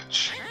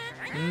Twitch.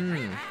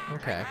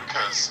 Okay.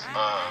 Because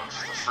of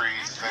the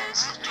free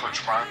things of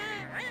Twitch Prime.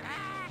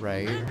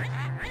 Right.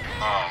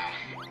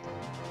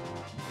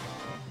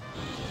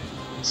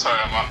 Sorry,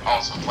 I'm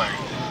also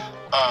playing.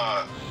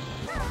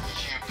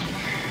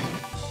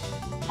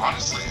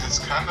 Honestly, it's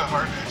kind of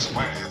hard to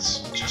explain.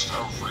 It's just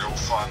a real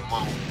fun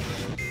little...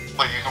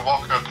 Like, you can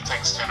walk up to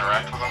things to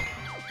interact with them.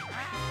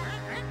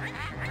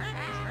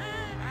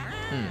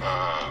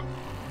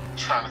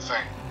 Trying to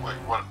think, like,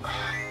 what...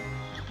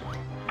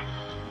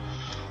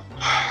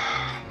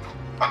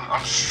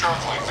 I'm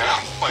struggling now.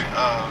 Like,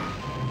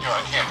 you know,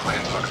 I can't play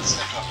and talk at the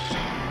same time.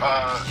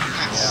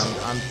 It's...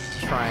 Yeah, I'm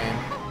trying.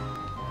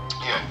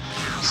 Yeah,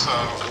 so,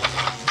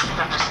 the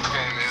premise of the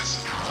game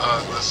is,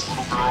 this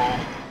little girl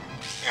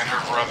and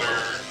her brother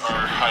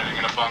are hiding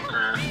in a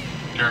bunker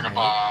during a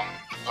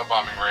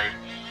bombing raid,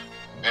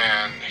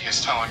 and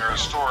he's telling her a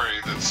story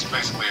that's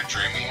basically a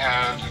dream he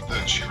had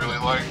that she really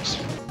likes,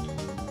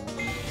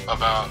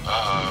 about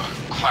a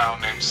clown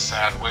named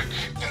Sadwick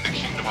in the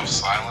Kingdom of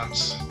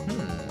Silence.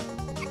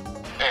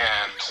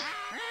 And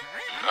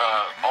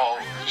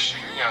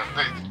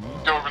they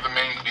go over the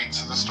main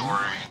beats of the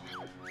story,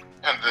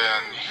 and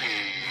then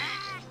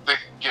they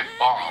get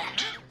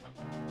bombed.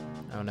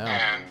 Oh no.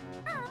 And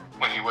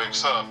when he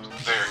wakes up,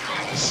 they're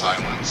in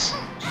silence.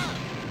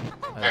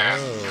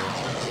 And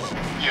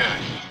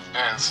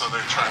and so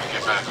they're trying to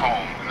get back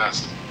home, and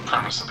that's the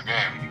premise of the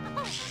game.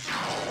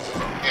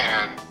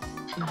 And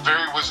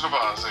very Wizard of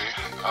Ozzy,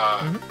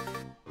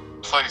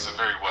 plays it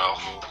very well.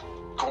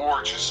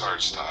 Gorgeous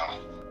art style.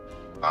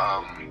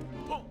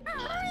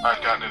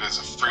 I'd gotten it as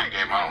a free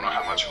game. I don't know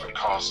how much it would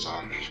cost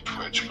on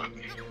Twitch, but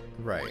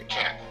right.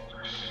 Can't.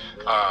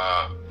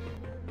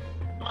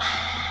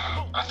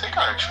 I think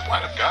I actually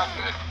might have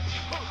gotten it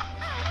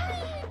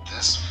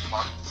this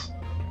month.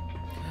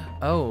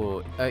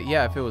 Oh,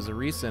 yeah, if it was a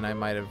recent, I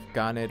might have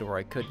gotten it, or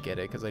I could get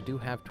it, because I do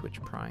have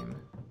Twitch Prime.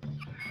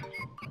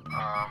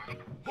 I'm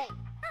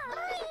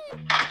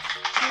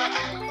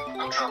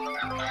dropping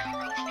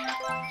everything.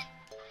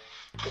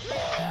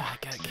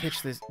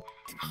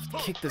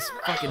 kick this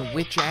fucking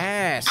witch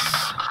ass.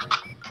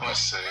 Let's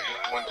see.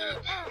 When did?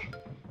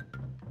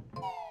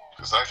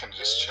 Because I can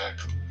just check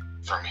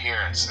from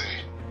here and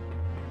see.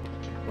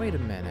 Wait a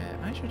minute.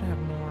 I should have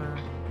more.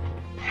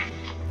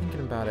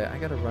 Thinking about it, I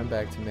gotta run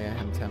back to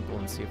Mayhem Temple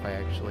and see if I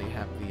actually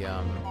have the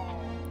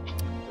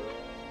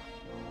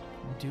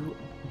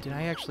Did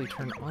I actually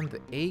turn on the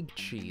egg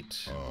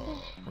cheat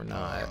or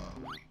not?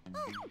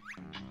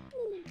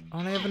 Oh,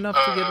 and I have enough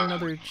to get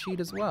another cheat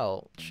as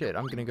well. Shit,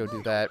 I'm gonna go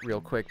do that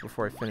real quick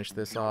before I finish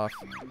this off.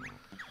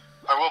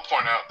 I will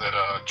point out that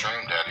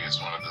Dream Daddy is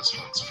one of this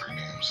month's free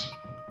games.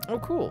 Oh,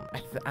 cool.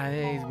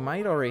 I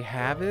might already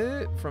have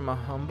it from a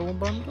Humble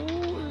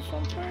Bundle or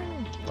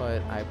something,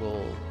 but I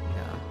will,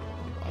 yeah.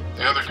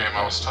 The other game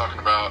I was talking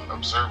about,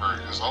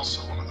 Observer, is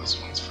also one of this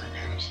month's free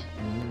games.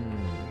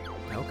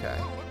 Okay.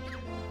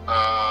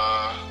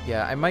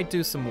 Yeah, I might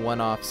do some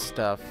one-off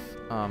stuff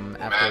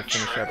after I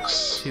finish up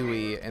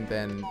Tooie and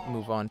then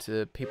move on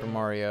to Paper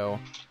Mario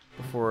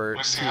before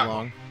too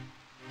long.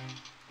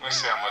 Let me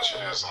see how much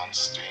it is on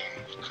Steam,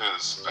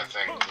 because I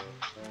think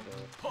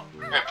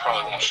it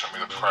probably won't show me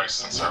the price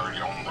since I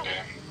already own the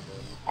game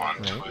on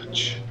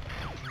Twitch.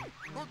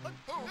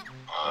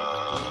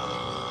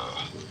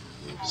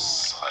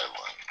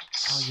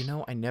 Silence. Oh, you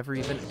know, I never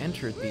even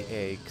entered the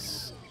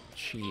eggs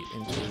cheat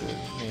into the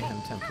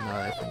Mayhem Temple now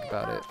that I think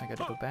about it. I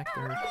gotta go back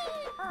there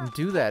and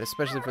do that,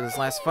 especially for this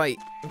last fight.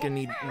 I'm gonna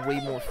need way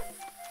more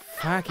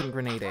fucking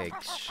grenade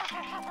eggs.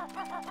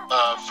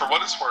 For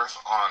what it's worth,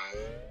 on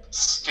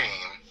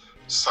Steam,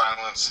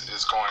 Silence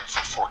is going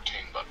for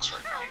 $14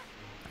 right now.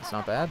 That's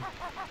not bad.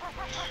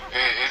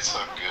 It's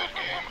a good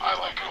game. I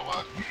like it a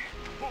lot.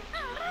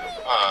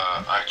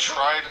 I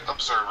tried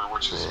Observer,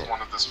 which is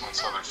one of this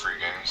month's other free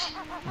games.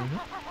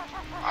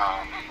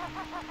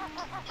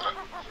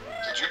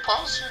 Did you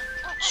pause your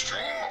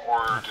stream,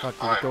 or did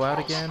it go out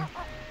again?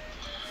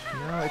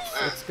 No,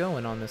 it's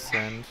going on this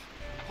end.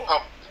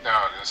 Oh,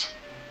 now it is.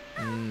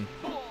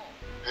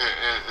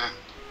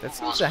 That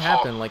seems to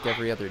happen like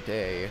every other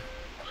day. It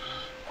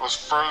was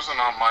frozen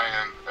on my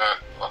end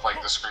at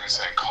like the screen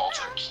saying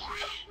Cauldron Keep.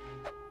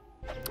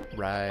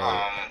 Right.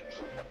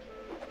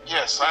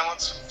 Yeah,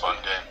 Silence, fun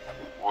game.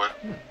 Would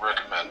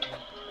recommend.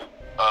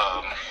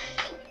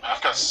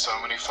 I've got so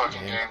many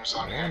fucking games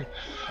on here.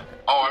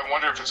 Oh, I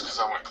wonder if it's because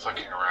I went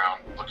clicking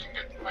around looking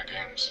at my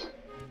games.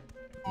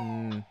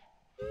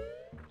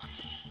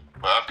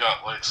 But I've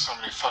got like so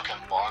many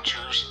fucking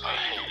launchers. I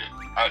hate it.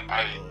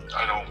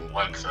 I don't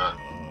like that.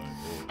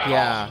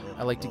 Yeah,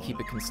 I like to keep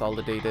it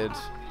consolidated.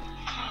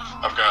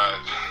 I've got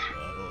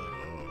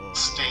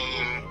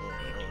Steam,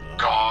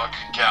 GOG,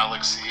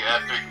 Galaxy,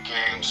 Epic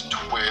Games,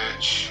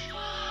 Twitch,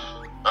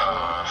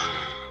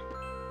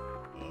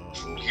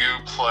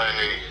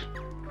 Uplay.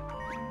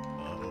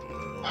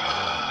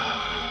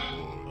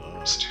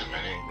 It's too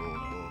many.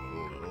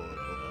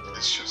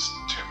 It's just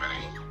too many.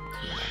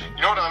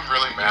 You know what I'm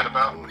really mad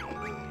about?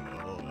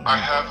 I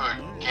have a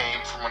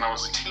game from when I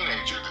was a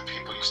teenager that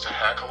people used to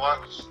hack a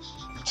lot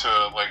to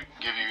like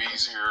give you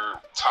easier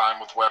time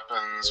with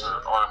weapons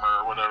or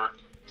armor or whatever.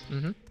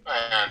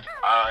 And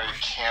I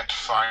can't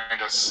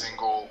find a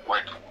single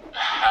like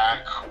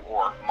hack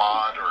or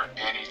mod or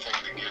anything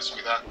that gives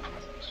me that.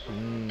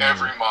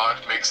 Every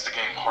mod makes the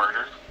game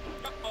harder.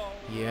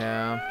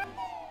 Yeah.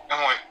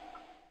 I'm like,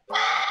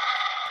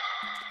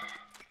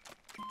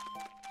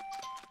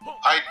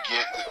 I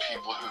get that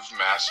people who've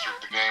mastered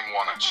the game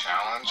want a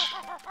challenge.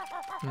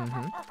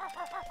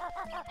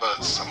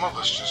 But some of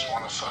us just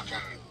want to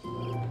fucking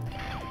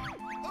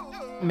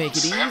make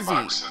it easy.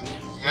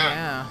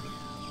 Yeah.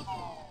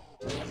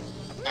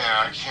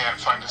 Yeah, I can't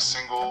find a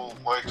single,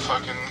 like,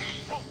 fucking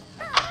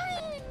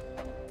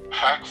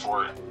hack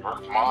for it, or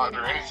mod,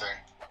 or anything.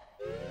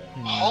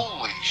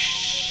 Holy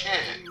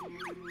shit.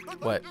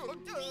 What?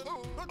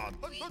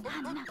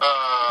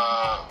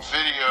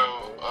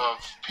 Video of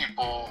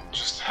people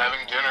just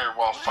having dinner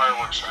while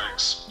fireworks are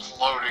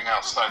exploding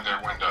outside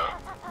their window.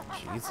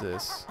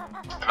 Jesus.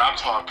 And I'm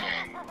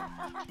talking,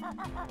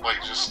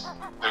 like,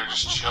 they're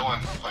just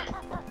chilling, like,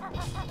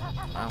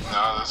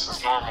 no, this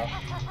is normal.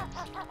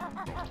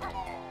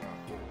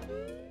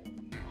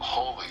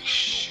 Holy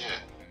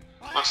shit.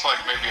 Looks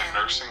like maybe a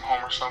nursing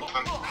home or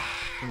something.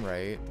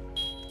 Right.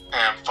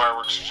 And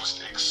fireworks are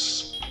just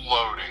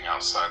exploding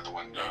outside the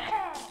window.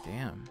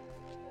 Damn.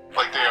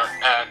 Like they are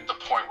at the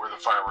point where the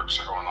fireworks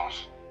are going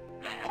off.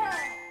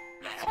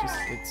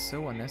 It's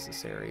so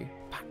unnecessary.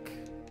 Fuck.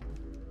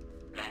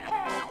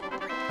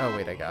 Oh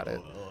wait, I got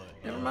it.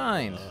 Never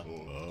mind.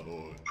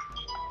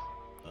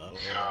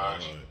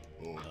 God.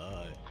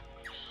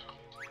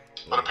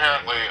 But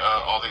apparently,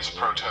 all these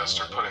protests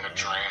are putting a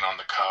drain on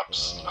the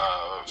cops'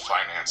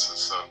 finances,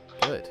 so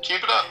good.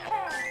 Keep it up.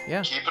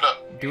 Yeah. Keep it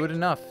up. Do it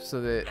enough so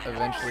that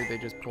eventually they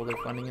just pull their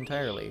funding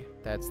entirely.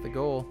 That's the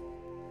goal.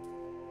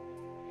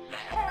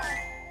 Yeah.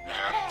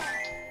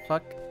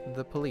 Fuck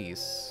the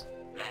police.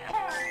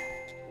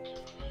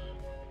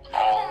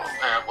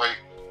 Wait.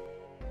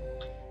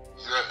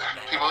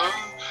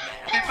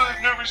 People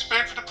have no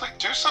respect for the police.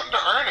 Do something to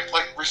earn it.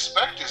 Like,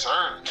 respect is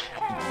earned.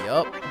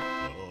 Yup.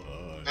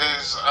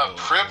 is a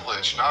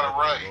privilege, not a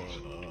right.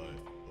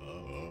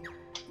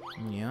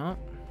 Yep.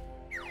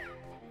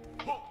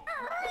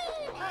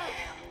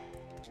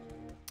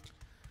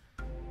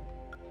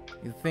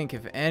 You'd think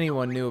if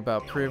anyone knew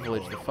about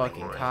privilege, the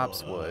fucking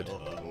cops would.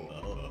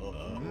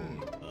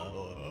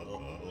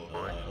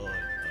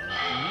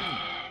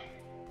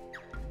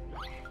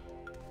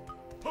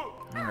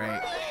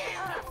 Alright.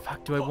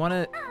 Fuck, do I want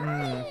to...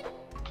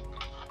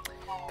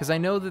 Because I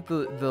know that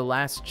the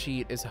last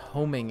cheat is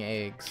homing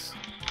eggs,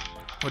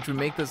 which would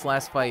make this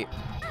last fight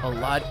a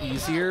lot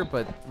easier,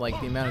 but, like,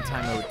 the amount of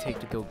time I would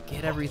take to go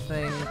get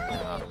everything...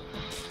 Nah.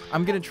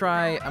 I'm gonna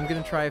try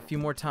a few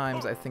more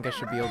times. I think I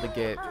should be able to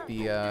get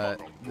the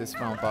this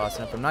final boss,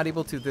 and if I'm not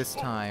able to this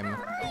time,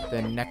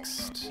 then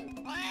next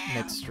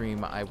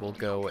stream I will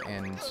go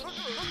and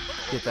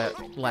get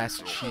that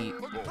last cheat.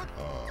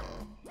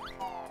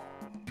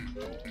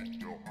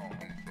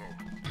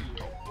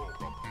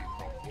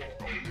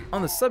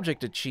 On the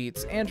subject of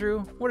cheats,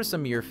 Andrew, what are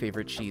some of your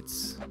favorite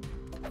cheats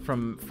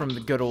from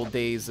the good old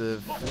days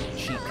of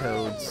cheat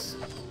codes?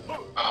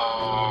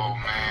 Oh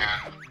man.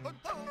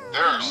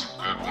 There are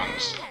some good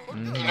ones.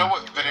 You know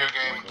what video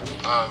game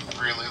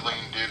really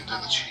leaned into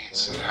the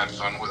cheats and had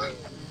fun with it?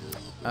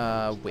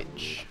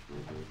 Which?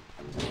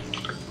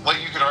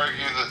 Like, you could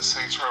argue that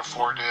Saints Row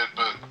 4 did,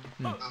 but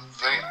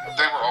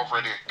they were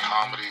already a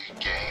comedy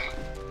game.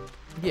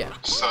 Yeah.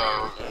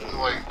 So,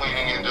 like,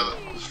 leaning into the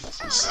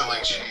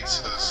silly cheats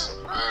is...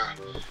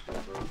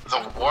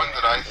 the one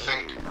that I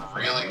think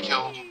really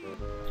killed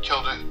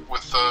it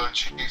with the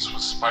cheats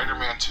was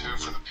Spider-Man 2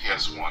 for the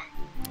PS1.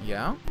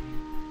 Yeah?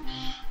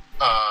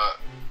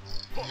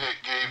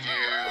 It gave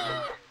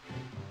you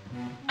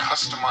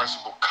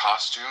customizable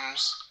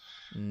costumes.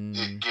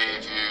 It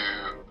gave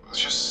you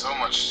just so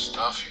much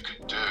stuff you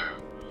could do.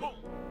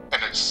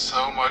 And it's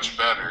so much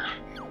better.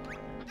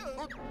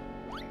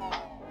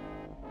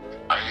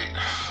 I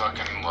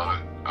fucking love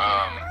it.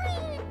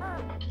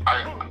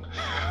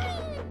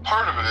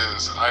 Part of it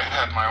is I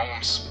had my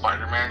own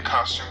Spider-Man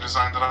costume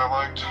design that I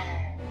liked.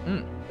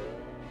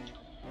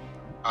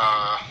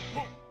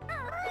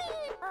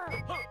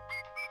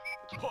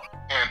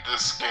 And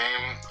this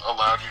game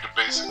allowed you to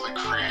basically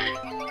create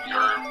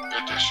your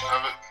edition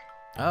of it.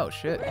 Oh,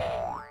 shit.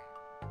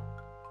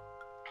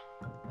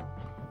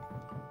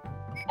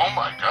 Oh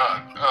my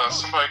god.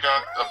 Somebody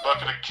got a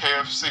bucket of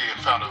KFC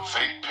and found a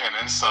vape pen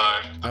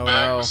inside. The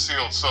bag was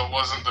sealed, so it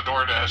wasn't the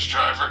DoorDash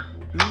driver.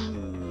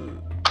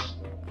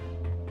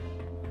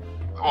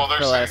 Well,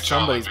 there's fell out of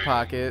somebody's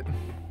pocket.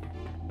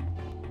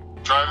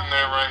 Driving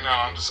there right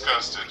now, I'm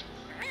disgusted.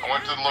 I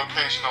went to the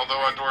location,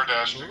 although I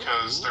DoorDashed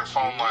because their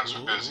phone lines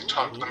were busy.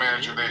 Talked to the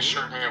manager, they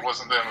assured me it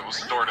wasn't them, it was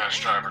the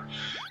DoorDash driver.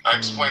 I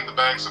explained the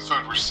bags of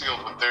food were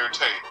sealed with their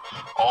tape,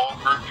 all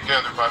grouped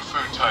together by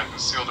food type and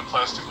sealed in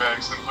plastic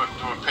bags, then put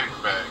into a paper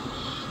bag,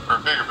 or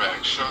a bigger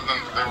bag. Showed them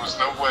that there was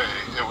no way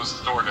it was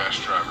the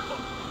DoorDash driver.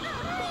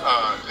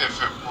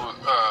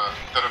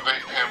 That a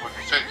vape pen would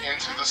fit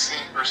into the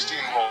steam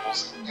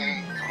holes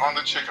on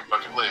the chicken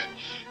bucket lid.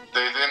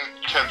 They then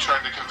kept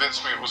trying to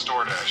convince me it was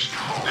DoorDash.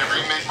 They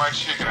remade my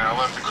chicken and I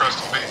left the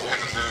crusty vape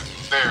pen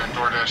there, and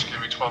DoorDash gave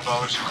me $12 in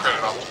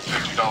credit off the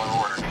 $50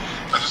 order.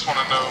 I just want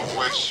to know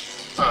which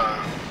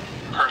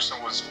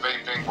person was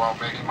vaping while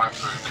making my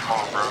food. Come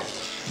on, bro.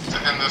 To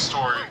end this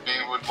story, B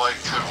would like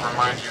to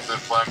remind you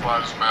that Black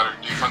Lives Matter,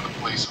 defund the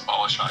police,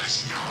 abolish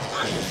ICE.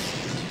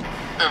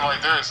 And like,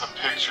 there is a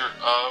picture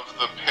of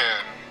the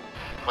pen,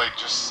 like,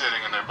 just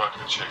sitting in their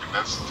bucket of chicken.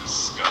 That's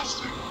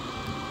disgusting.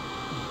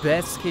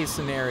 Best case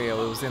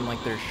scenario, it was in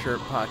like their shirt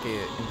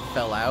pocket and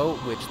fell out,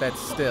 which that's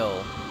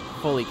still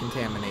fully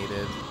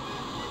contaminated.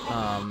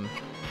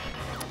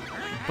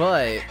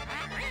 But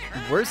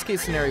worst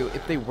case scenario,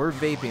 if they were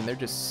vaping, they're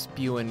just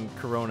spewing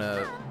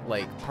corona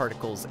like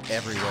particles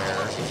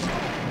everywhere.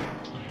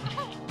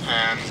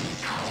 And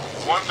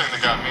one thing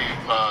that got me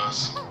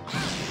was,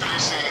 have you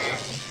seen?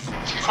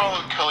 Do you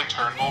follow Kelly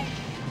Turnbull?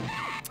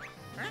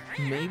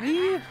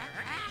 Maybe.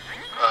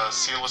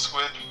 Seal a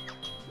Squid.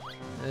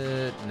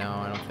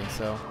 No, I don't think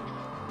so.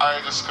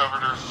 I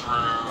discovered her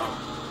through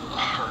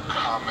her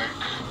comic,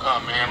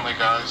 Manly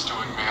Guys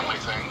Doing Manly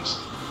Things.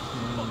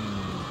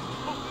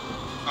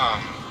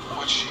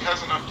 Which she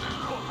hasn't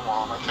updated in a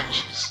while, and I think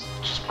she's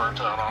just burnt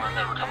out on it,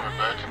 never coming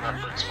back, and that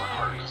breaks my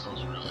heart because it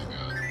was really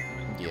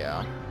good.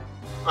 Yeah.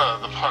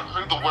 The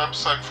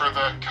website for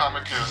that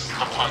comic is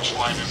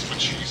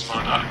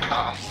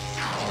thepunchlineismachismo.com.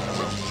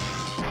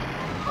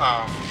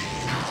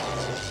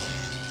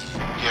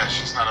 Yeah,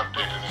 she's not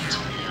updated in 2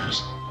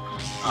 years.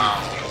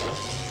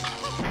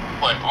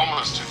 Like,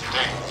 almost to the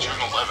date, June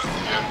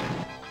 11th, yeah.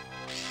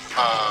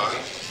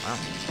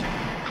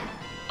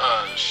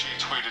 She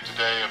tweeted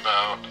today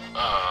about,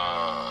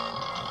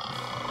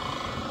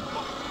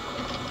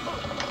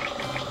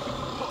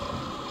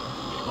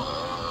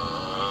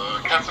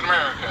 Captain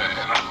America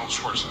and Arnold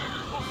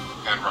Schwarzenegger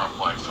and Rob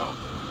Liefeld.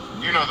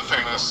 You know the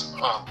famous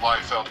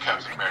Liefeld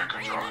Captain America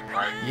drawing,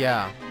 right?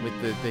 Yeah,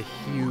 with the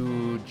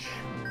huge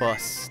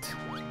bust.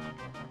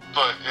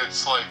 But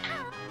it's like,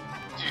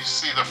 you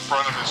see the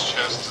front of his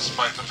chest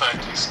despite the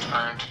fact he's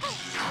turned,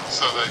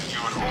 so that you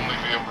would only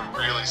be able to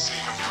really see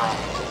him from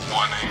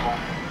one angle.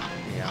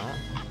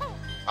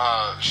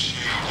 Yeah. She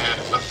did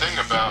a thing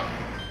about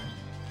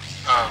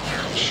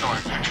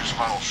showing pictures of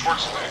Arnold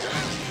Schwarzenegger,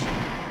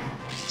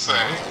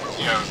 saying,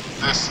 you know,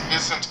 this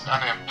isn't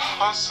an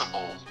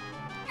impossible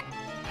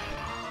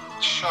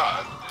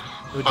shot.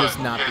 It would just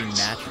not be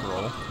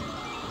natural.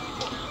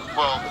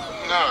 Well,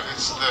 no,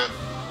 it's that,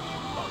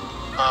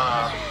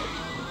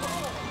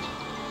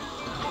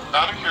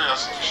 out of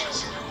curiosity, you should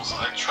see people's,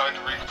 I tried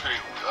to recreate,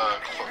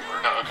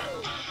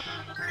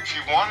 If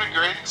you want a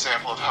great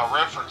example of how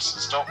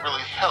references don't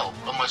really help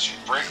unless you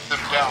break them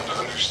down to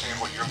understand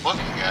what you're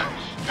looking at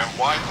and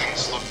why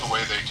things look the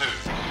way they do,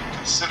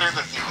 consider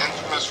that the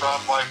infamous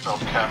Rob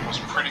Liefeld cap was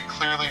pretty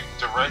clearly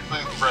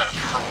directly ref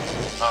from,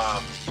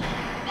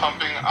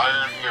 Pumping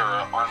Iron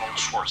Era Arnold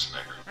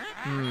Schwarzenegger.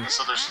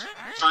 So there's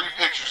 3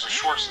 pictures of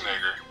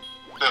Schwarzenegger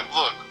that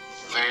look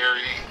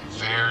very,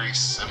 very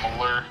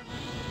similar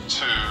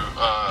to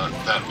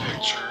that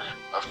picture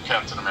of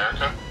Captain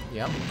America.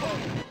 Yep.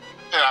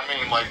 Yeah, I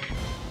mean, like,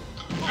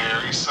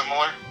 very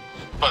similar.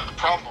 But the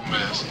problem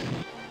is,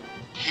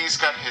 he's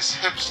got his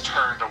hips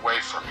turned away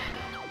from you.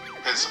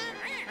 His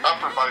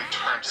upper body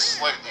turned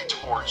slightly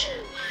towards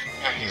you.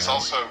 And he's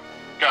also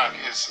got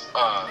his,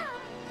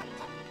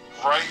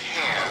 right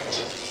hand,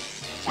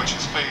 which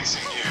is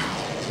facing you,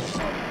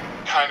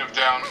 kind of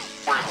down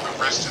where the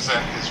wrist is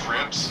at his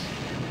ribs,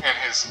 and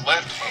his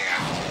left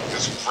hand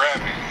is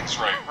grabbing his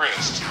right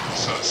wrist,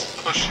 so it's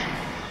pushing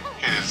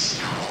his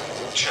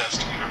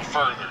chest even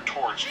further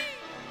towards you.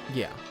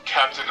 Yeah.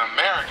 Captain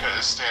America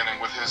is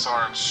standing with his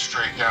arms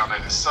straight down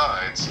at his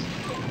sides,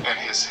 and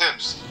his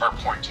hips are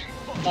pointing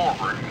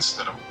forward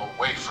instead of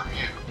away from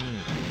you.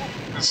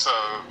 And so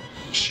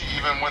she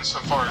even went so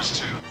far as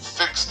to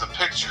fix the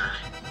picture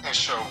and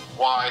show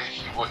why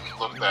he wouldn't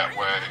look that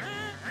way,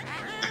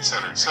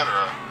 etc., etc.,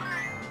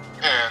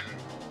 and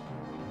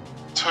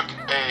took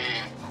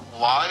a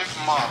live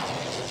model,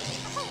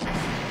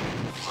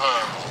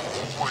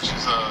 which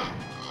is a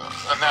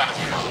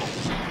anatomy model.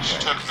 She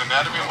took an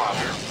anatomy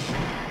model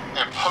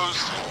and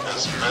posed it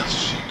as best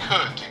she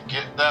could to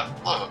get that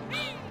look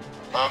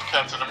of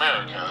Captain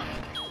America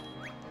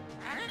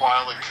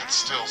while it could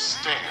still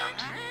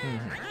stand.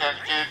 And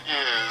it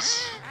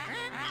is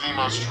the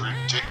most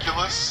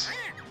ridiculous,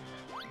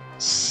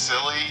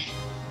 silly,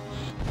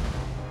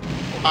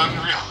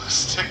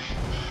 unrealistic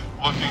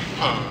looking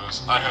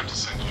pose. I have to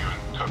send you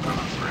and Coco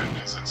a thread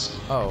because it's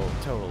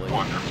totally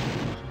wonderful.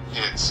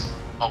 It's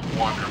a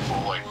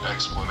wonderful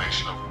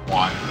explanation of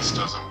why this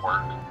doesn't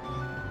work.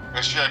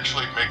 And she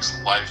actually makes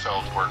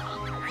Liefeld work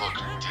look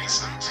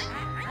decent.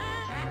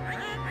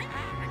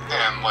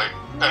 And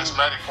as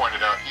Maddie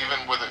pointed out,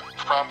 even with it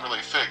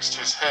properly fixed,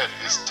 his head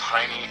is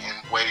tiny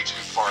and way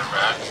too far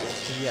back.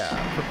 Yeah,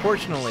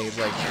 proportionally, it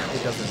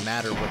doesn't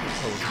matter what the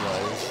pose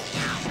was.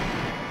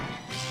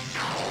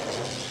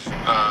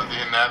 The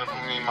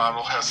anatomy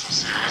model has some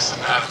serious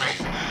anatomy.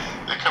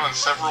 They come in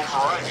several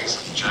varieties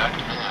of jacked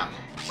man.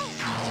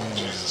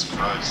 Jesus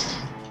Christ.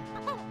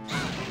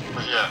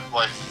 But yeah,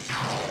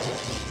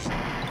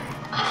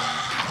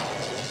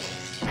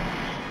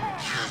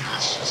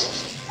 it's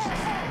just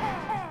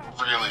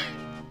really,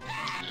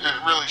 it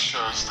really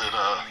shows that,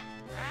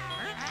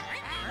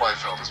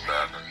 Liefeld is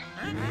bad,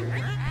 and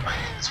I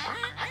hate his work.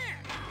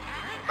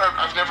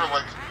 I've never,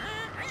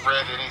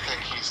 read anything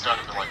he's done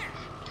and been like,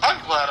 I'm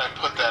glad I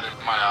put that in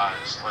my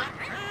eyes,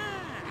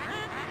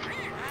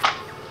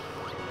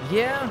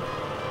 Yeah.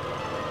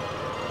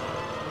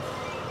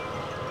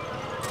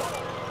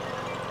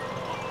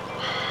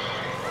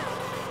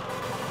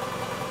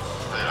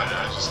 I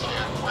just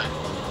can't,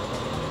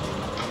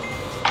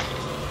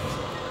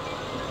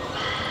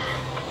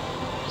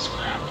 it's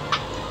crap.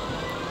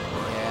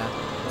 Yeah.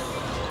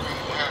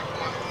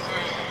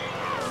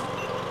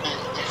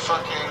 The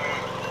fucking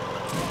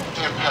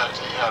impact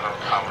he had on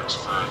comics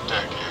for a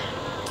decade.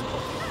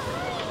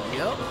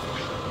 Yep.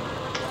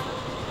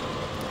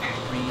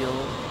 Real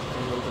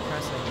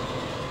depressing.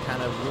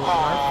 Kind of ruled our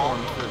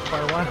form for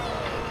quite a while.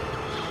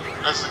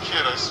 As a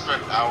kid, I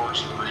spent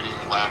hours breeding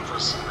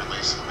Lapras and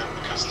releasing them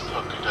because the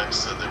Pokédex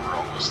said they were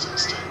almost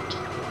extinct.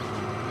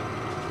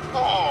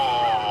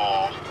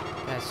 Aww.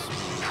 That's sweet.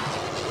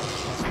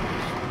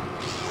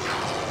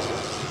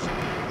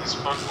 These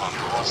Pokemon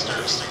were lost their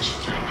extinction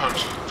due to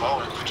poaching.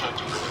 Following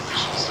protective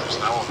regulations, there's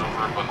now an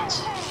overabundance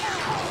of you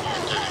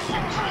getting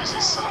you crazy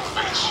son of a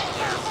bitch.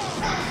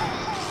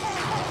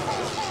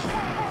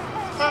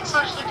 That's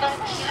actually kind of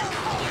cute.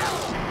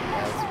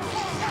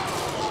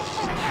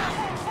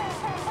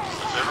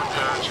 My favorite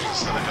pair of jeans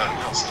that I got in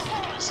Helsinki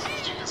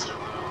 2017 is their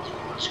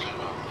which came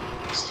out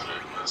yesterday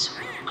this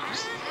week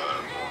because of the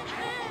more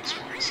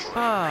ones.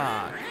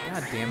 Ah,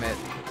 god damn it.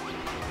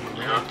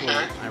 You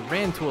okay? I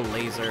ran into a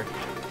laser.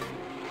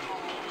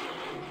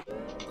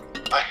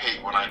 I hate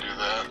when I do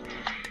that.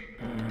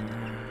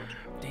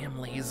 Damn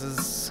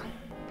lasers.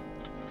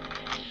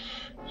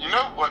 You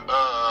know what?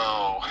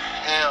 Oh,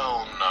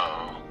 hell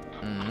no.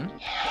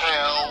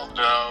 Hell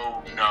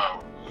no,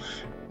 no.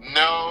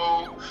 No,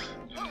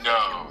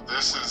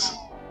 this is...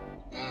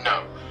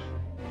 No.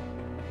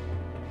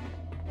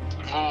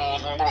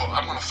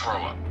 I'm gonna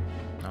throw up.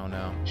 Oh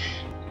no.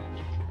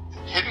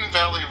 Hidden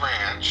Valley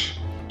Ranch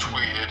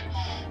tweeted,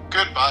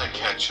 "Goodbye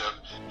ketchup.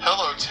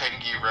 Hello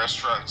tangy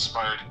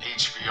restaurant-inspired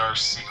HBR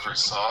secret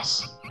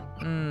sauce."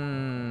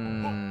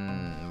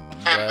 And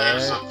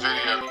there's a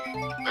video,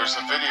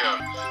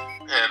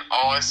 and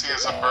all I see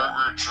is a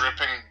burger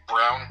dripping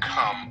brown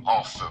cum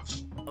off of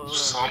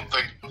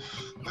something.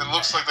 It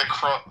looks like they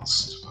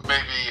crossed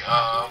maybe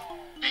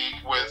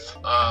beet with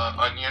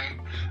onion.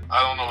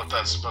 I don't know what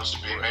that's supposed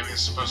to be. Maybe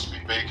it's supposed to be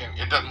bacon.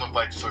 It doesn't look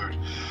like food.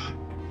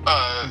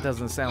 It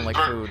doesn't sound like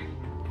food.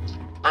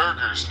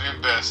 Burgers,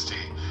 new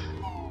bestie.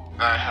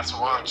 I have to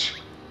watch.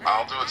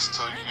 I'll do it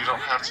so you don't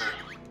have to.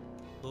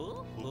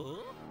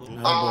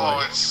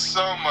 Oh, it's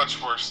so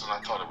much worse than I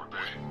thought it would be.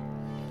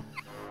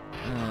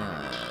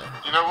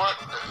 You know what?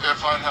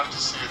 If I have to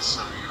see it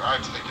so I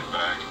take it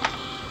back.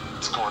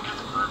 It's going to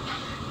the group.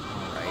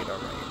 Alright.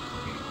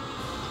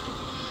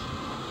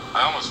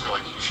 I almost feel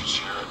like you should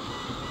share it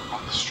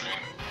on the stream.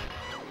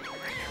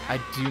 I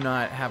do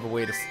not have a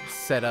way to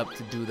set up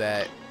to do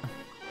that.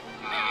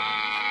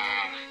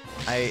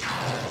 It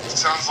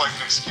sounds like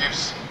an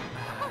excuse.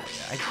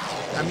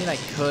 I mean, I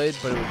could,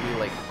 but it would be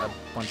like a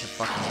bunch of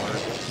fucking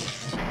work.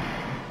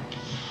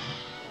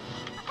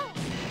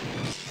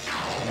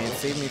 I mean, it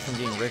saved me from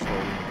getting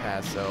rickrolled in the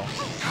past, so it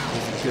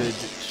was a good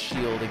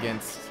shield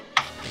against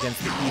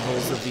the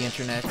evils of the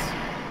internet.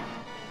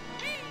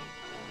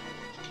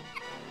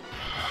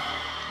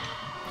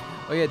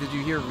 Oh yeah, did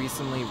you hear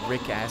recently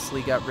Rick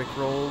Astley got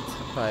rickrolled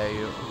by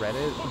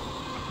Reddit?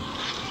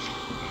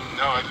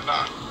 No, I did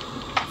not.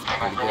 I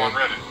don't go on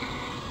Reddit.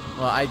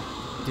 Well, I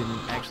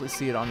didn't actually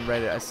see it on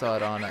Reddit. I saw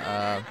it on,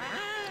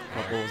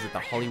 what was it, the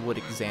Hollywood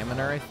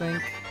Examiner, I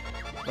think?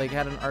 Like,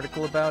 had an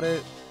article about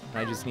it. And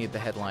I just needed the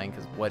headline,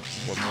 because what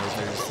more is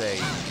there to say?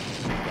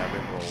 He got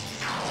rickrolled.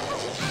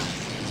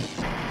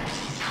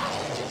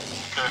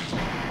 Okay.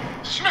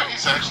 Did you know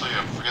he's actually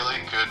a really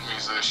good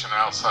musician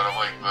outside of,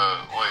 like,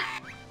 the,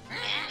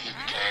 meme he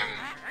became?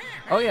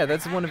 Oh yeah,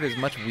 that's one of his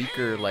much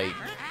weaker, like,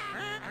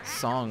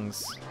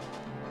 songs.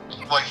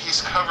 Like,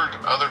 he's covered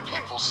other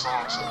people's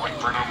songs, like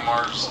Bruno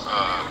Mars,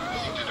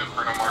 he did a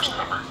Bruno Mars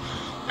cover,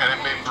 and it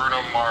made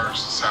Bruno Mars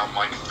sound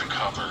like the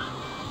cover.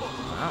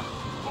 Wow.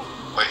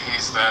 Like,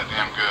 he's that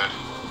damn good.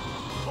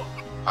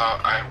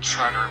 I'm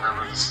trying to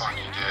remember the song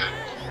he did.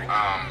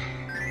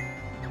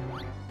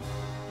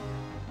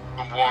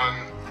 The one...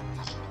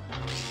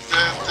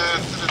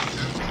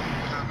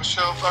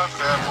 Michelle Pfeiffer,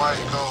 that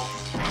white gold.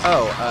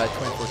 Oh,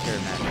 24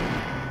 Karat Magic.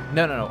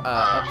 No,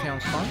 Uptown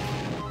Funk?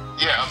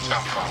 Yeah,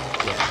 Uptown Funk.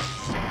 Yeah.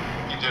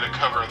 He did a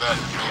cover of that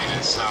and made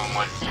it sound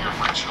like the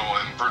original,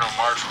 and Bruno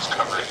Mars was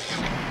covering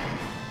him.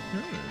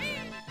 Okay,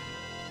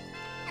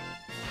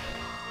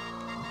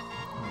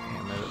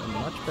 I'm at a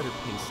much better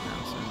pace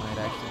now, so I might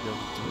actually be able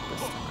to do it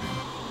this time.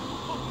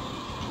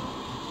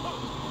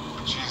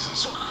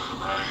 Jesus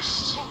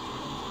Christ.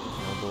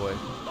 Oh boy.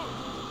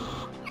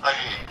 I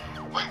hate,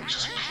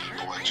 just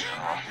people in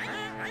general.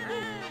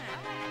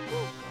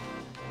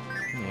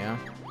 Yeah.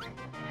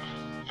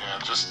 Yeah,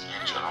 just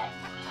in general.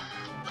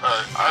 I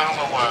don't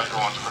know why I go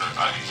on Twitter.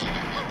 I hate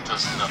it. It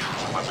does nothing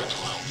for my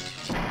mental health.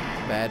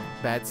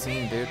 Bad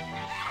scene, dude.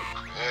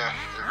 Yeah,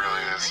 it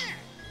really is.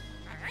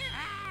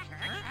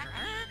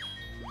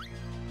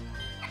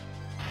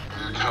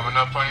 You're coming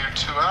up on your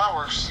 2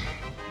 hours.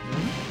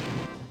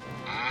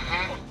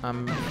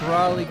 I'm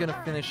probably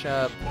gonna finish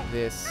up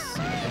this,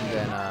 and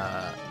then,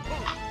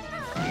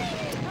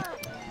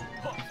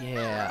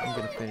 yeah, I'm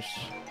gonna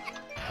finish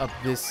up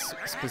this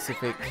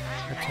specific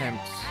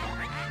attempt.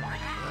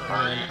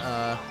 And,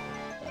 Are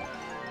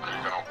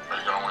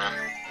you gonna win?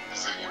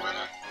 Is it you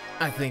winning?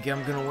 I think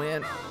I'm gonna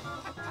win.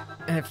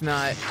 And if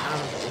not,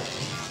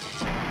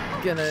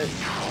 I'm gonna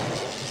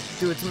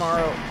do it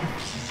tomorrow.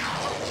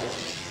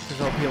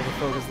 Because I'll be able to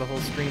focus the whole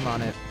stream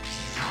on it.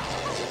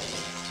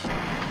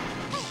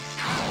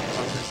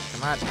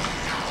 Come on.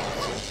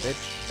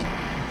 Bitch.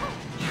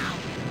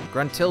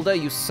 Gruntilda,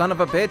 you son of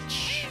a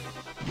bitch!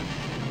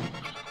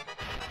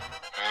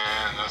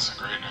 Man, that's a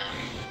great name.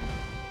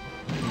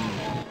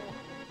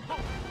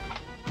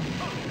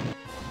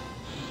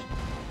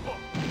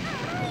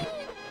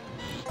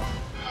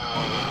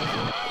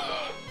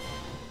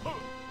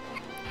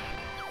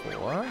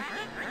 Four? Right?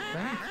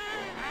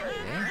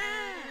 Yeah.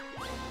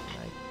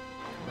 Right.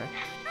 Correct.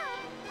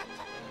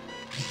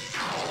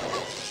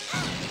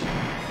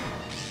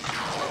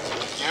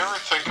 You ever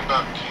think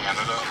about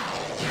Canada?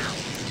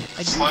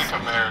 It's like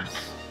America.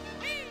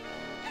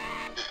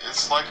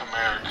 It's like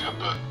America,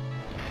 but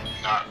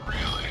not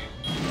really.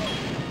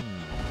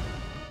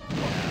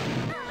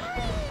 Yeah.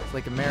 It's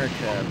like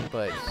America,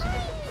 but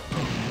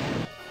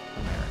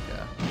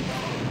America.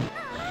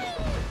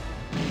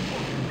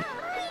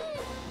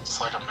 It's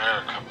like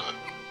America, but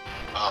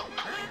up.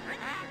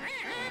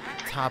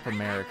 Top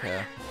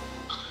America.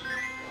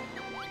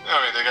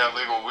 I mean, they got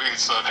legal weed,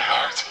 so they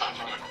are top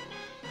of it.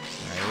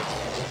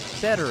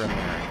 Right? Better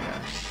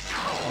America.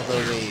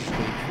 Although they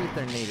treat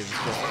their natives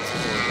just as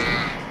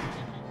poorly.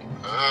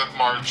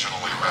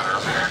 marginally better.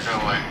 America,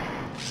 like,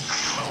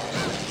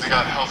 they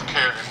got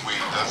healthcare and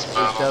weed. That's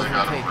about all they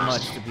got. It doesn't take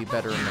much to be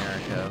better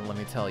America, let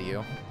me tell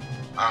you.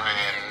 I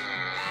mean,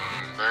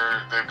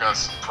 they've got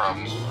some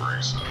problems with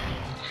racism.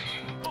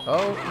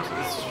 Oh,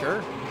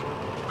 sure.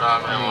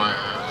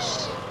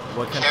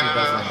 What country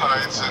Canada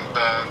hides doesn't it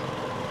bad.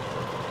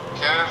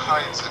 Canada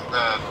hides it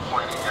bad,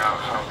 pointing out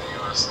how the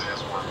USA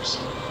is worse.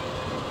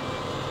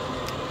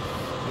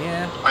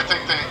 Yeah. I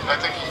think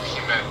he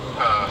meant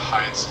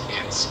hides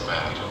it's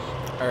bad.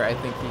 Or I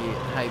think he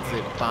hides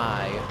it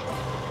by.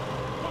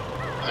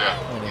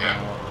 Pointing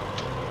out.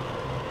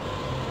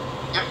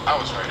 Yep, I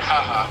was right.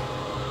 Haha.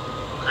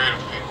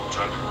 Creative people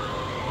try to work.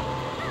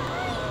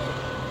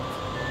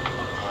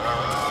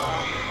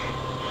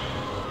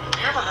 Have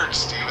you ever heard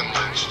Stephen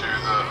Lynch do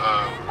the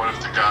what if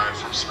the guy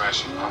from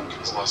Smashing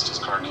Pumpkins lost his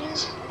car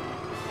keys?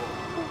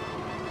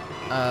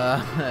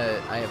 I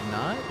have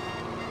not.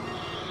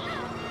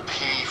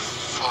 He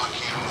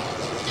fucking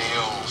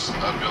nails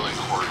a Billy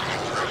Corgan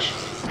impression.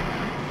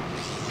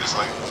 He's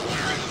like,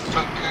 where the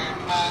fuck are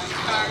my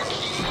car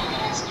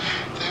keys?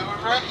 They were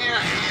right here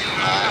in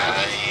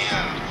my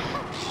hand.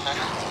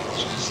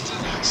 Just a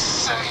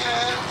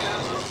second ago.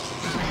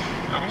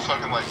 I'm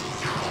fucking like,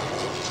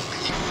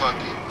 he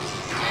fucking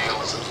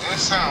nails it. And it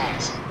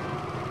sounds,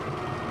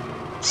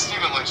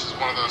 Stephen Lynch is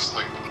one of those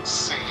like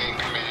singing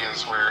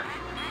comedians where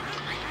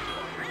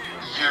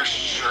you're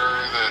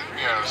sure that,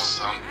 you know,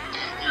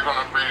 you're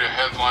gonna read a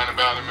headline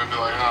about him and be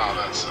like, oh,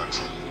 that sucks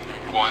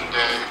one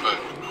day, but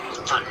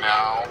for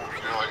now,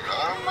 you're like,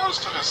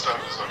 most of his stuff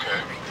is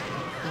okay.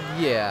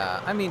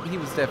 Yeah, I mean, he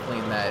was definitely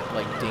in that,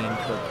 like, Dane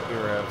Cook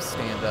era of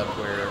stand-up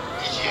where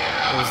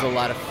there was a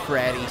lot of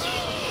fratty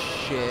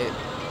shit.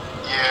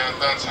 Yeah,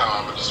 that's how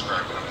I would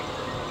describe him.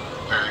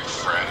 Very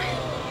fratty.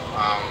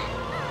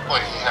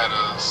 Like, he had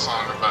a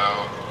song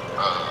about,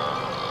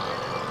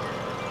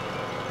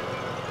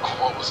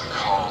 what was it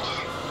called?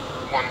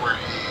 One where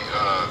he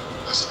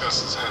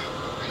discusses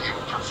he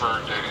would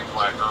prefer dating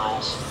black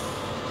girls.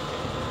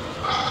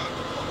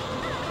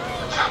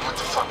 God, what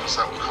the fuck was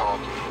that one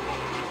called?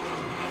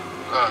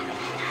 I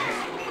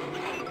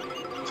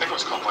think it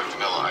was called like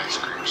Vanilla Ice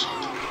Cream or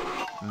something.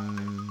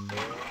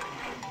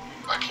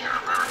 I can't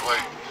remember.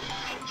 Like,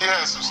 he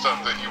has some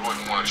stuff that you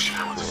wouldn't want to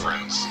share with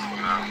friends, you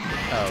know?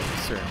 Oh,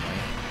 certainly.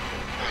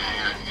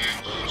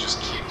 You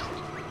just keep,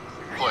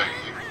 like,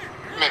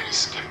 maybe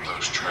skip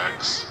those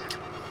tracks.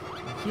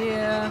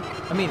 Yeah,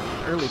 I mean,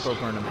 early Bo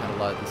Burnham had a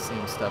lot of the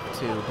same stuff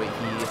too, but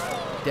he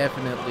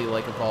definitely,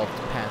 like, evolved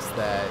past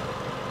that.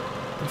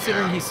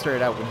 Considering he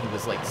started out when he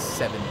was, like,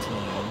 17.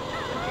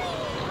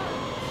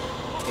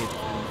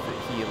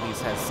 He at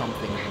least has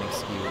something of an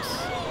excuse.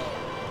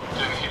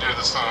 Didn't he do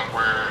the song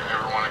where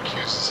everyone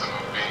accuses him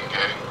of being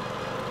gay?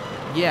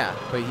 Yeah,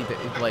 but he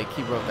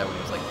wrote that when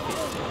he was like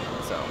 15,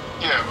 so.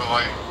 Yeah, but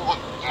like, look,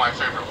 my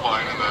favorite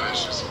line in that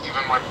is just,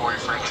 even my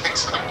boyfriend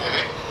thinks I'm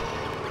gay.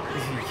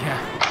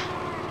 Yeah.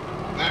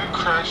 New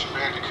Crash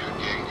Bandicoot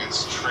game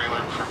gets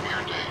trailer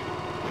premiere date.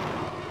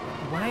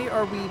 Why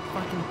are we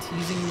fucking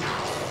teasing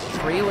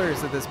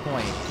trailers at this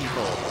point,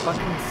 people?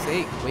 Fucking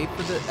sake, wait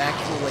for the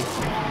actual, like,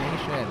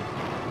 information.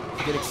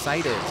 Get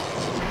excited.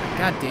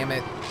 God damn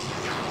it.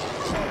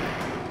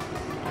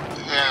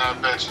 Yeah, I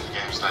bet you the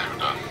game's not even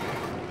done.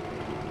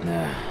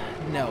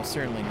 No,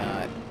 certainly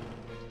not.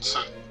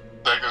 So,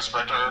 that goes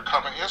back to our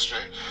comment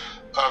yesterday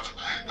of,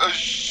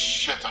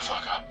 shut the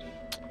fuck up.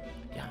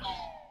 Yeah.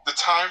 The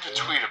time to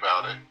tweet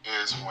about it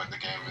is when the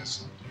game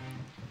is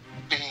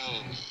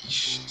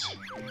finished.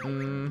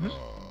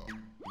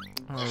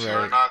 If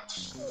you're not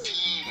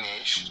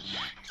finished,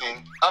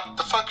 then up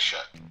the fuck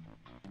shut.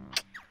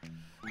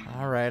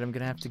 Alright, I'm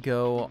gonna have to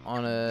go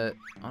on a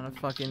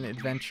fucking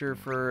adventure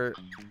for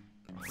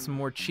some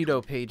more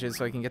Cheeto pages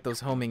so I can get those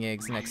homing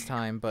eggs next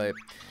time, but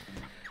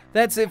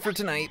that's it for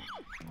tonight.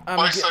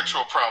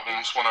 Bisexual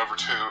problems 1 over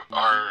 2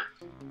 are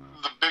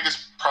the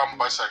biggest problem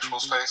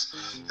bisexuals face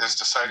is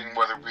deciding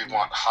whether we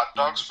want hot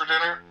dogs for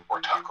dinner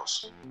or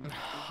tacos.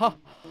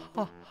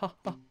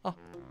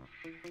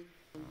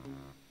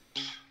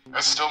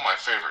 That's still my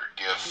favorite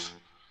gif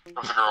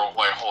of the girl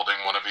like holding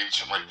one of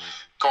each and like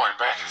going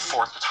back and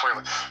forth between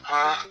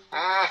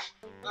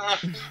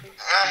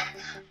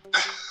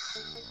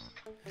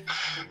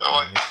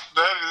like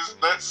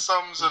that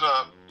sums it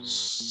up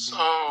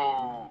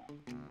so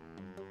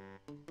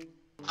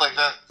like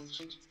that.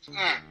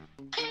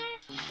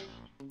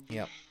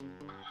 Yep.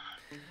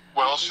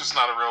 Welsh is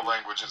not a real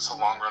language, it's a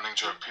long-running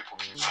joke people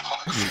keep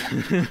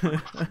falling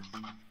for.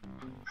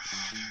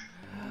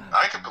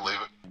 I can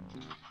believe it.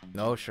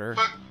 No, sure.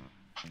 But,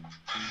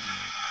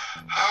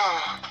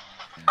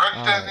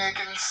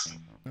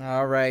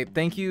 Alright,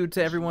 thank you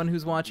to everyone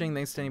who's watching.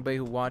 Thanks to anybody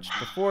who watched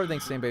before.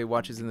 Thanks to anybody who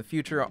watches in the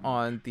future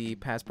on the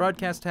past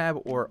broadcast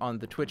tab or on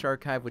the Twitch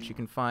archive, which you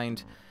can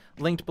find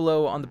linked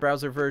below on the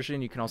browser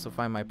version. You can also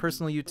find my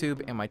personal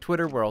YouTube and my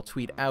Twitter, where I'll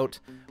tweet out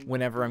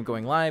whenever I'm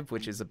going live,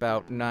 which is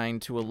about 9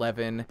 to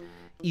 11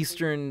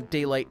 Eastern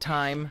Daylight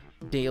Time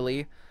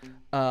daily.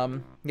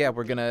 Yeah,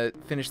 we're gonna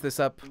finish this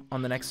up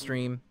on the next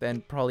stream,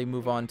 then probably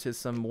move on to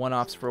some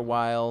one-offs for a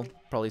while,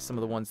 probably some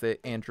of the ones that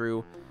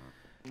Andrew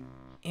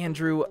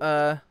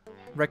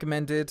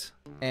recommended,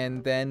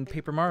 and then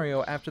Paper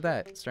Mario after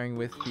that, starting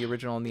with the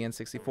original on the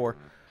N64.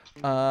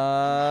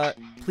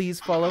 Please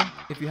follow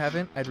if you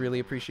haven't. I'd really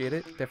appreciate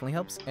it. Definitely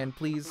helps. And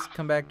please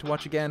come back to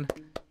watch again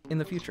in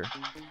the future.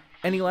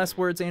 Any last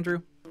words,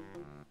 Andrew?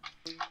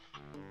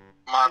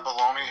 My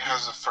baloney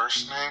has a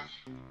first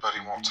name, but he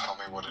won't tell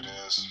me what it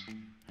is.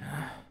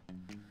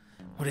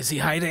 What is he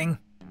hiding?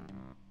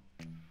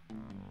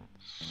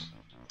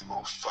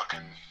 Little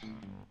fucking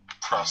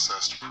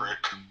processed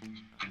prick.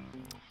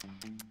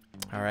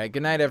 All right,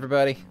 good night,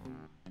 everybody.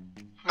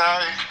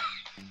 Night.